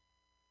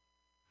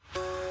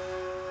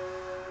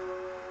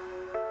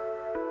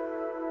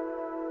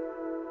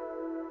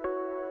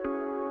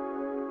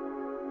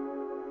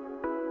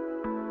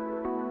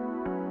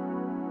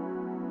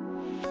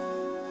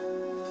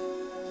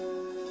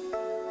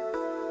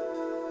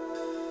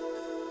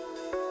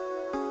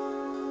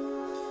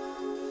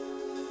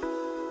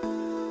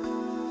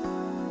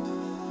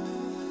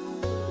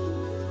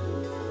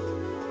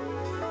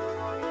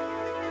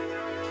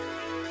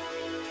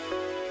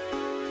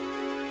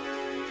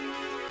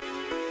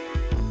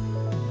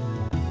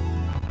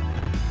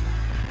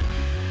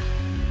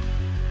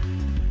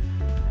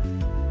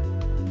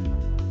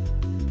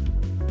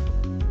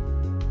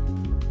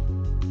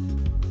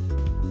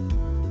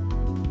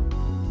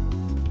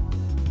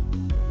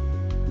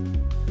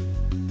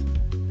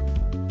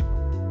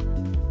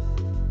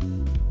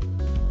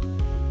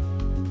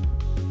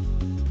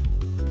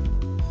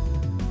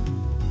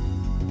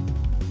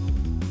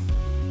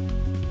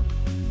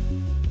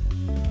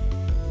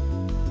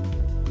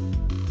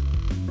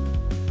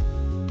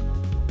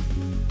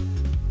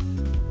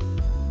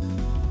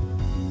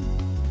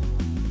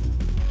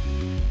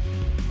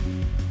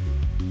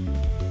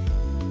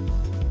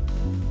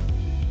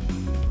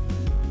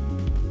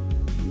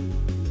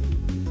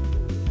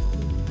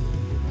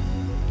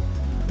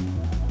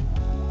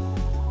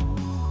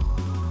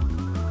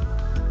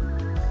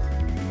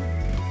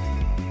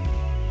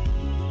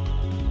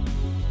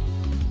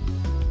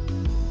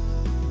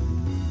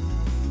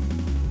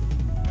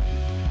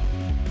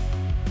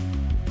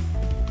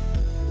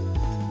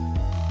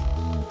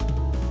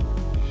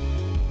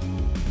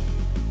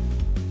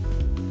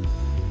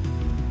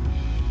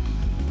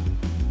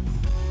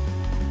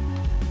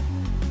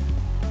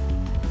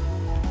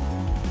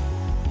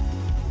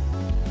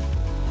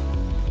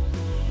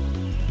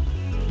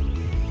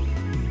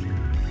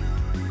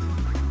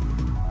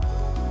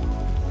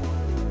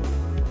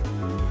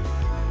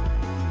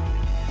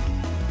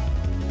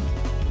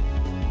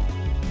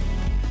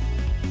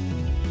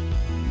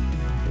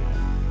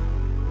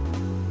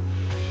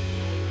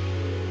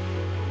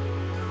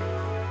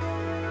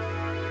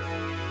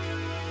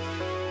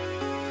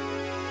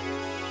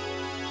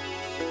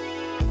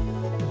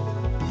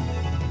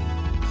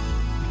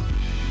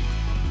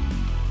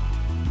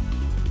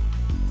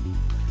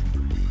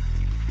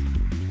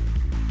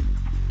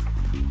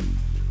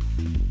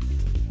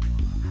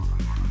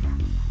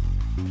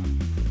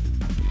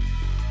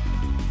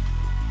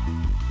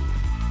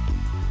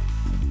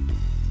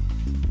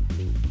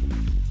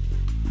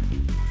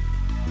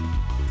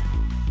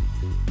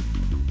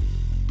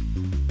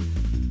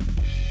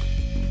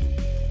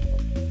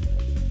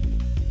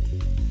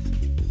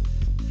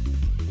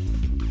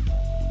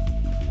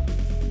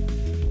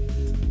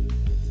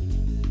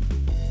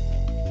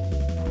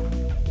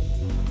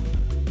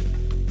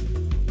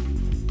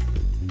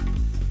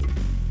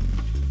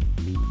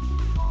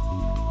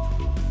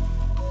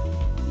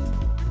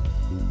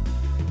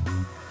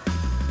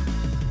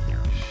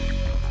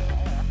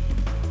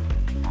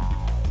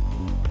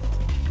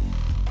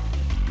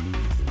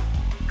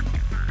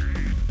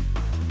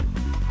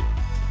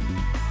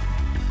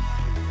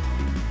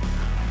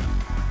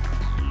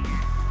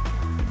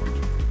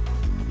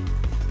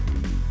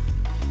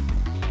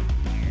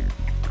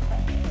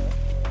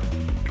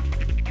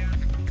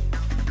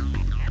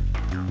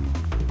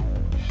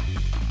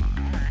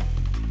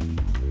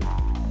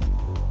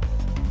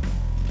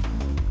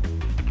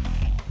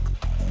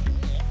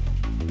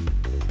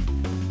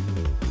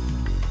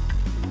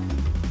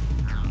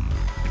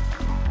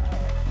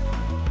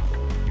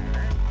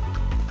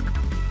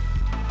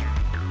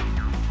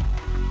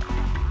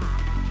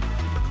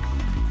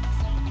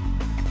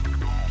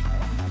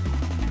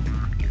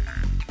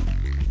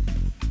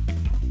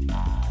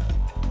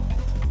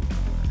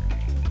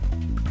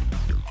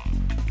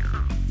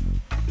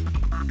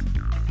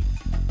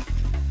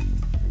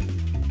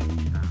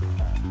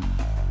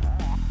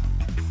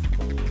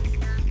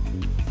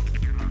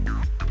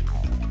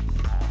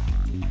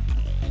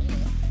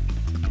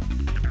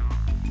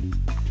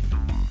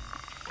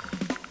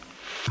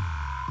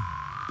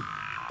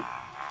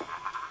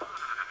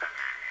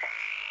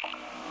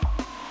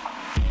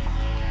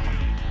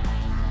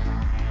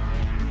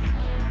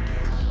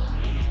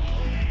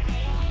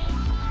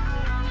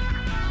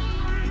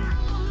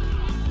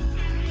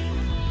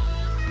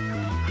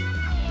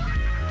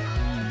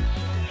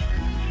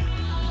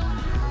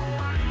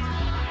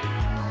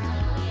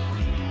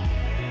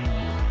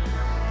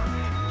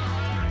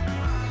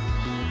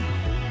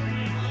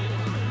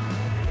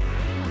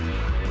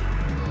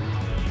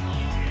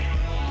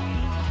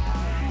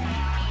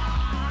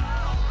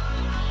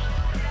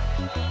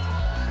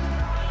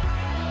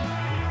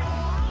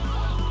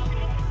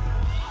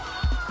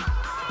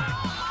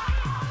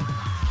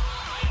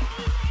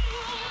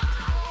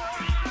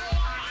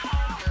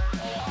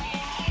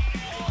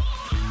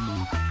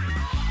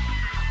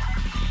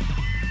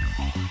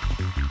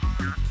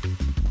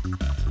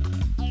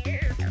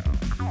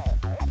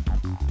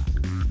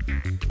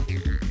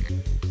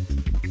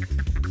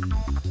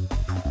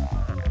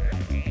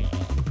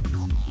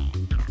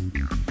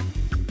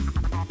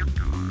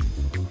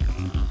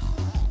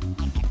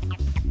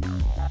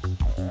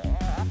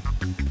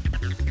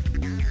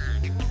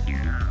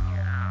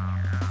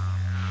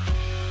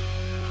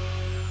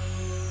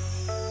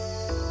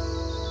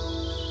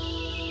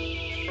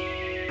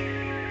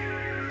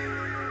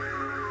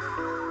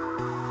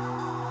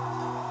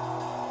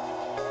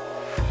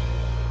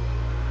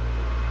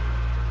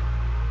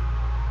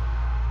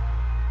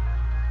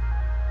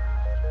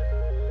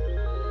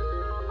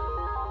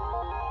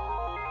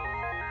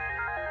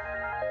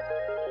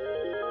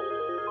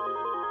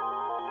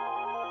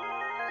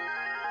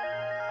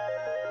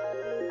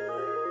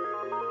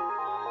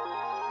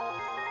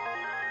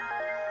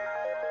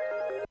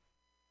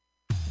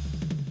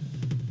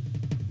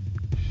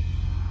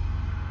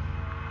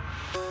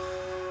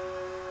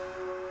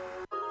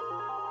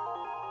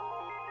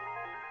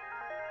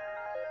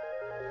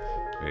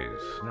 A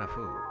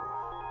snafu.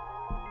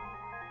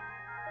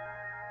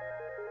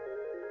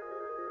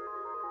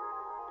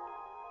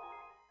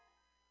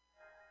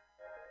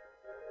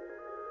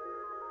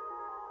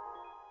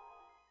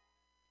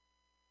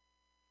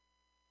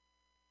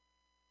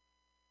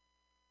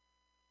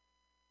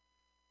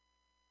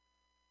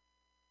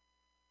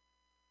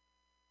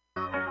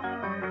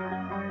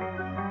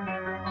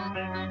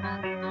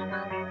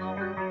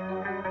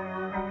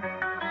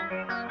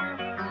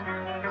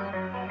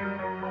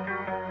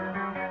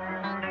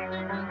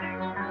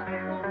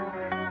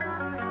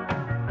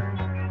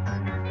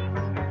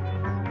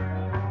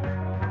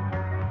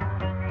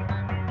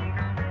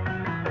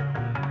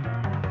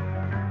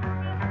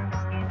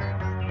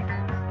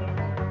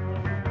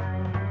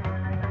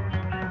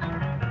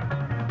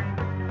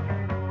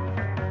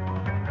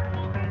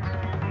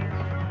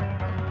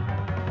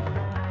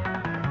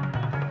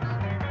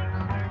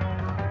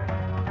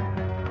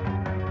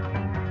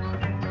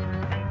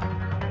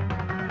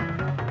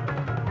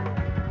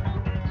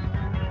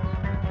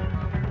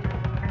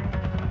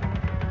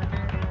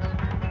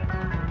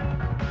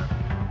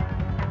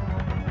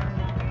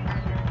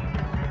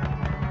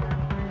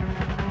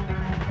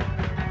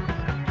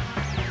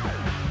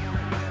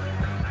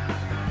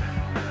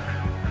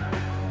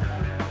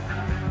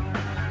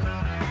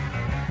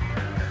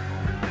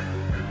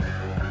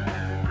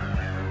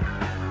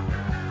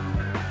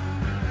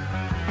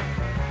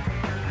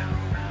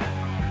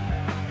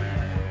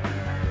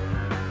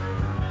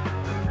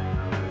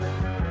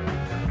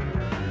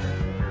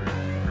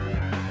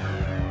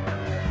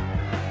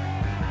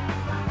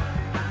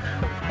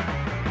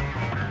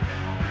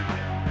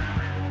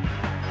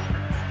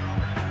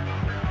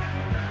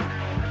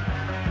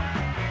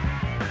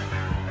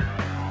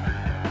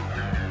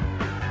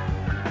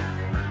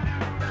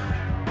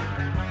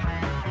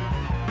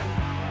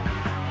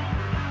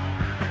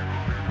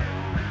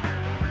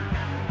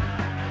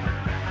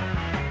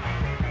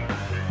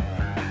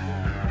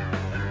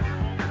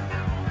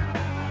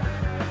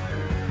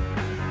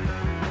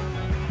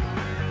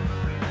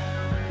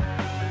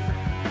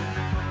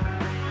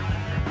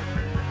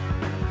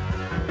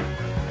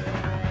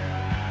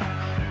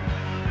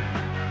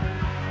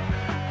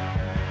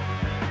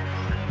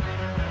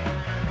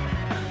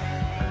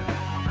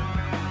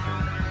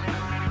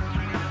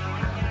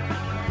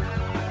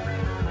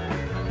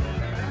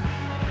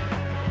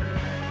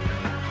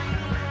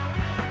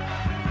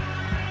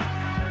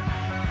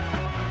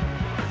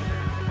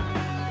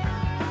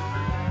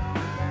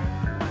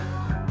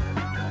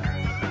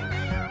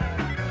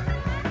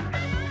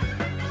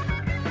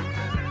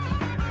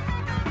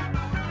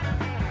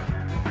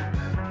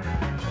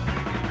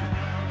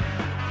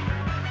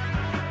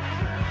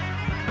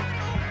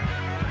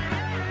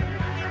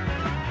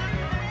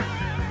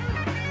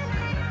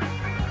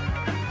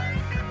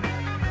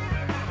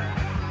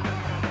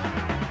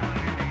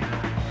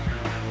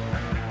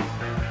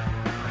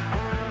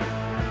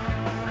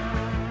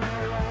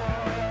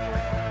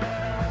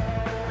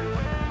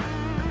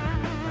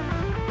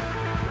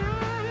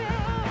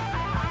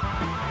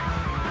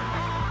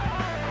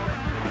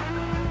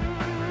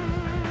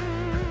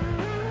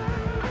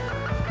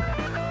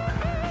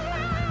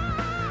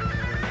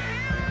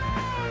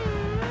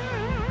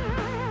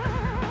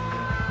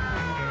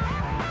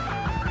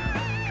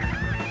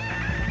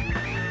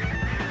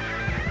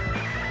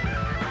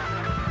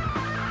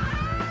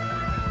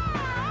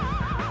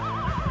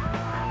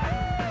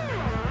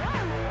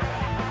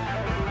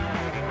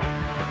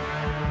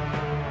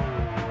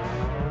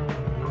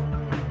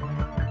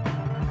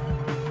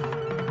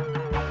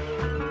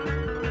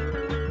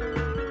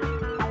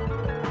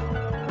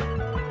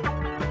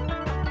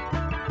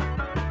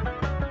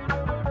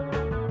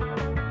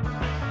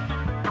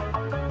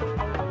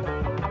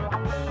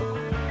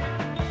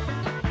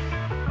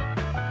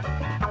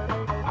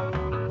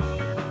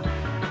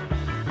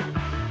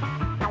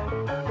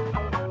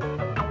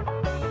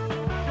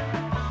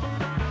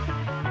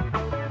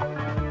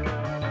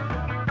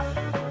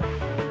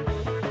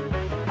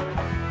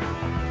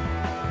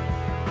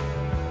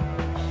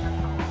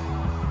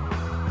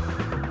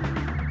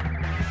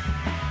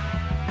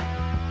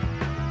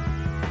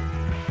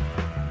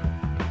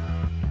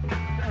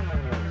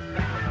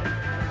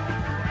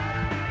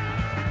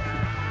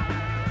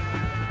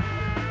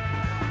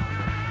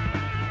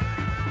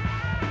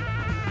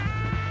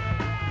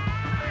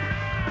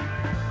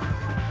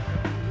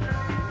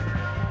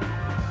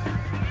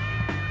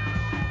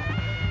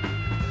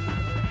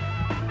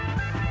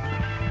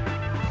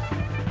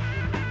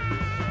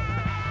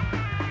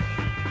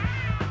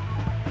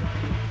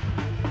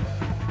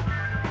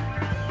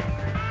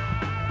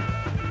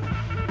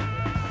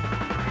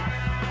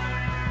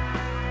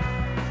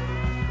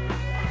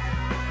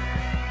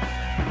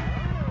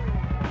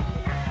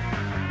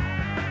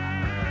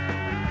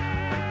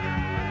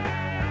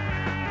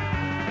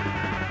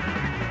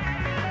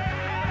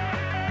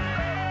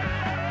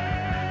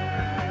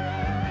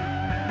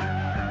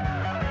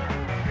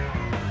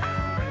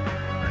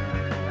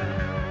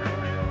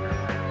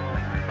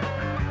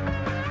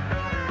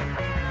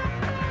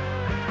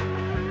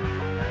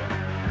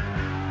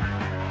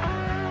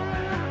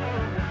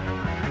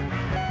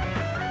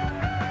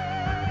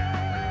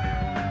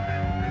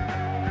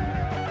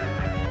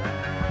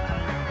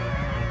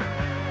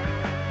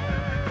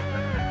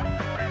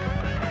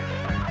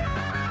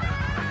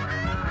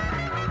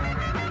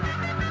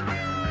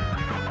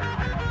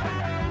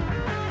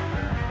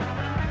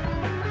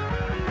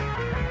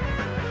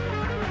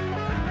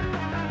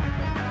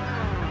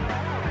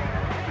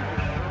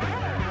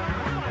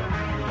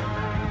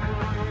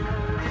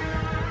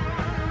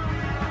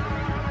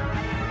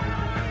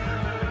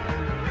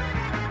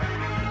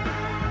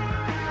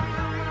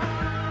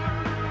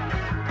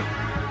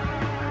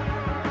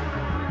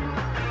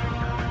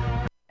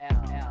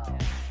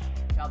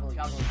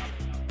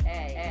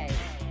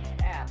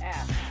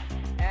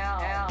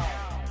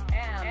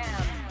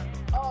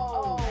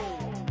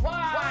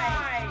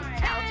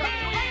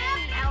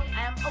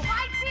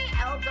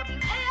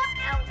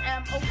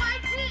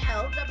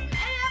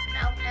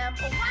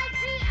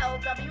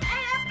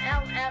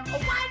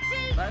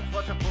 Let's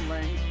watch a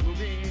full-length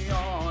movie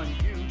on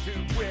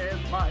YouTube with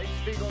Mike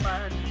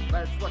Spiegelman.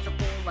 Let's watch a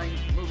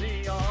full-length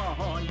movie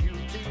on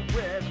YouTube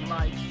with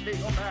Mike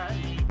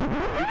Spiegelman.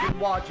 You can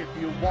watch if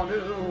you want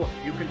to.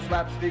 You can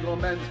slap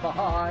Spiegelman's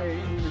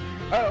behind.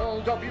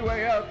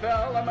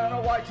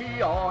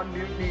 LWAFLMNOYT on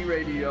Mutiny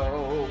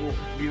Radio.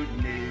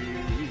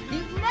 Mutiny.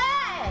 Mutiny!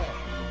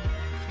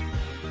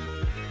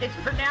 It's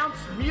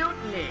pronounced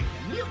mutiny.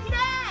 Mutiny!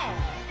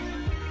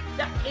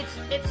 No,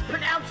 it's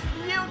pronounced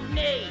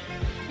mutiny.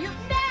 Mutiny!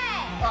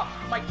 Oh,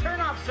 my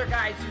turnoffs are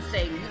guys who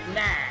say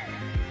mutiny.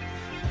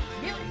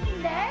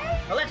 Mutiny?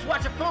 Well, let's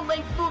watch a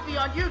full-length movie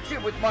on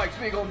YouTube with Mike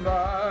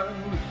Spiegelman.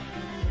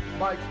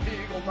 Mike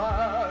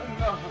Spiegelman.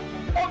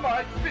 Oh,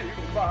 Mike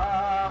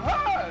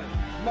Spiegelman.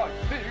 Mike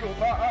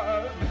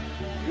Spiegelman.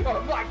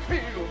 Oh, Mike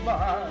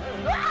Spiegelman.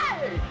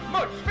 Hey!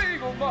 Mike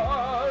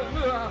Spiegelman.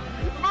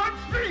 Mike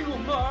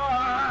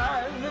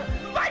Spiegelman.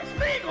 Mike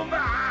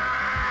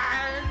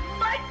Spiegelman.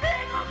 Mike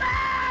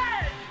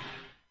Spiegelman.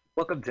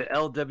 Welcome to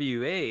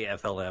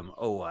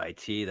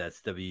LWAFLMOYT.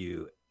 That's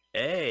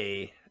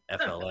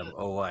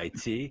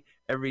WAFLMOYT.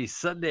 Every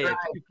Sunday at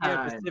 2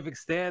 p.m. Pacific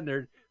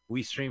Standard,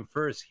 we stream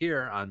first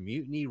here on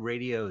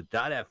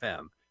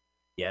MutinyRadio.fm.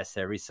 Yes,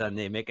 every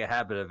Sunday, make a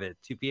habit of it.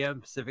 2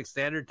 p.m. Pacific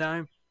Standard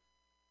Time.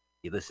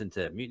 You listen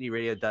to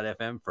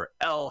MutinyRadio.fm for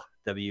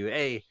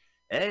LWAFLMOYT.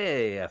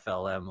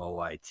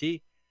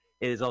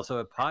 It is also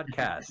a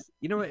podcast.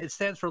 You know what? It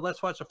stands for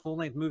Let's Watch a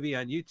Full-Length Movie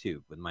on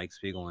YouTube with Mike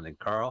Spiegelman and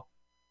Carl.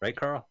 Right,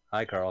 Carl?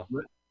 Hi, Carl.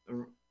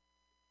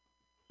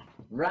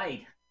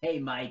 Right. Hey,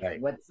 Mike. Right.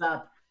 What's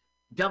up?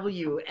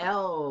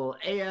 WLAFL.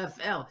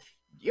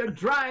 Your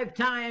drive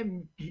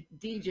time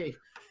DJ.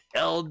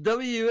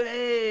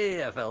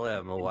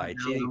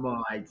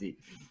 LWAFLMOYT.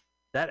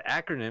 That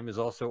acronym is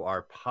also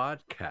our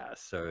podcast.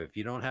 So if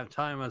you don't have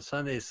time on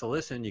Sundays to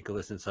listen, you can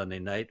listen Sunday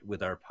night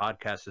with our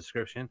podcast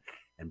subscription.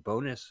 And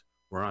bonus,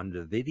 we're on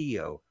the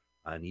video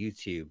on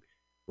YouTube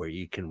where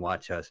you can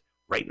watch us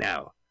right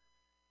now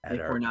at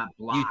our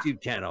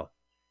YouTube channel,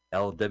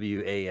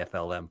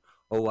 LWAFLMOYT.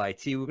 We're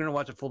going to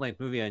watch a full-length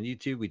movie on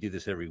YouTube. We do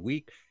this every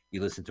week.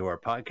 You listen to our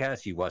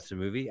podcast, you watch the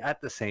movie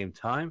at the same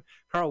time.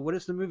 Carl, what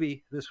is the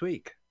movie this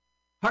week?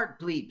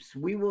 Heart Bleeps.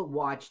 We will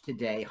watch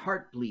today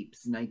Heart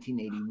Bleeps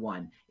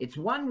 1981. It's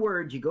one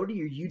word. You go to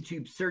your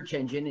YouTube search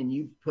engine and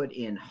you put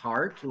in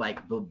heart,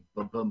 like boom,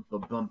 boom, boom,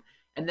 boom, boom,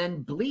 and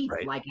then bleep,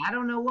 right. Like I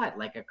don't know what,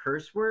 like a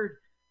curse word?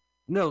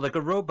 No, like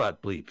a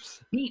robot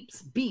bleeps.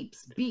 Beeps,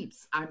 beeps,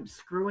 beeps. I'm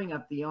screwing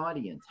up the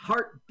audience.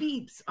 Heart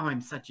beeps. Oh, I'm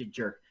such a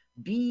jerk.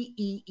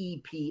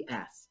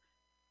 BEEPS.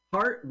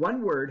 Heart,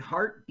 one word,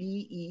 Heart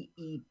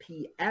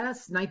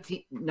BEEPS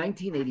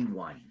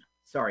 1981.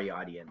 Sorry,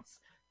 audience.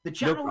 The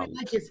channel we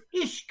like is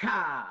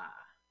Ishka.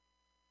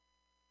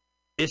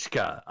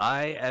 Ishka,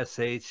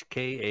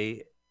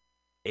 ISHKAH.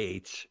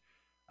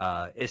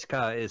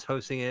 Ishka is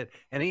hosting it,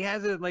 and he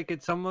has it like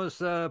it's almost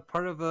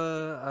part of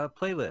a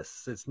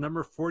playlist. It's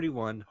number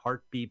 41,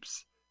 Heart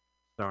Beeps,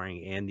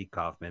 starring Andy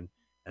Kaufman,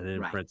 and then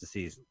in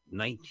parentheses,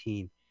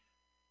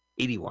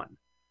 1981.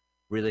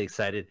 Really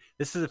excited.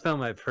 This is a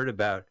film I've heard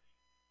about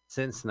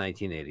since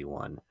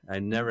 1981. I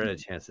never had a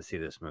chance to see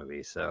this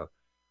movie, so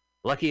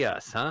lucky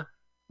us, huh?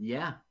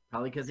 Yeah,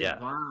 probably because it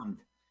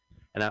bombed.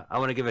 And I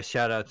want to give a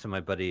shout out to my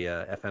buddy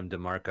FM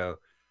DeMarco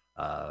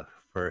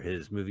for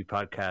his movie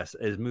podcast,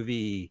 his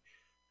movie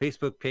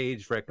Facebook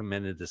page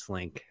recommended this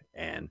link,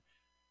 and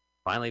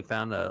finally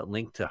found a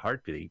link to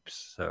Heart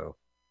Beeps. So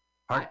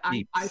Heart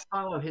Beeps. I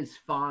follow his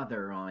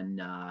father on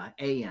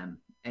AM.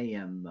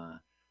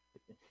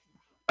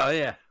 Oh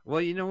yeah. Well,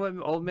 you know what,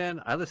 old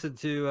man, I listen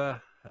to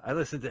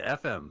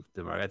FM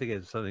DeMarco. I think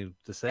it's something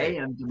to say.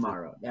 AM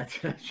tomorrow.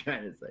 That's what I'm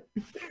trying to say.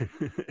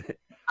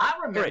 I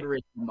remember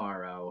it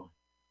tomorrow.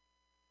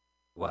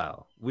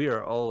 Wow. We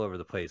are all over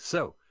the place.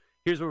 So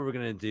here's what we're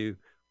going to do.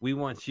 We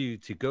want you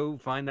to go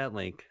find that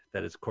link.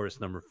 That is course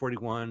number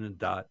 41.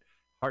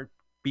 Heart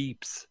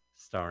Beeps,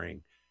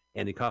 starring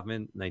Andy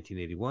Kaufman,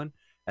 1981.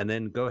 And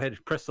then go ahead,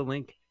 press the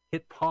link,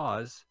 hit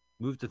pause,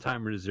 move the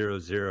timer to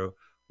 00.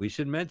 We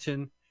should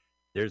mention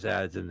there's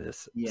ads in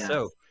this. Yes.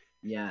 So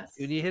yes,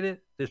 when you hit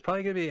it, there's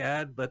probably going to be an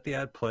ad. Let the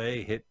ad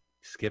play, hit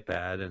skip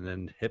ad, and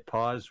then hit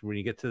pause when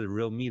you get to the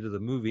real meat of the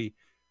movie.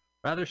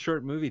 Rather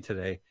short movie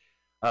today.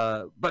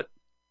 But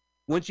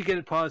once you get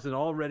it paused and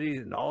all ready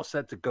and all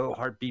set to go,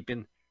 heart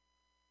beeping,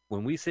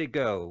 when we say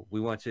go,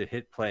 we want you to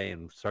hit play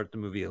and start the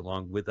movie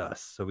along with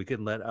us so we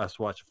can let us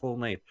watch full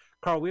length.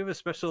 Carl, we have a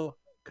special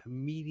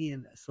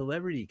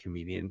celebrity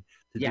comedian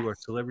to do our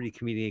celebrity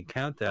comedian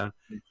countdown.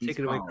 Take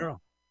it away,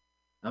 Carl.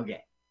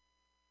 Okay.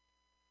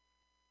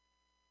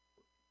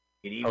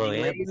 Good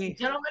evening, ladies and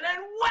gentlemen,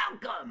 and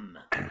welcome.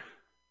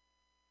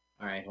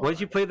 All right. Why don't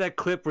you play that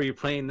clip where you're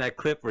playing that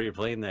clip where you're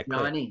playing that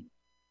clip? Johnny.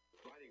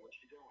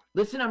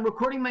 Listen, I'm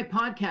recording my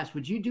podcast.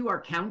 Would you do our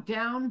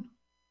countdown?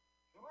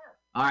 Sure.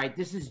 All right.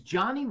 This is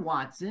Johnny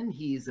Watson.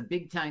 He's a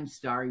big-time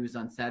star. He was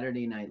on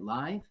Saturday Night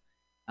Live.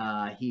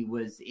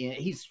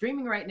 He's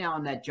streaming right now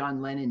on that John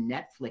Lennon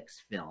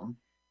Netflix film.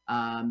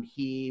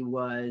 He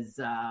was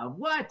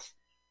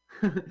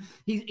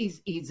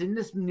He's in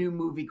this new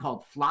movie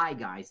called Fly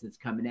Guys that's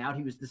coming out.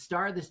 He was the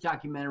star of this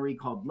documentary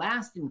called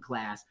Last in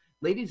Class.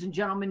 Ladies and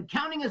gentlemen,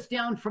 counting us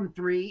down from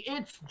 3,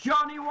 it's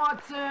Johnny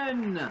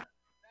Watson. Thank you.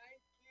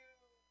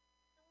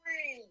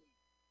 3,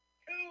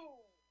 2,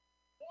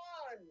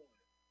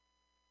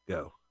 1.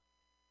 Go.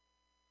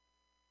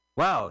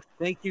 Wow,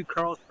 thank you,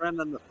 Carl's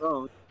friend on the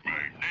phone. My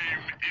name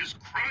is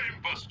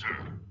Crime Buster.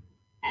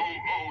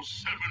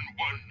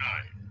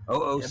 00719.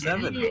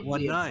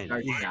 00719.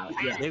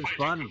 James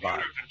Bond bot.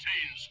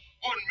 Contains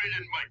 1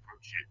 million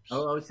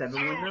microchips.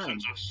 00719.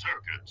 Thousands of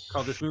circuits.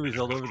 Carl, this movie's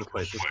all over the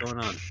place. What's going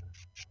on?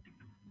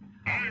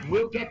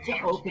 We'll get to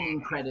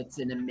opening credits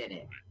in a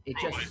minute. It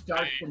just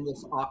starts in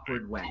this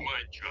awkward way.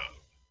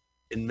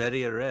 In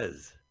media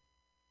res.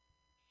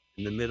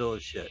 In the middle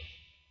of shit.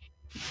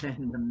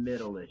 In the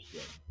middle of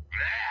shit.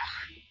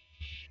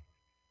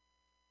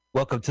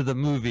 Welcome to the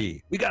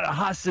movie. We got a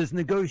hostage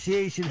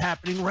negotiation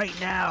happening right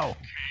now.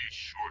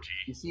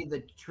 You see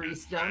the tree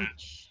stump?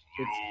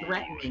 It's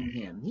threatening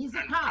him. He's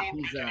a cop.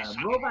 He's a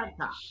robot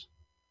cop.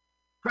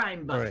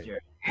 Crime buster.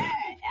 Move or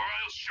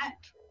I'll shoot.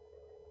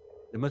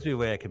 There must be a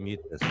way I can mute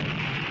this.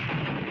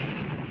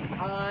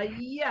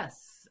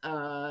 Yes.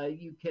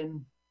 You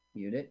can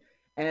mute it.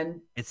 And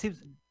it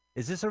seems,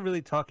 is this a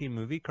really talking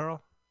movie,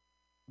 Carl?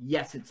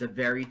 Yes, it's a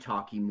very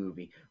talky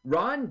movie.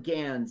 Ron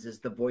Gans is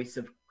the voice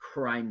of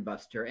Crime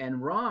Buster.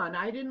 And Ron,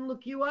 I didn't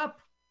look you up.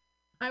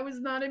 I was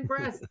not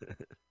impressed.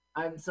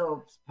 I'm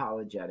so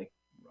apologetic,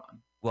 Ron.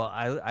 Well,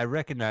 I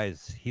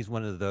recognize he's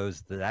one of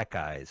those that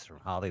guys from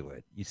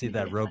Hollywood. You see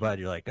that robot,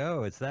 you're like,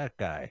 oh, it's that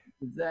guy.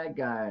 It's that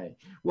guy.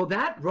 Well,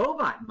 that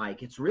robot,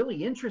 Mike, it's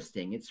really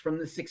interesting. It's from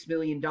the $6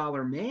 Million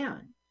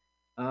Man.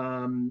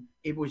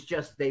 It was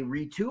just they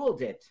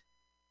retooled it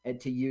and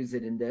to use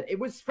it in the. It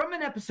was from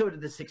an episode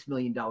of the $6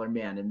 Million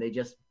Man, and they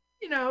just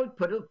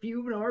put a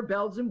few more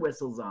bells and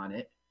whistles on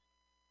it.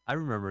 I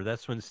remember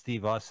that's when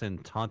Steve Austin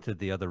taunted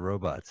the other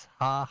robots.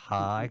 Ha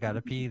ha! I got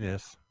a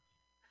penis.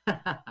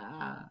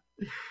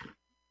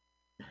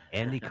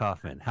 Andy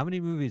Kaufman. How many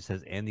movies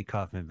has Andy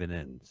Kaufman been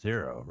in?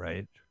 0,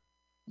 right?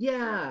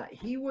 Yeah,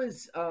 he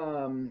was.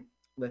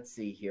 Let's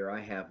see here. I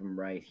have him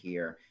right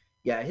here.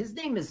 Yeah, his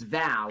name is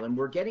Val, and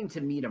we're getting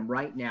to meet him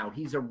right now.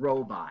 He's a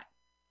robot.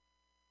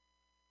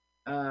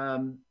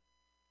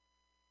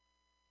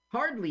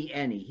 Hardly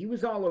any. He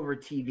was all over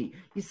TV.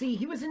 You see,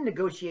 he was in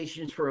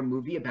negotiations for a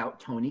movie about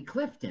Tony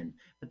Clifton,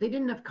 but they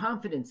didn't have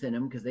confidence in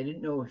him because they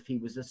didn't know if he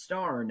was a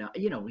star or not.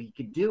 He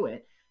could do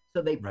it.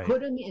 So they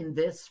put him in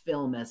this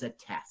film as a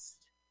test.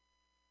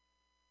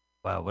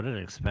 Wow, what an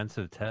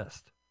expensive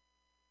test.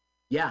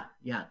 Yeah,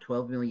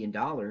 $12 million.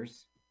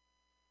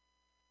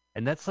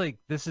 And that's like,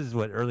 this is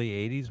what, early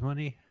 80s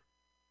money?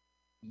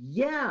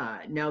 Yeah.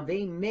 Now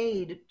they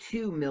made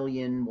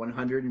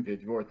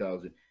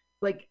 $2,154,000.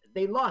 Like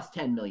they lost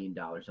 $10 million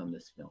on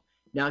this film.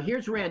 Now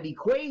here's Randy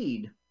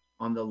Quaid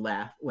on the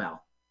left.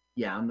 Well,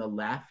 yeah, on the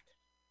left.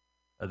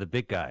 The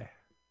big guy.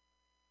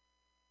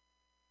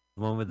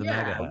 The one with the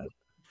MAGA hat.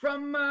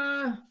 From,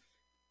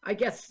 I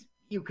guess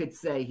you could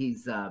say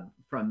he's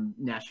from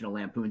National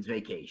Lampoon's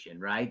Vacation,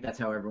 right? That's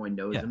how everyone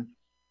knows him.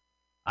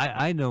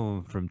 I know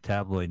him from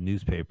tabloid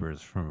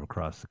newspapers from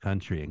across the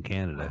country in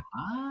Canada.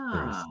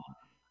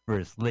 For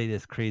his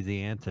latest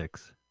crazy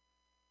antics.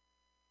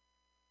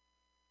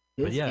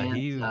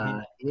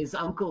 His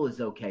uncle is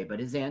okay, but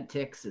his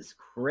antics is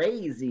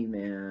crazy,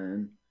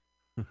 man.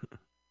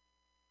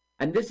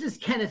 And this is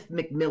Kenneth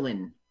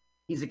McMillan.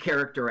 He's a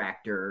character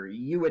actor.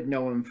 You would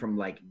know him from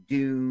like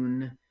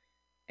Dune,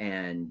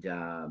 and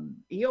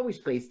he always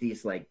plays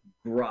these like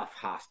gruff,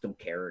 hostile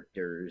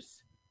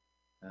characters.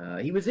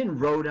 He was in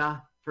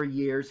Rhoda for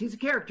years. He's a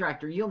character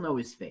actor. You'll know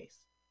his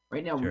face.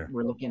 Right now,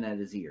 we're looking at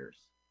his ears.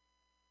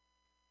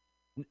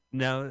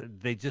 Now,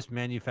 they just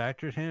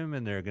manufactured him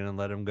and they're going to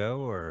let him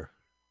go, or?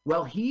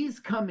 Well, he's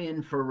come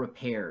in for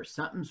repairs.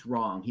 Something's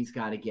wrong. He's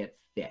got to get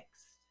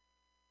fixed.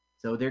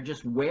 So they're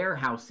just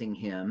warehousing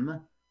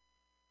him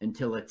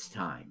until it's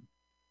time.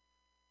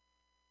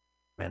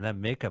 Man, that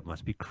makeup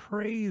must be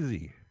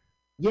crazy.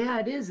 Yeah,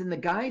 it is. And the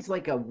guy's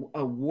like a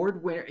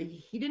award winner.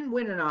 He didn't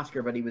win an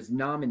Oscar, but he was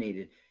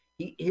nominated.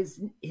 His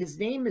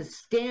name is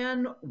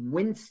Stan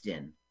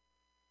Winston.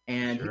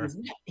 And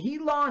he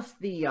lost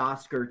the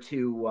Oscar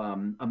to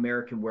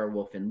American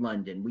Werewolf in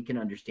London. We can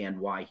understand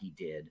why he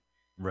did.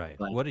 Right.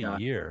 But, what a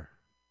year.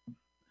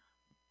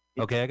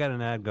 Okay, I got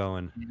an ad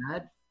going.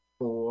 Ad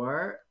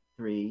 4,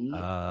 3,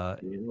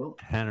 2.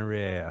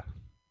 Panorama.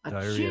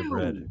 Diary of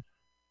Red.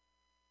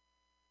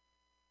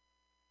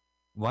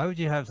 Why would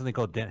you have something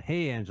called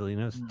Hey,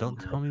 Angelinos, don't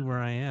tell me where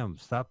I am.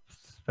 Stop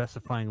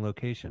specifying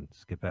location.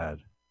 Skip ad.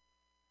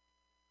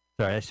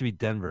 Sorry, that should be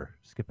Denver.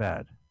 Skip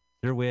ad. Is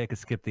there a way I could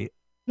skip the...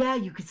 Yeah,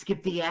 you could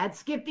skip the ad.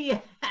 Skip the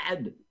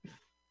ad.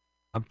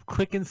 I'm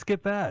clicking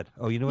skip ad.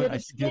 Oh, you know what? I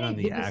should do it on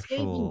the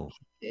actual...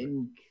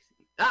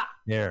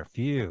 There,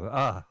 phew.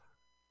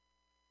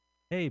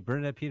 Hey,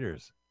 Bernadette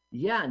Peters.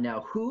 Yeah,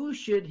 now who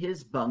should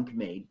his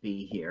bunkmate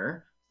be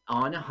here?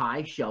 On a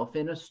high shelf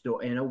in a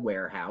store, in a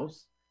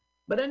warehouse.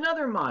 But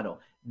another model.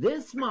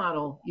 This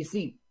model, you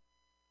see,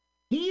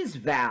 He's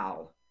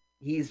Val.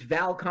 He's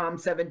Valcom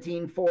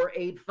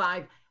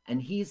 17485,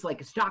 and he's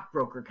like a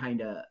stockbroker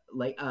kind of,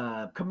 like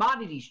a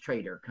commodities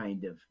trader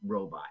kind of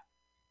robot.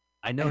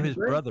 I know his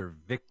brother,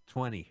 Vic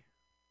 20.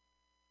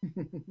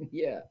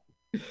 Yeah.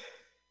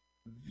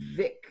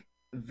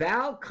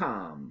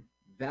 Valcom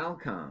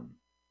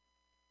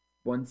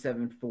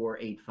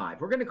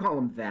 17485. We're going to call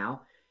him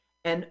Val.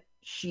 And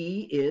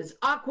she is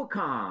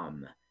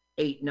Aquacom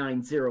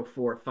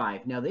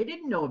 89045. Now, they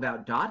didn't know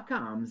about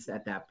 .coms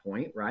at that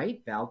point,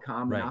 right?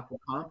 Valcom and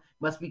Aquacom.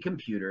 Must be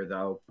computer,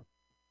 though,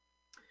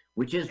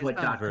 which is what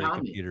not very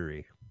 .com computery.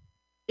 is.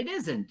 It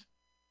isn't.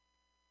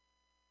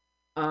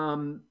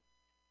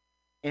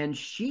 And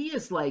she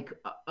is like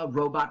a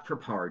robot for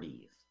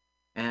parties,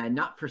 and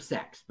not for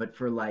sex, but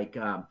for like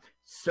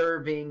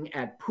serving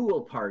at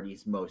pool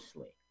parties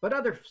mostly, but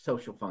other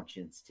social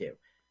functions too,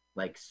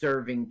 like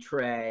serving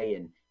tray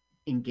and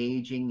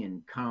engaging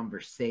in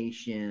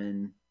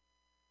conversation.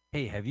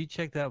 Hey, have you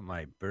checked out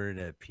my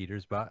Bernadette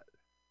Peters bot?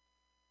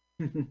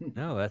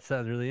 No, that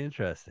sounds really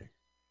interesting.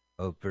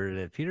 Oh,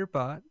 Bernadette Peter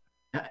bot.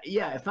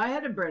 Yeah, if I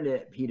had a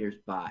Bernadette Peters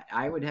bot,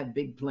 I would have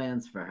big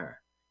plans for her.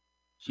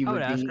 I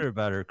would ask her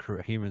about her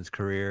human's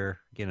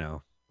career. You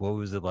know, what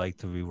was it like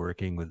to be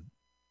working with?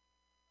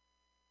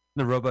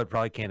 The robot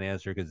probably can't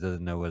answer because it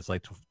doesn't know what it's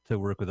like to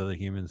work with other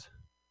humans.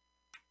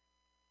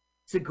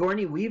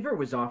 Sigourney Weaver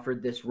was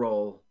offered this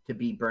role to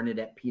be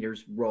Bernadette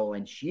Peters' role,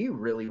 and she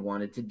really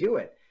wanted to do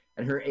it.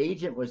 And her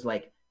agent was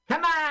like,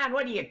 "Come on,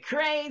 what are you,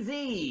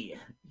 crazy?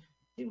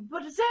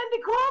 But it's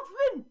Andy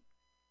Kaufman."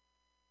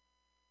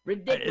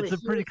 Ridiculous.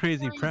 It's a pretty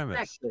crazy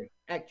premise.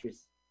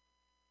 Actress.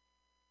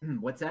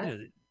 What's that? Yeah,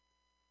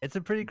 it's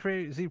a pretty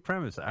crazy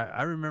premise.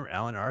 I remember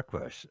Alan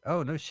Arkush.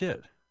 Oh, no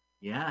shit.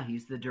 Yeah,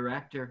 he's the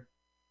director.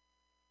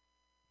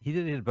 He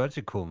did a bunch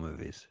of cool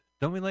movies.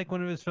 Don't we like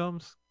one of his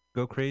films?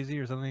 Go Crazy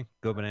or something?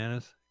 Go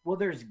Bananas? Well,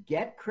 there's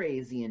Get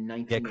Crazy in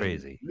 1983. Get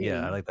Crazy.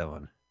 Yeah, I like that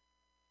one.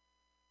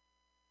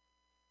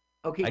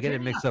 Okay, I get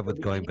it mixed up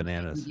with Going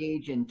Bananas.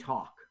 Engage and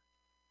talk.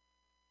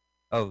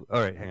 Oh,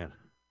 all right, hang on.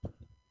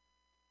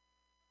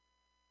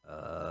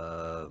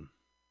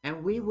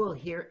 And we will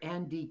hear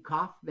Andy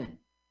Kaufman.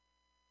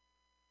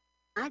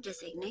 My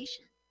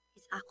designation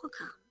is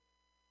Aquacom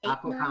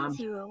Aquacom.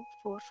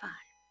 89045.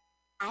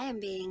 I am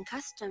being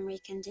custom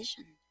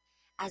reconditioned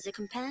as a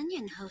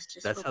companion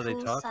hostess That's for how they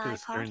talk to poolside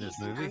us during this parties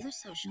and movie? other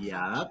social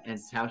Yeah, functions. and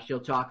it's how she'll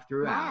talk My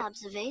throughout.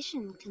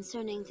 observation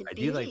concerning the I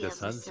beauty do like the of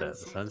sunset. The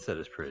sunset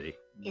is pretty.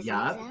 is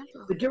Yeah, an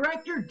example the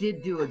director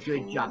did do a of good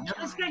human job. Now,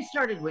 this charm. guy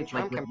started with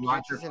like with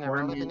Roger computers and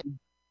Corman. irrelevant-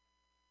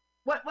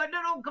 What?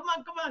 No, come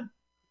on.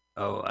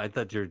 Oh, I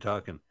thought you were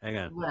talking. Hang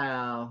on.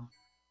 Well,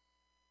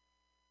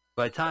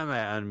 By the time I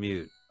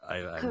unmute,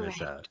 I miss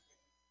Correct. out.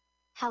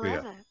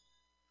 However,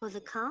 for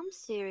the COM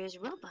series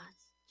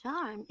robots,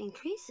 charm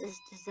increases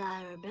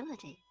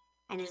desirability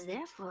and is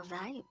therefore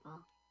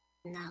valuable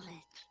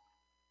knowledge.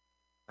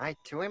 I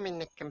too am in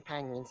the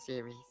companion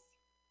series.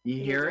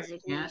 you hear Your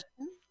it? Yeah. designation?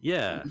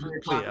 Yeah.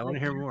 Wait, I want to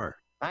hear more.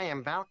 I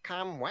am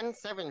Valcom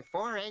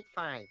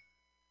 17485.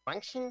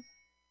 Function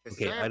to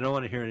Okay, serve. I don't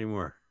want to hear any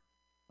more.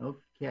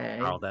 Okay.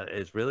 Oh, that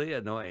is really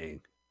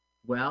annoying.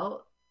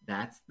 Well,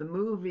 that's the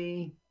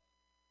movie.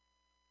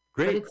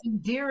 Great. But it's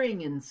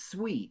endearing and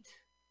sweet.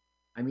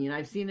 I mean,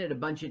 I've seen it a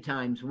bunch of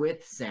times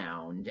with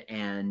sound,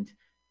 and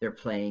they're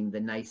playing the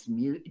nice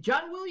music.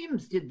 John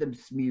Williams did the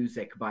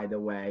music, by the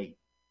way.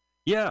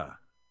 Yeah.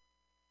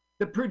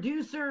 The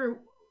producer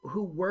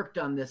who worked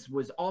on this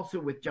was also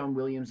with John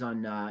Williams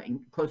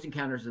on Close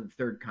Encounters of the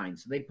Third Kind,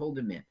 so they pulled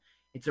him in.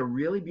 It's a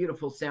really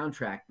beautiful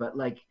soundtrack, but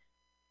like,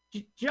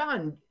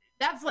 John,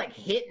 that's like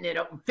hitting it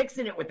up,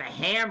 fixing it with a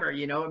hammer,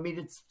 you know? I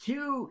mean,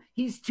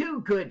 he's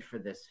too good for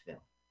this film.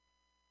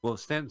 Well,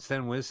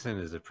 Stan Winston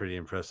is a pretty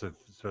impressive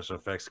special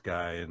effects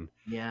guy, and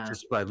Yeah.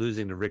 just by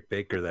losing to Rick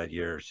Baker that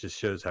year, it just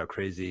shows how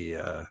crazy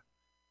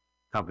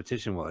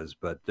competition was.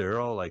 But they're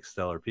all like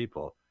stellar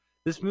people.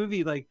 This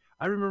movie, like,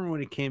 I remember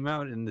when it came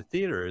out in the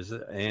theaters,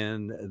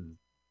 and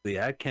the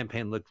ad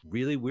campaign looked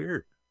really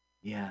weird.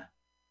 Yeah.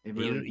 It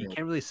You really did.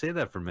 can't really say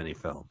that for many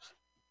films.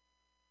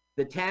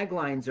 The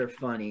taglines are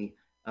funny.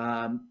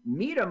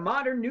 Meet a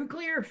modern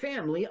nuclear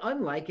family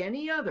unlike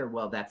any other.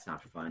 Well, that's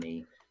not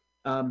funny.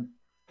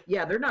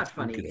 Yeah, they're not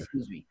funny. Nuclear.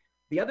 Excuse me.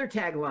 The other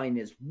tagline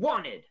is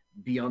wanted.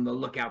 Be on the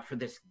lookout for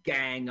this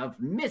gang of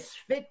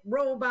misfit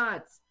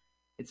robots.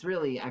 It's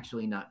really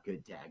actually not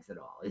good tags at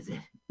all, is it?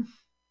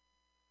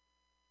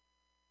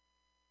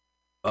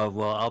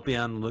 Well, I'll be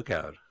on the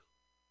lookout.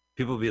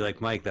 People will be like,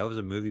 Mike, that was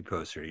a movie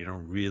poster. You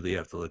don't really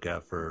have to look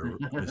out for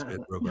misfit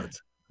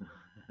robots.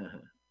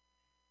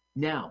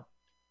 Now,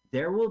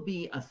 there will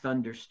be a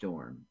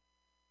thunderstorm,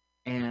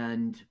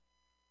 and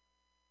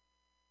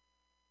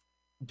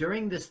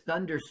during this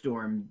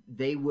thunderstorm,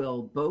 they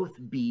will both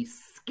be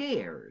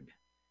scared.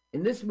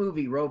 In this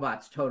movie,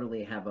 robots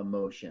totally have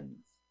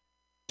emotions.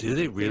 Do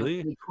they It's really?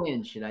 Anthony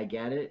Quinn. Should I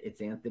get it?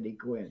 It's Anthony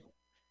Quinn.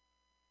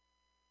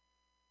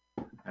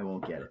 I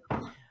won't get it.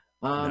 No,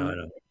 I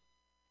don't.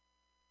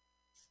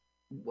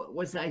 What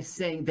was I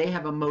saying? They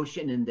have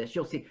emotion in this.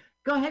 You'll see.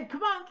 Go ahead.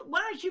 Come on. Why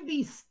don't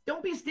you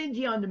don't be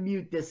stingy on the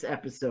mute this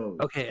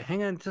episode. Okay,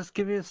 hang on. Just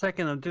give me a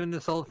second. I'm doing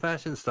this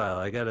old-fashioned style.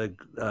 I got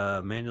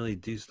to manually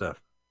do stuff.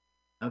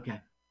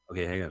 Okay.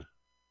 Okay, hang on.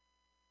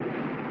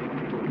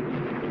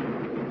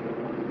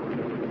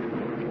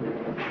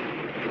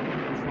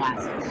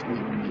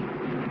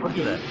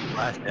 Okay. That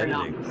last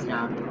editing.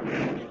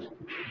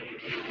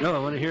 No, I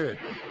want to hear it.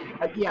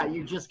 Yeah,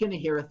 you're just going to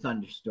hear a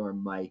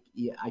thunderstorm, Mike.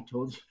 Yeah, I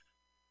told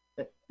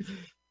you.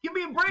 Give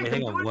me a break. Hey,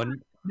 hang on.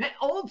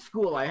 Old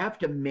school. I have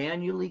to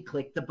manually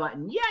click the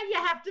button. Yeah, you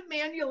have to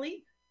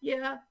manually.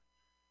 Yeah.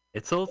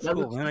 It's old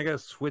school, man. I got to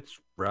switch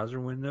browser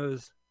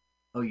windows.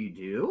 Oh, you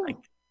do?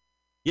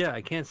 Yeah,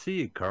 I can't see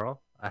you,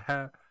 Carl. If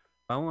I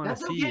want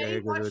to see you, I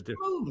go to a different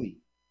movie.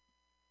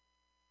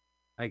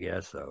 I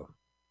guess so.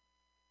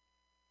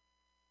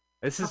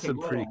 This is some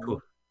pretty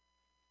cool.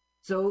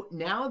 So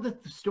now the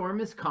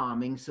storm is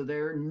calming, so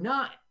they're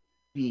not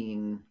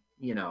being,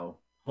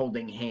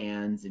 holding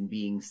hands and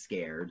being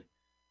scared.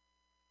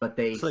 But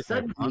they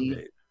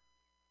suddenly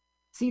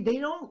see they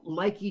don't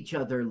like each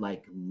other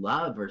like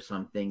love or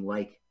something.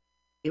 Like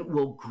it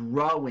will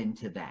grow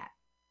into that.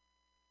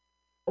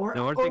 Or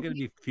aren't they going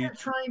to be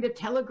trying to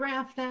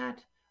telegraph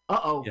that?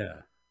 Uh-oh.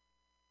 Yeah.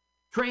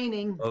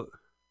 Training.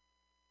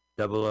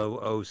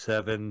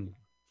 0007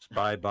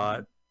 spy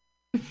bot.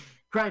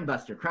 Crime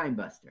Buster.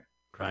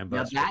 Now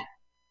that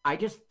I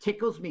just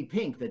tickles me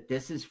pink that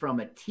this is from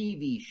a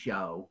TV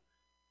show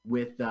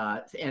with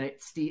and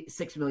it's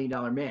 $6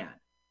 Million Man.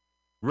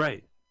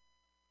 Right.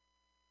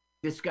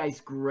 This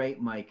guy's great,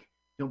 Mike.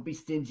 Don't be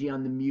stingy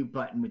on the mute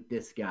button with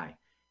this guy.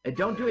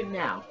 Don't do it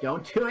now.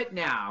 Don't do it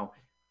now.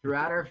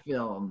 Throughout our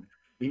film,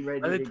 be ready.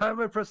 By the time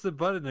I press the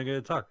button, they're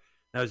going to talk.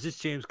 Now, is this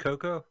James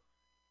Coco?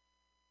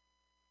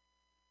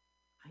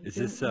 Is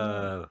this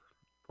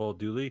Paul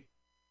Dooley?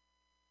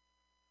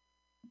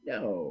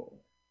 No.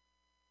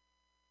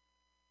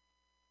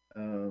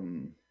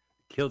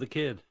 Kill the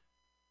kid.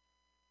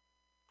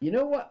 You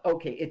know what?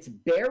 Okay, it's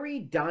Barry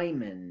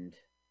Diamond.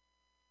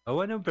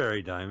 Oh, I know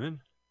Barry Diamond.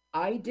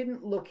 I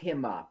didn't look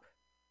him up.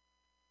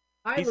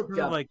 He's kind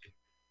of like,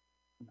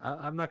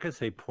 I'm not going to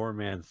say poor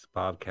man's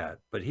Bobcat,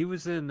 but he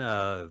was in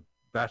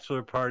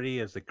Bachelor Party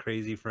as the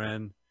crazy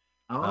friend.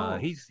 Oh.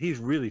 He's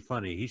really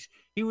funny.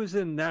 He was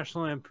in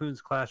National Lampoon's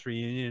Class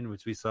Reunion,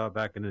 which we saw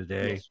back in the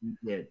day. Yes, we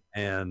did.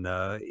 And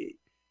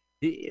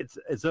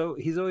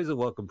he's always a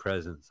welcome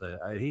presence.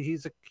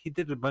 He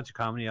did a bunch of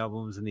comedy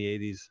albums in the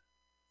 80s.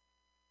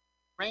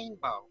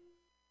 Rainbow.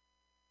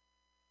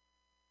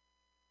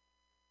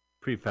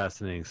 Pretty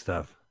fascinating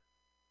stuff.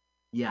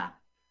 Yeah.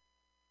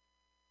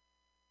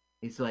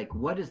 It's like,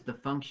 what is the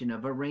function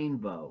of a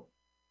rainbow?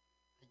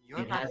 Your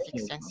optic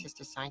sense is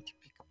designed to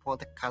pick up all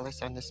the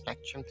colors on the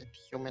spectrum that the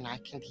human eye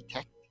can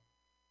detect.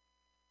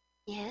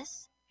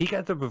 Yes. He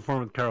got to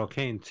perform with Carol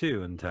Kane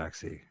too in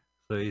Taxi.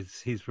 So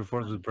he's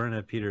performed with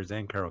Bernadette Peters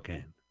and Carol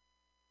Kane.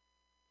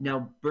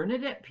 Now,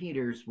 Bernadette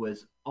Peters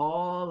was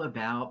all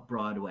about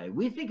Broadway.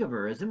 We think of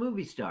her as a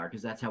movie star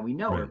because that's how we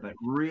know her, but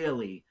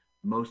really,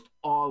 most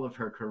all of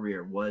her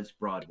career was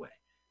Broadway.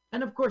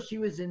 And of course, she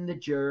was in The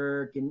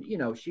Jerk, and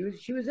she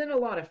was in a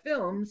lot of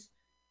films.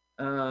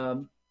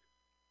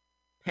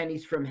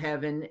 Pennies from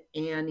Heaven,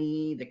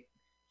 Annie.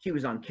 She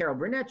was on Carol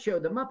Burnett Show,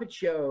 The Muppet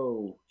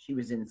Show. She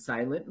was in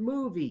Silent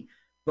Movie,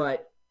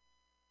 but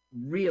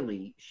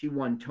really, she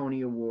won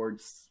Tony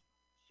Awards.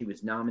 She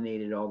was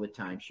nominated all the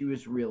time. She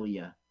was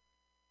really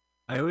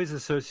I always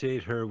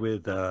associate her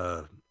with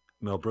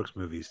Mel Brooks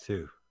movies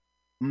too.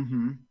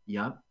 Mm-hmm.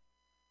 Yep.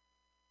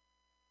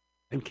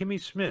 And Kimmy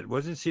Schmidt,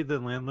 wasn't she the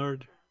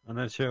landlord on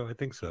that show? I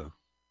think so.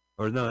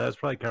 Or no, that's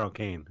probably Carol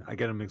Kane. I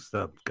get them mixed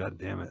up. God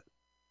damn it.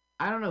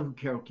 I don't know who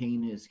Carol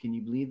Kane is. Can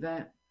you believe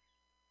that?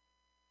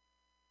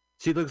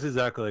 She looks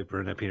exactly like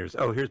Bernadette Peters.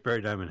 Oh, here's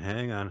Barry Diamond.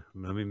 Hang on.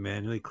 Let me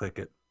manually click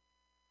it.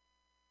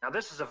 Now,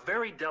 this is a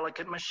very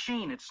delicate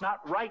machine. It's not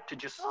right to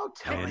just... Oh,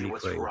 tell me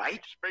what's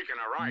right. Speaking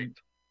of right,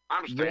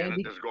 I'm staying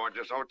at this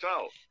gorgeous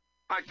hotel.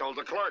 I told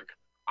the clerk,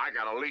 I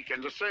got a leak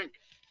in the sink.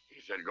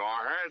 He said, go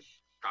ahead.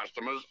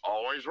 Customer's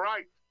always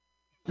right.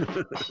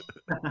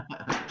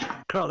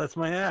 Carl, that's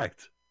my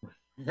act.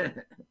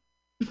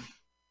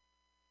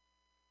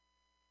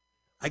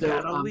 I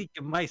got a leak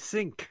in my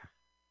sink.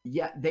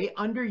 Yeah, they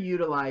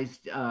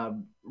underutilized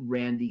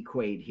Randy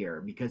Quaid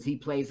here because he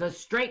plays a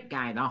straight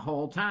guy the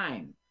whole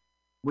time,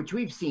 which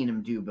we've seen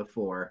him do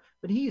before.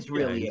 But he's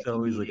really he's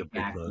always like a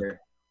big actor. look.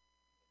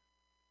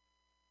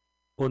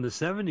 Well, in the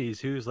 70s,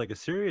 he was like a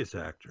serious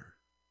actor.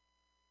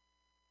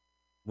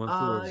 One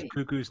Flew Over the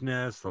Cuckoo's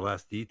Nest, The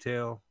Last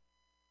Detail.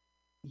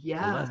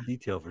 Yeah. The Last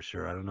Detail for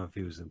sure. I don't know if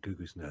he was in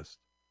Cuckoo's Nest.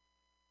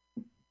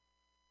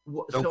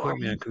 Well, Don't quote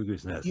me on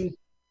Cuckoo's Nest. Do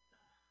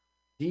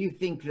you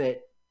think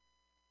that,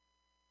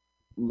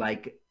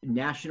 like,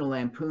 National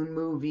Lampoon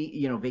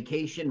movie,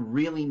 Vacation,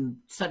 really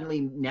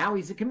suddenly now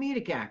he's a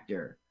comedic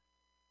actor?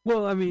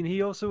 Well, I mean,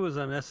 he also was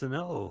on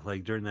SNL,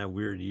 like, during that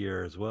weird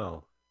year as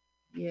well.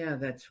 Yeah,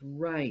 that's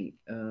right.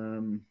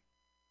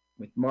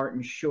 With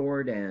Martin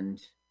Short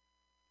and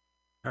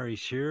Are you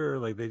sure?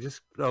 Like they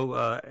just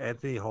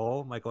Anthony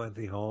Hall, Michael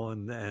Anthony Hall,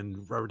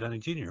 and Robert Downey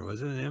Jr.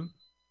 Wasn't it him?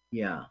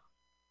 Yeah.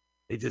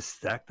 They just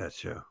stacked that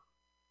show.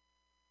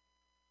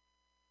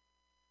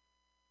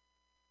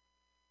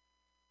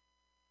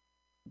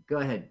 Go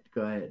ahead.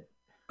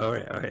 All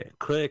right.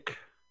 Click.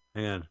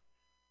 Hang on.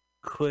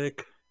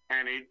 Click.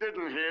 And he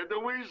didn't hear the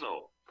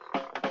weasel.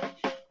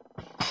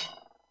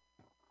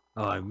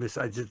 Oh, I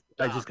just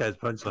got his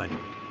punchline.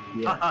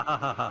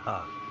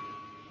 Yeah.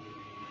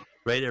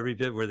 Right, every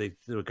bit where the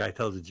guy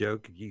tells a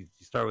joke, you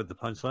start with the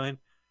punchline,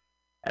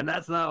 and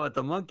that's not what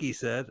the monkey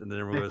said, and then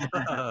everyone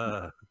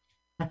goes,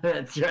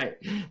 That's right.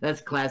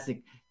 That's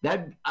classic.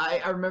 That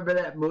I remember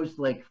that most,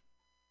 like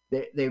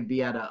they'd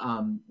be at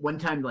a one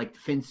time, like the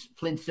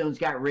Flintstones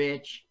got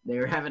rich. They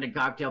were having a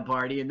cocktail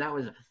party, and that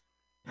was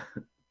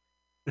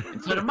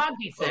and so the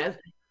monkey says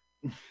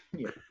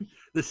yeah.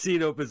 The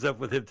scene opens up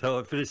with him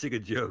finishing a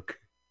joke.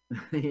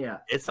 Yeah.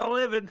 It's a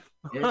living.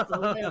 It's a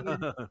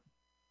living.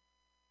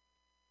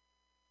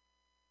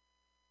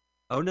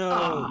 Oh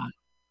no.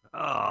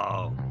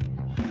 Oh.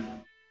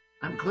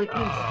 I'm clicking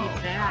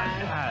skip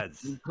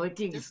ads. I'm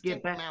clicking Distant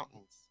skip ads.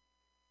 mountains.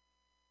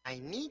 I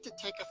need to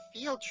take a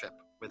field trip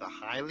with a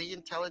highly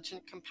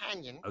intelligent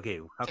companion. Okay,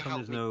 how to come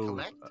help there's me no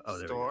collect,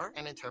 there store,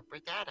 and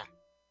interpret data.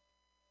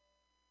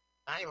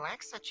 I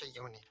lack such a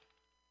unit.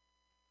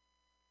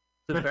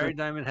 So Barry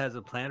Diamond has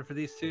a plan for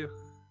these two?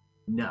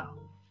 No,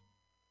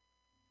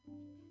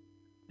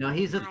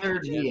 he's a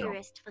third wheel.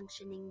 Purest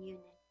functioning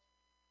unit.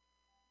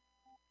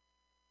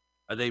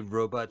 Are they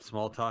robot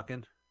small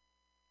talking?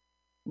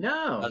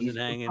 No, he's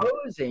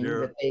proposing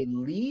that they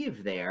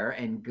leave there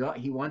and go.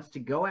 He wants to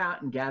go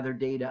out and gather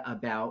data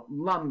about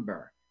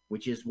lumber,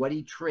 which is what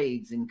he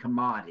trades in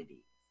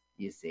commodities,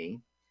 you see.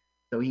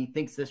 So he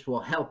thinks this will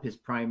help his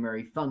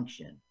primary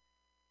function.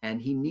 And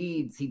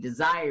he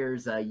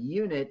desires a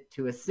unit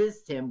to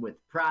assist him with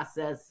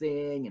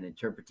processing and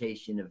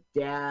interpretation of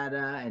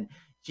data. And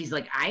she's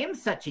like, I am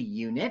such a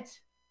unit.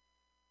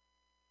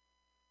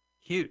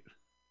 Cute.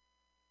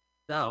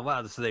 Oh,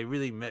 wow. So they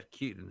really met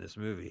cute in this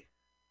movie.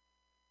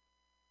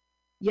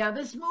 Yeah,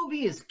 this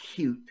movie is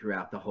cute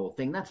throughout the whole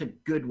thing. That's a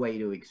good way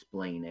to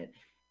explain it.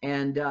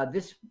 And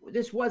this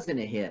wasn't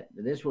a hit.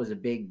 This was a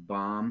big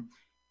bomb.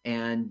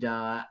 And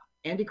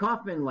Andy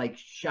Kaufman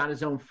shot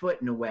his own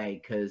foot in a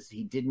way because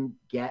he didn't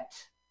get.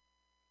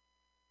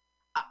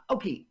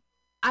 Okay,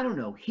 I don't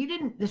know.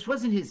 This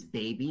wasn't his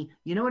baby.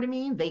 You know what I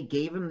mean? They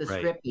gave him the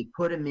script. They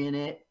put him in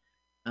it.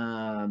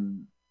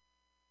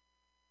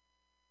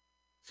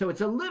 So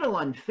it's a little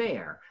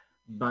unfair.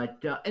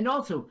 But and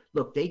also,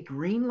 look, they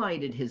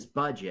greenlighted his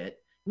budget.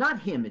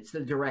 Not him. It's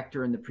the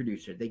director and the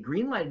producer. They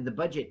greenlighted the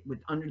budget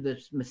under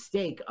this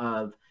mistake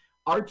of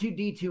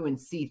R2-D2 and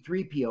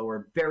C-3PO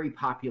are very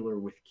popular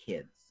with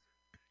kids.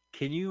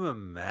 Can you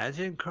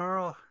imagine,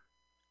 Carl?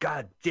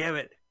 God damn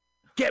it.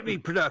 Get me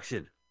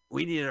production.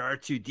 We need an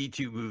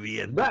R2-D2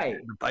 movie in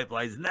the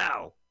pipelines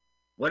now.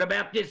 What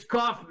about this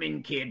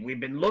Kaufman kid? We've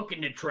been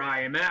looking to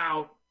try him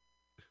out.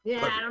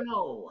 Yeah, I don't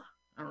know.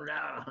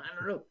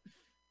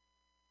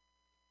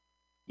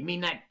 You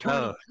mean that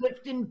Tony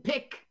Clifton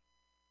pick?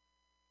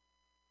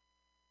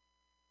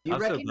 Do you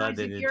recognize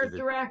the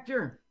character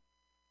actor?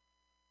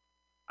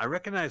 I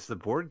recognize the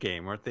board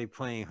game. Aren't they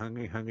playing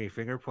Hungry Hungry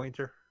Finger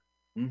Pointer?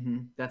 Mm-hmm.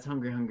 That's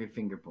Hungry Hungry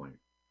Finger Pointer.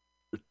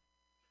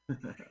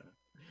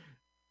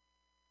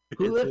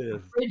 Who left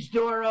the fridge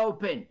door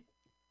open?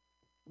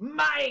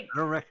 Mike!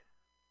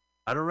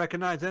 I don't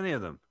recognize any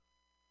of them.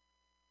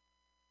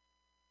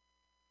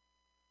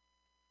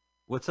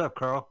 What's up,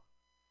 Carl?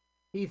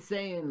 He's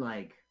saying,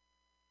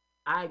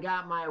 I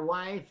got my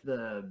wife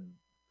the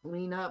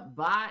cleanup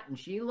bot, and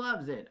she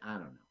loves it. I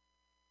don't know.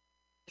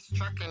 This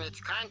truck and its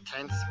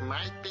contents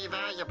might be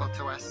valuable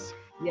to us.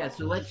 Yeah,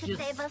 so let's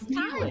just save us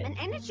time and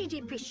energy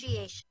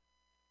depreciation.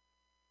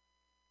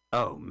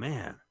 Oh,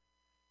 man.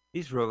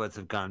 These robots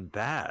have gone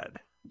bad.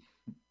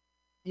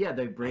 Yeah,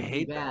 they're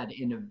breaking bad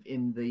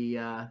in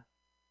the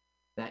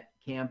that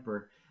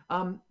camper.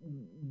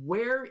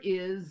 Where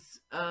is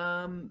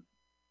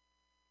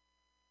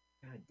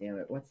God damn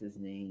it, what's his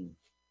name?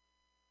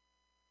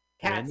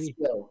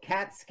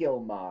 Catskill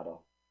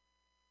model.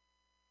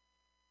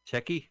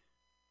 Checky?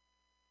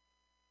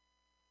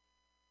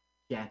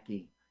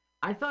 Jackie.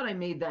 I thought I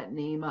made that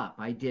name up.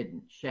 I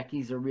didn't.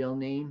 Shecky's a real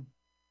name?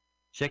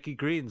 Shecky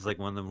Green's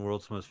one of the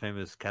world's most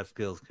famous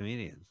Catskills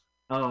comedians.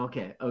 Oh,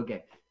 okay.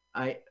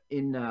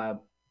 In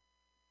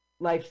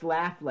Life's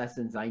Laugh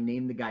Lessons, I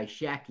named the guy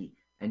Shacky,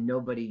 and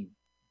nobody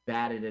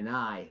batted an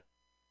eye.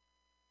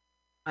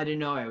 I didn't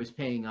know I was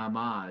paying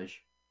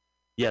homage.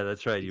 Yeah,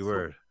 that's right. You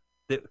were.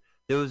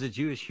 There was a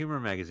Jewish humor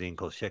magazine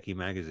called Shecky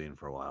Magazine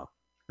for a while.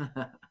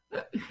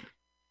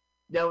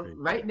 No,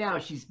 right now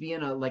she's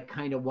being a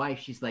kind of wife.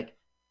 She's like,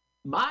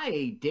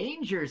 my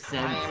danger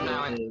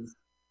sense is.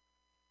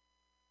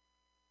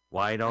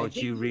 Why don't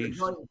you read?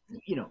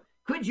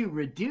 Could you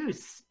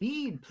reduce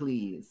speed,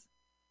 please?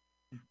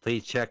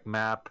 Please check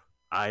map.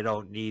 I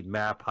don't need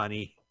map,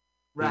 honey.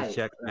 Please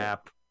check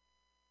map.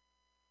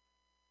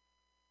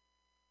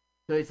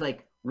 So it's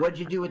like, What'd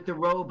you do with the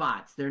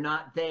robots? They're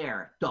not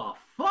there. The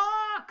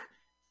fuck?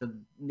 So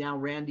now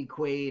Randy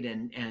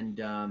Quaid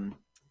and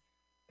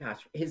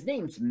gosh, his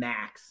name's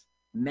Max.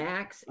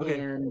 Max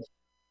and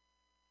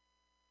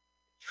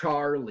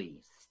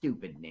Charlie.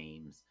 Stupid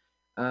names.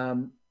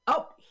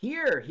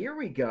 Here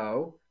we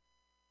go.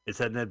 Is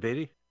that Ned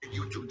Beatty?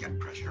 You two get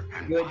pressure.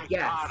 And Good my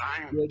guess. God,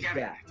 I'm Good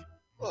getting guess. it.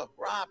 Look,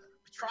 Robin,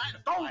 trying to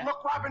don't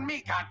look Robin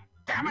me, God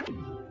damn it.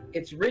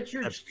 It's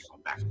Richard That's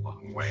back a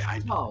long way.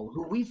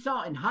 who we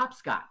saw in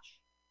Hopscotch.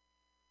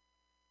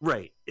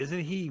 Right.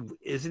 Isn't he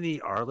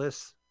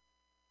Arliss?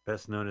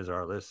 Best known as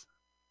Arliss?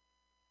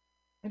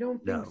 I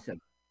don't think so.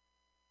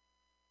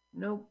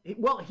 No.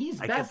 Well, he's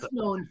best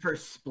known for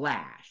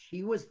Splash.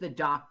 He was the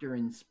doctor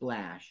in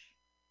Splash.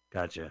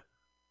 Gotcha.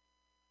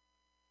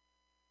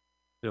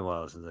 It's been a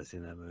while since I've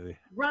seen that movie.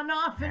 Run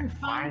off and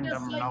find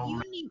us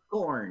a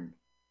unicorn.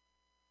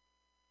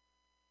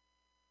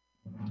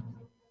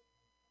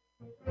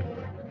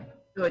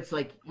 So it's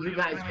like you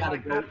guys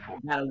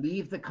gotta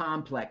leave the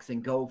complex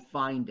and go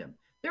find them.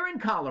 They're in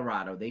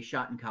Colorado. They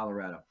shot in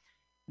Colorado.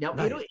 Now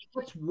Nice. it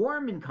gets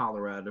warm in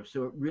Colorado,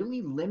 so it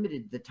really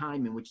limited the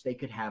time in which they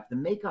could have the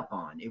makeup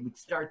on. It would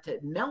start to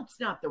melt's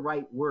not the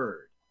right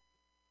word.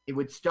 It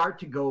would start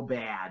to go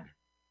bad.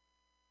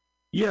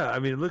 Yeah, I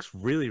mean, it looks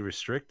really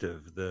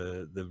restrictive.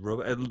 The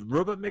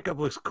robot makeup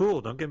looks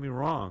cool. Don't get me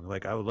wrong.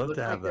 Like, I would love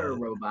to have there are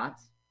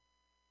robots.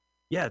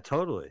 Yeah,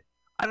 totally.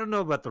 I don't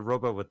know about the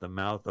robot with the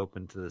mouth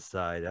open to the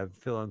side. I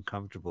feel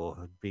uncomfortable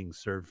being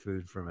served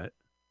food from it.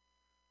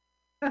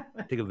 I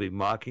think it'll be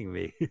mocking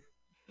me.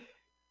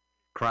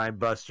 Crime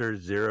Buster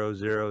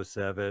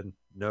 007,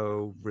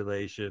 no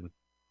relation.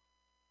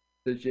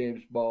 The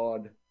James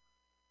Bond.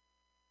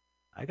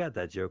 I got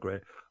that joke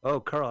right. Oh,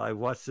 Carl, I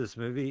watched this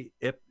movie.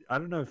 I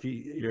don't know if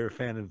you're a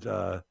fan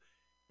of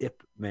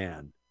Ip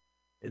Man,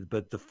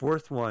 but the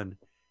fourth one,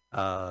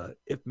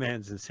 Ip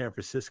Man's in San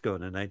Francisco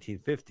in the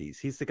 1950s.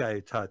 He's the guy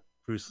who taught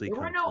Bruce Lee. There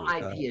were no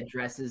IP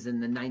addresses in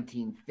the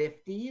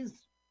 1950s.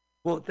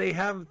 Well,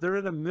 they're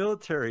in a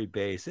military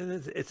base, and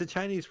it's a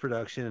Chinese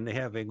production, and they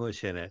have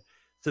English in it.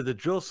 So the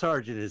drill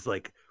sergeant is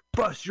like,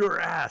 "Bust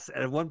your ass!"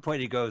 And at one point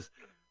he goes,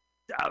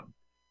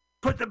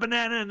 "Put the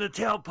banana in the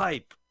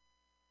tailpipe."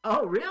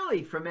 Oh,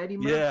 really? From Eddie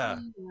Murphy? Yeah.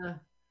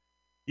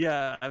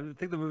 Yeah, I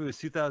think the movie was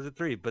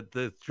 2003, but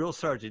the drill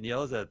sergeant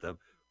yells at them,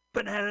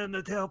 "Banana in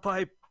the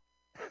tailpipe."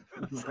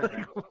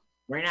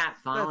 We're not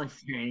following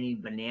any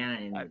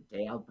banana in the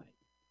tailpipe.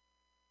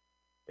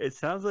 It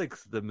sounds like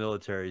the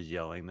military's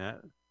yelling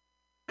that.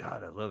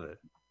 God, I love it.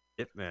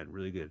 Ip Man,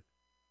 really good.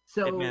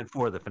 So Ip Man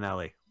 4, the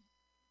finale.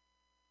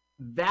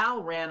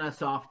 Val ran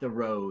us off the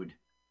road,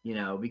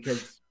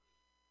 because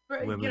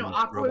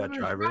Aqua was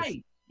drivers.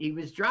 right. He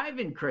was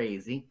driving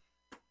crazy,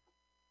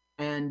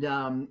 and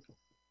now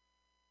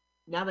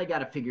they got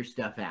to figure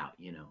stuff out.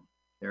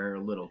 They're a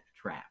little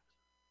trapped.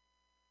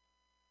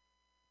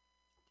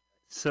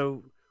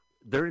 So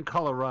they're in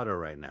Colorado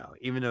right now,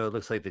 even though it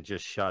looks like they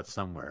just shot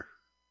somewhere.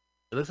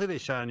 It looks like they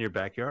shot in your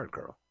backyard,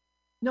 Carl.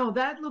 No,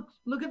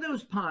 look at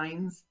those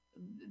pines.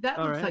 That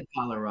looks like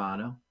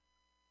Colorado.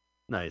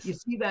 Nice. You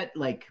see that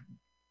like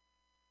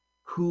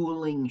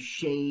cooling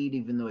shade,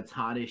 even though it's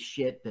hot as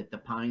shit, that the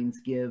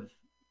pines give?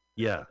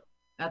 Yeah.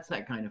 That's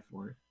that kind of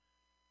forest.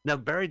 Now,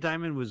 Barry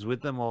Diamond was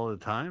with them all the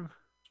time?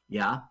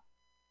 Yeah.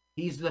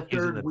 He's the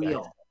third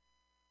wheel. Back.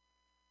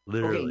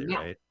 Literally,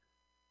 now, right?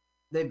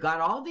 They've got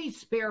all these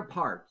spare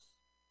parts,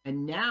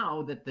 and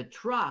now that the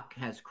truck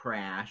has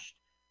crashed,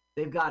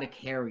 they've got to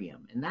carry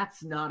them, and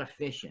that's not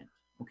efficient.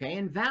 Okay,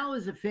 and Val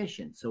is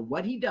efficient. So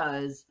what he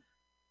does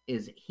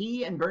is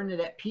he and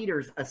Bernadette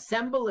Peters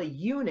assemble a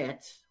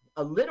unit,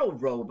 a little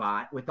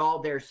robot with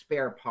all their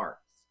spare parts.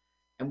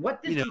 And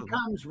what this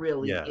becomes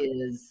really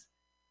is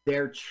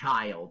their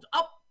child.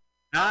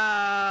 Skip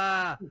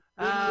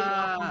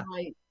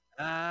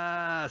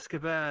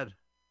ad.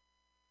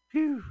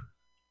 Phew.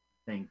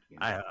 Thank you.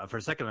 For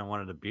a second, I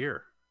wanted a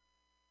beer.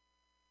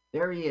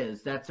 There he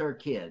is. That's our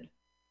kid.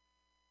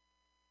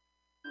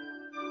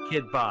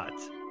 Kid Bot.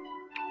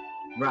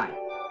 Right.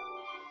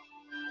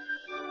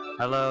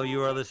 Hello,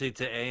 you are listening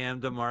to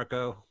AM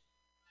DeMarco.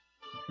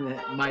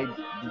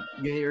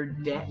 Your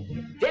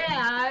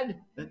dad,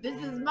 this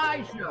is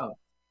my show.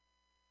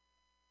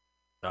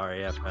 Sorry,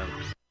 FM.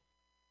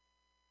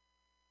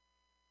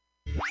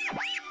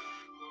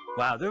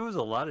 Wow, there was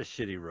a lot of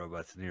shitty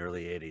robots in the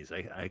early 80s.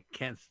 I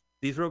can't.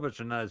 These robots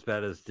are not as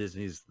bad as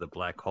Disney's The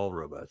Black Hole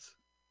robots.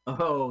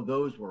 Oh,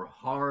 those were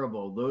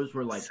horrible. Those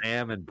were like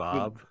Sam and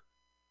Bob.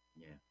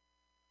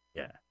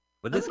 Yeah.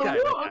 But this guy.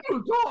 I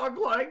don't talk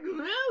like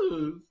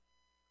this.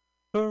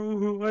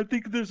 Oh, I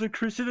think there's a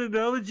Christian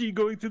analogy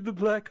going through the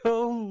black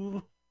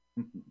hole.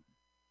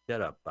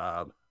 Shut up,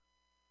 Bob.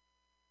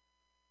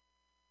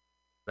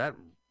 That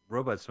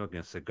robot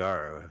smoking a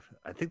cigar,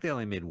 I think they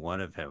only made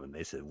one of him, and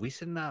they said, we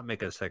should not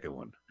make a second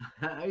one.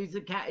 He's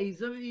a cat. He's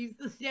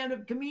the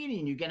stand-up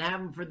comedian. You can have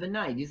him for the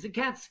night. He's a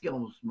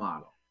Catskills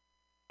model.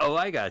 Oh,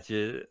 I got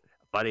you.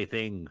 Funny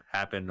thing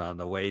happened on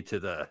the way to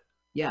the...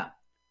 Yeah.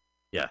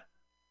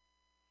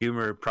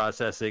 Humor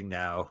processing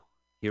now.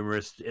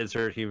 Humorous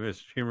insert.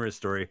 Humorous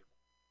story.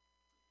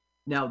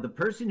 Now, the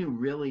person who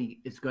really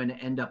is going to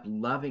end up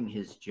loving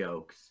his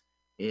jokes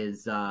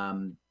is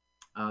the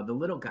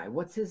little guy.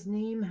 What's his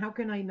name? How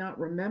can I not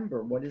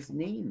remember what his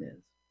name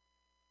is?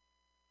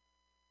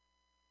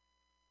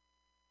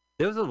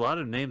 There was a lot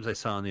of names I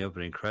saw in the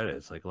opening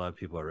credits, like a lot of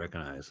people I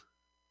recognize.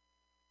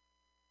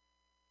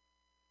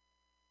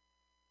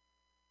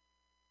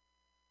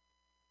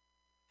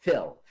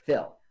 Phil.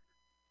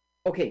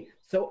 Okay,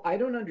 so I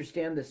don't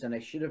understand this, and I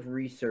should have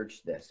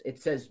researched this. It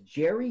says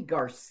Jerry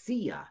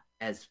Garcia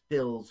as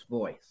Phil's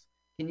voice.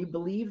 Can you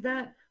believe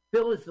that?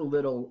 Phil is the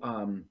little.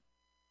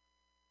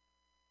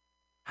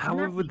 How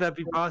would that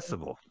be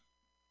possible?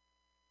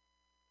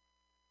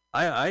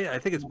 I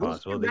think it's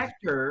possible. This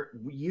director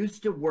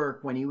used to work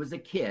when he was a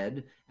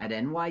kid at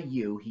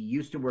NYU. He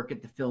used to work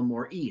at the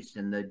Fillmore East,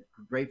 and the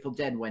Grateful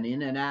Dead went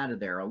in and out of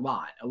there a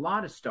lot. A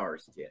lot of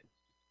stars did.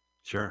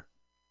 Sure.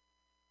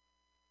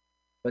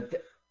 But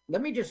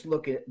let me just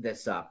look at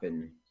this up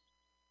and.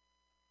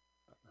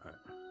 At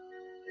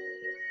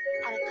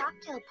a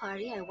cocktail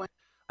party,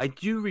 I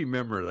do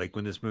remember, like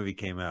when this movie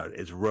came out,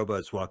 it's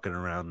robots walking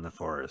around in the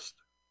forest.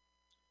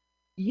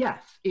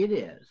 Yes, it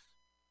is.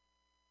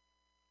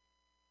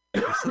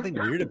 There's something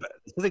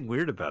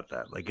weird about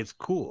that. Like it's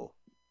cool.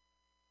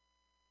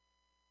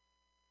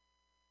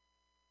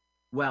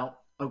 Well,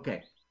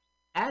 okay.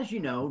 As you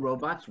know,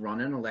 robots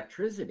run on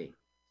electricity.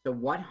 So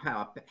what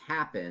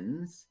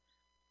happens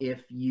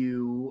if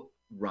you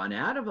run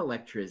out of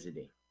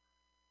electricity?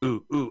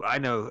 Ooh, I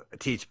know.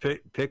 Teach,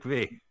 pick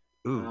V.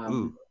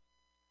 Ooh.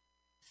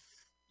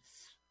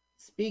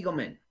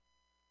 Spiegelman.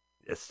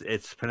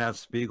 It's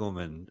pronounced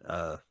Spiegelman,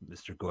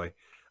 Mr. Goy.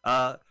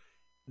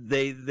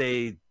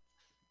 They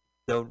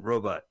don't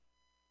robot.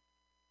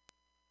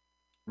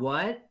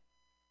 What?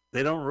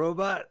 They don't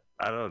robot?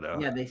 I don't know.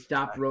 Yeah, they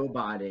stopped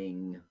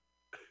roboting.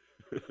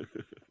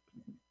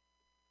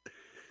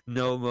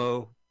 No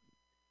mo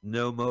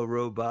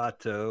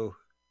roboto.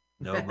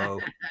 No mo.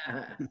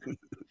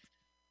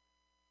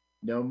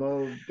 No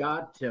mo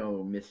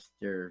gato,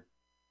 Mr.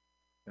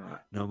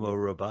 No mo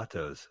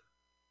robotos.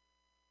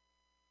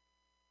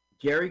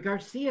 Jerry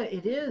Garcia,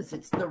 it is.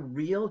 It's the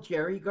real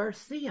Jerry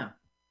Garcia.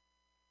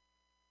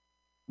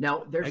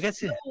 Now,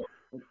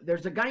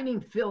 there's a guy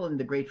named Phil in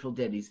the Grateful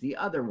Dead. He's the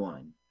other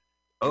one.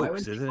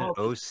 Oaks, isn't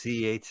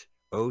it?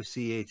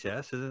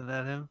 OCHS, isn't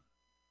that him?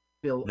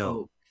 Phil no.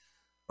 Oaks.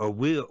 Oh,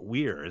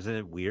 Weir, isn't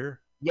it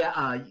Weir?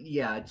 Yeah,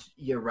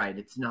 you're right.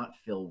 It's not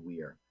Phil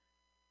Weir.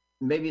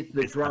 Maybe it's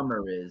the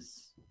drummer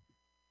is.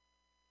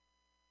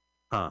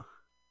 Huh.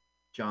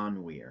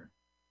 John Weir.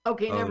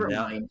 Okay, never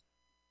mind.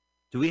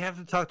 Do we have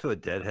to talk to a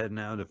deadhead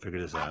now to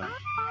figure this out?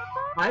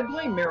 I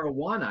blame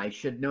marijuana. I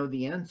should know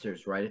the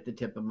answers right at the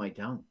tip of my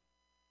tongue.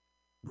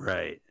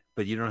 Right.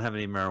 But you don't have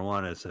any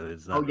marijuana, so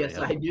it's not. Oh, yes,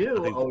 I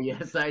do.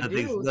 Yes, I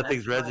do.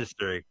 Nothing's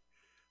registering.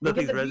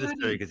 Nothing's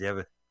registering because you have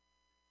a.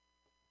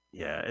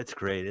 Yeah, it's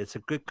great. It's a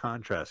good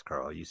contrast,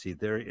 Carl. You see,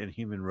 they're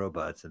inhuman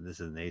robots, and this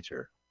is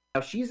nature.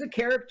 Now, she's a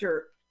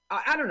character.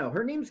 I don't know.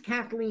 Her name's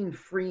Kathleen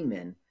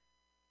Freeman,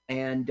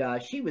 and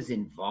she was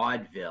in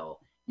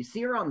vaudeville. You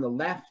see her on the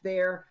left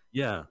there?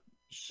 Yeah.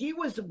 She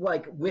was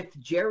like with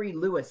Jerry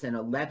Lewis in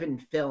 11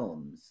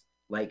 films,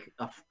 like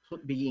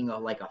being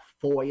a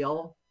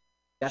foil.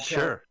 That's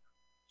sure.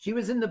 She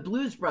was in the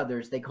Blues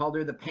Brothers. They called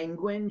her the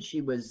Penguin.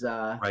 She was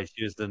right.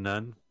 She was the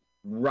nun.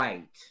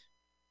 Right.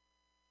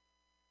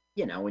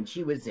 You know, and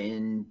she was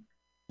in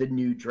The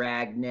New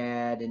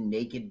Dragnet and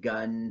Naked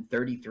Gun,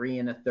 33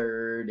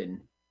 1/3,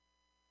 and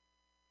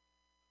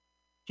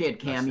she had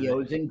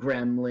cameos in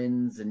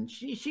Gremlins, and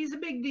she's a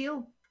big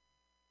deal.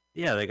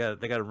 Yeah, they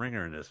got a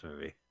ringer in this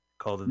movie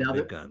called The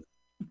Big Gun.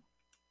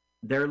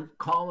 They're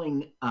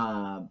calling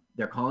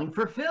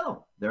for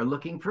Phil. They're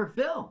looking for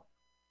Phil.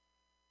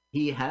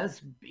 He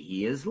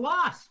is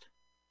lost.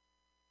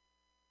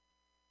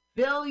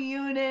 Phil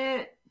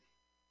unit.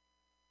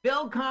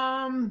 Phil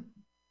come.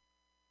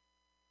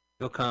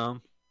 Phil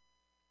come.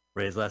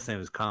 Ray's last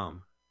name is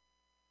Com.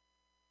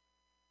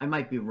 I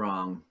might be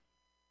wrong.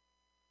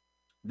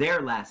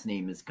 Their last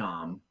name is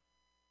Com.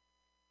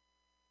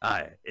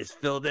 Hi, is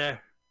Phil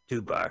there?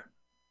 2 bar.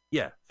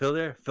 Yeah, Phil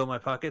there? Fill my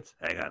pockets?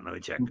 Hang on, let me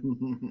check.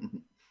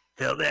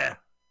 Phil there?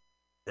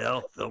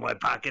 Phil, fill my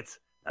pockets?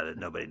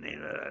 Nobody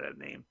named that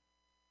name.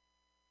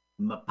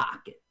 My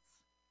pockets.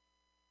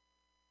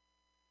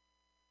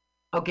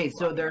 Okay,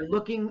 so they're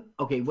looking.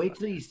 Okay, wait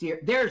till you see her.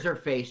 There's her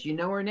face. You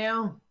know her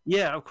now?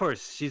 Yeah, of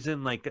course. She's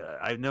in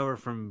I know her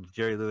from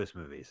Jerry Lewis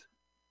movies.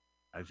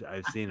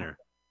 I've seen her.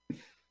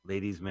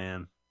 Ladies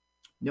Man.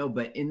 No,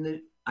 but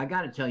I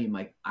got to tell you,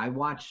 Mike, I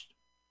watched.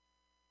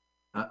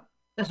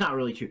 That's not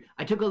really true.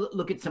 I took a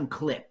look at some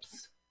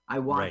clips. I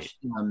watched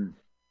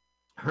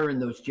her in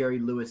those Jerry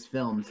Lewis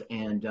films,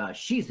 and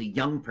she's a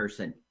young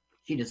person.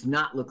 She does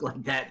not look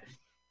like that.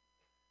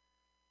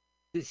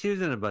 She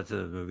was in a bunch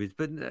of movies,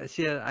 but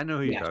I know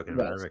who you're talking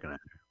about. I recognize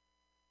her.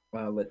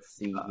 Well, let's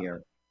see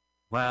here.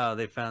 Wow,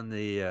 they found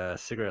the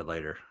cigarette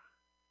lighter.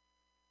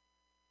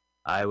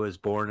 I was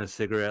born a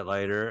cigarette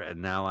lighter,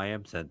 and now I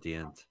am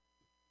sentient.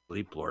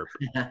 Bleep blorp.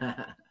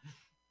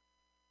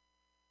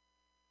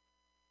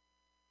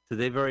 So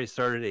they've already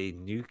started a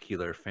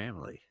nuclear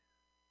family.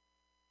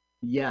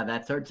 Yeah,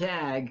 that's our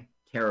tag.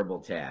 Terrible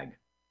tag.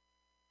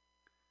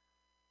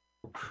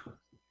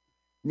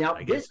 Now,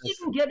 this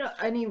didn't get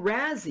any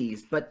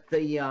Razzies, but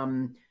the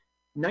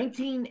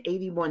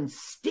 1981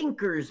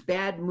 Stinkers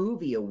Bad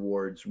Movie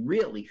Awards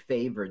really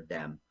favored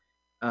them.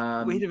 Wait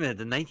a minute,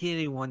 the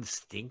 1981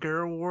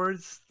 Stinker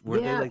Awards? Were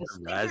they like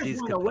the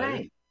Razzies went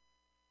away.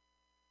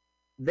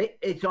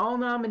 It's all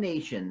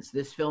nominations.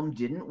 This film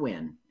didn't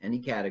win any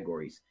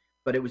categories,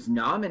 but it was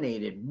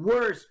nominated.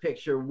 Worst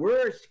picture,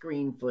 worst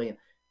screenplay,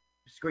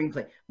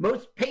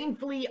 most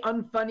painfully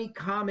unfunny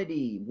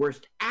comedy,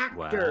 worst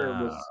actor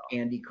was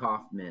Andy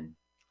Kaufman.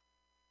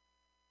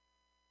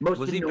 Most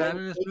was he bad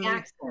in this movie?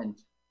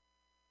 Accent.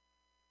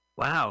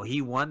 Wow,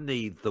 he won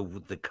the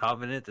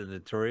Covenant, the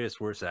Notorious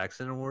Worst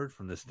Accent Award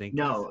from the Stinkers?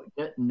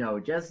 No,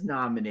 just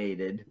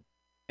nominated.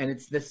 And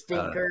it's the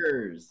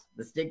Stinkers.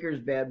 The Stinkers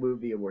Bad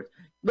Movie Awards.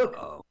 Look,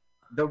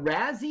 the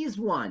Razzies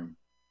won.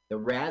 The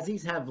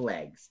Razzies have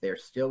legs. They're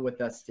still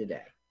with us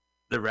today.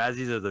 The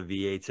Razzies are the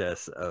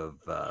VHS of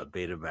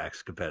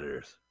Betamax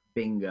competitors.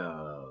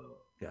 Bingo.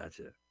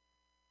 Gotcha.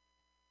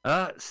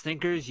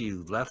 Stinkers,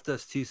 you left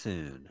us too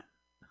soon.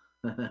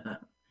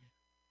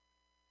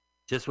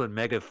 Just when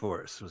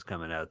Megaforce was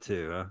coming out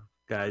too, huh?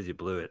 Guys, you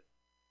blew it.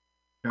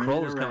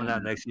 Kroll was coming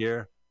out next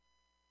year.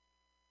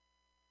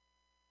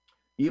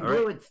 You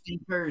blew it,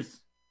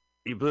 Stinkers.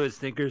 You blew it,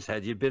 Stinkers.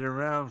 Had you been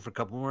around for a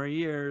couple more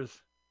years,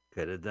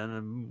 could have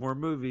done more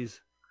movies.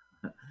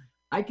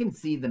 I can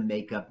see the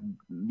makeup,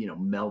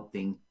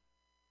 melting.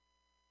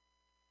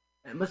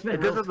 It must have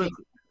been real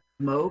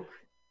smoke.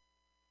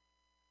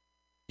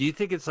 Do you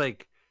think it's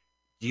like?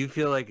 Do you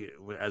feel like,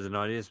 as an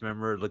audience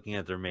member, looking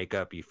at their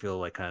makeup, you feel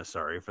like kind of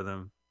sorry for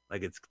them?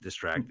 Like it's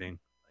distracting?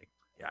 Like,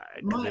 yeah,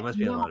 they must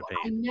be in a lot of pain.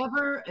 I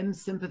never am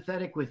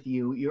sympathetic with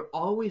you. You're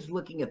always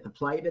looking at the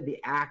plight of the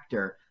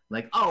actor.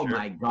 Like, oh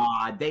my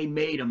God, they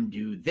made them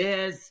do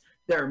this.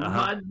 They're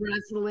mud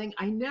wrestling.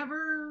 I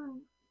never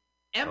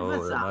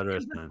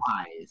emphasize.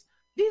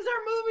 These are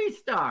movie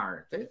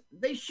stars.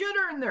 They should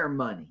earn their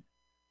money.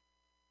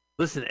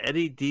 Listen,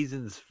 Eddie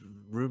Deazen's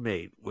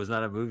roommate was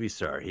not a movie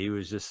star. He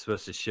was just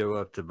supposed to show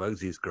up to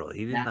Muggsy's girl.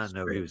 He did not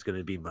know he was going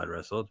to be mud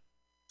wrestled.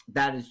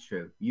 That is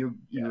true. You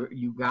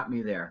got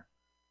me there.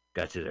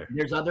 Got you there.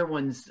 There's other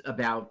ones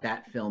about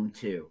that film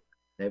too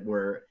that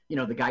were,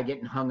 the guy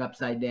getting hung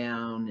upside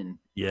down and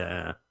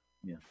yeah.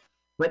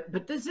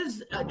 But this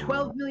is a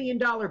 $12 million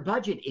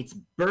budget. It's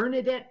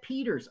Bernadette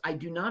Peters. I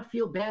do not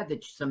feel bad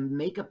that some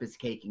makeup is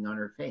caking on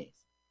her face.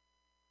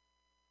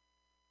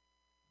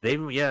 They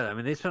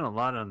spent a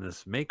lot on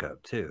this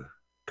makeup too.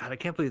 God, I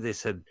can't believe they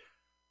said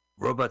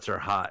robots are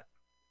hot.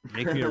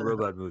 Make me a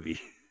robot movie.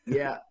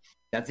 Yeah,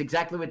 that's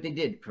exactly what they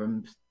did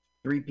from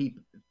 3P.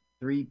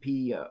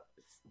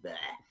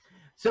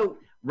 So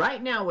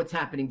right now what's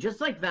happening,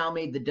 just like Val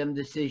made the dumb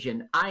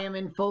decision, I am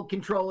in full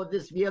control of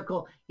this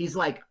vehicle. He's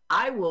like,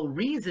 I will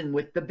reason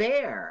with the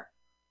bear,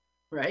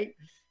 right?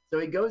 So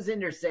he goes in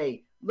there,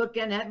 say,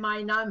 looking at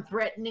my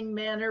non-threatening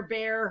manner,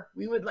 bear,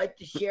 we would like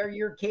to share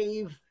your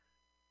cave.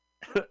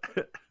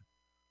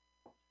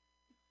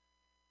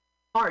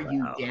 Are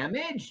you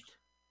damaged?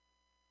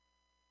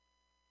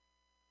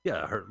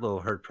 Yeah,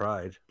 little hurt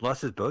pride.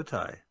 Lost his bow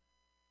tie.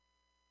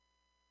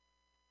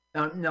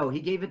 No, he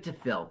gave it to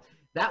Phil.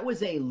 That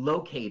was a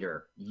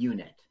locator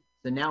unit.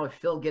 So now if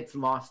Phil gets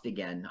lost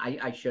again,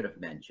 I should have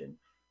mentioned.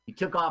 He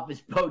took off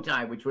his bow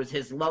tie, which was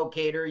his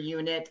locator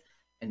unit,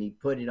 and he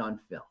put it on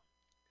Phil.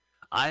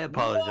 I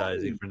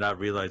apologize for not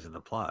realizing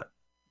the plot.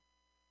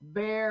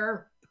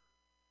 Bear.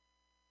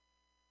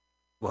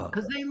 Well,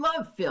 because they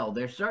love Phil.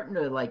 They're starting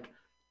to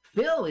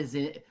Phil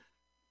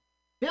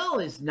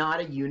is not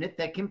a unit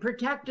that can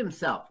protect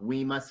himself.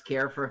 We must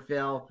care for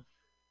Phil.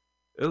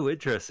 Oh,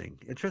 interesting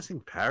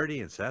parody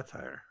and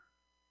satire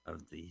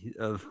of the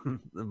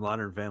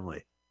Modern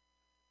Family.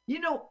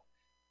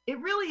 It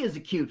really is a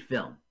cute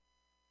film.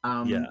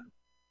 Yeah,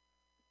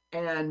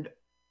 and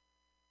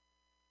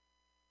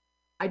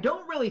I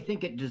don't really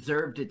think it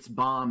deserved its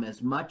bomb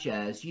as much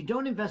as you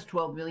don't invest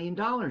 $12 million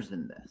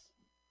in this.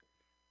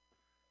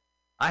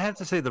 I have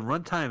to say the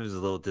runtime is a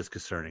little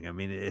disconcerting. I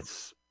mean,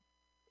 it's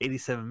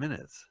 87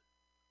 minutes.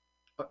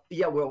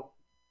 Yeah, well,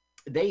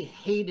 they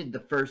hated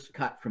the first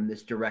cut from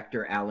this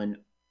director, Alan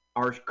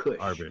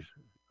Arkush.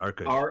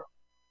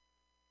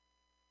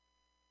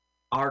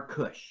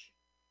 Arkush.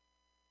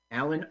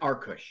 Alan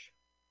Arkush.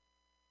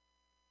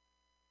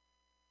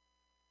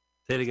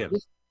 Say it again.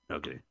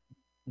 Okay.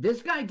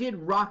 This guy did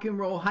Rock and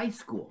Roll High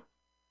School.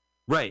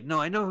 Right. No,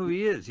 I know who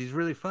he is. He's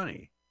really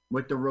funny.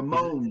 With the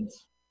Ramones.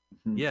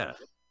 Yeah.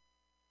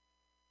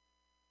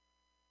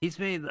 He's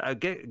made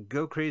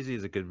Go Crazy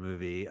is a good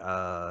movie.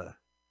 Yeah,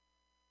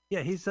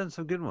 he's done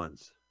some good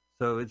ones.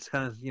 So it's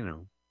kind of,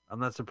 I'm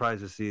not surprised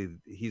to see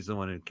he's the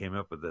one who came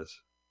up with this.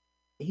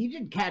 He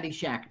did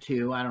Caddyshack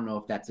too. I don't know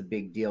if that's a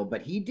big deal,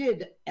 but he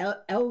did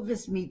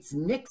Elvis Meets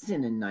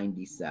Nixon in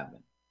 '97.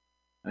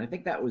 And I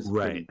think that was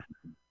right.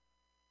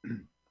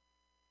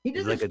 He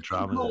did like this a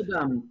drama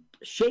called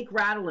Shake,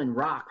 Rattle, and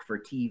Rock for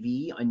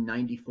TV in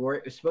 '94.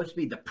 It was supposed to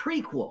be the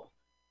prequel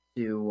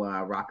to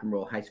Rock and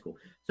Roll High School.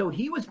 So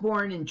he was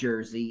born in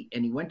Jersey,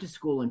 and he went to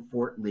school in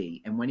Fort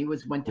Lee. And when he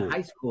went to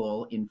high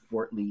school in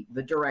Fort Lee,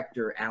 the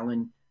director,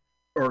 Alan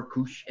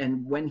Urkush,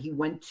 and when he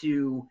went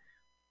to,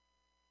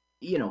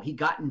 he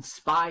got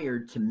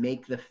inspired to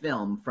make the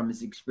film from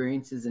his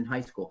experiences in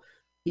high school.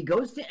 He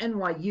goes to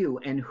NYU,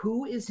 and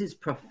who is his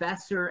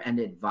professor and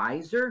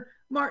advisor?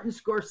 Martin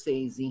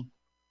Scorsese.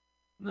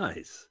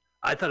 Nice.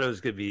 I thought it was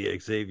going to be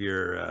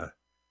Xavier,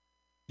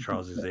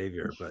 Charles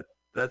Xavier, but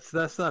that's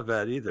not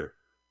bad either.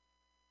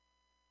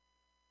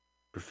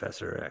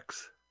 Professor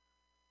X.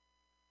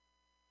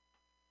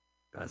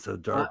 God, so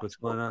dark. What's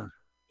going on?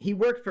 He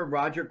worked for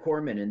Roger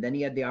Corman, and then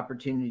he had the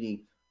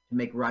opportunity to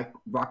make Rock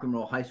and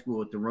Roll High School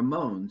with the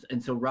Ramones.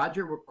 And so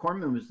Roger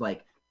Corman was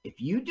like, if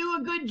you do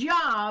a good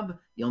job,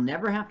 you'll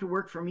never have to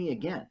work for me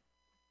again.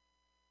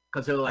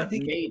 Because they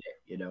made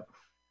it,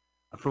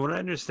 From what I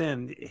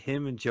understand,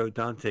 him and Joe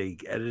Dante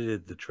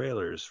edited the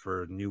trailers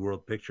for New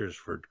World Pictures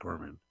for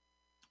Corman.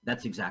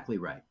 That's exactly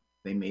right.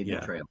 They made the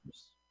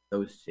trailers.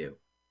 Those two.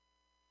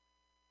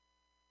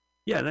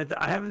 Yeah, and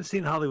I haven't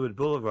seen Hollywood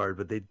Boulevard,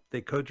 but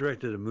they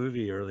co-directed a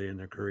movie early in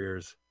their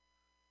careers.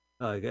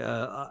 I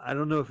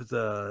don't know if it's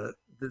the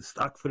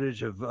stock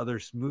footage of other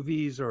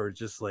movies or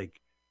just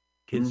like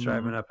kids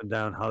driving up and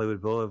down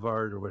Hollywood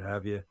Boulevard or what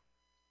have you.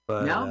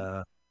 But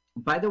now,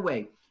 by the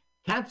way,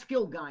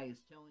 Catskill Guy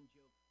is telling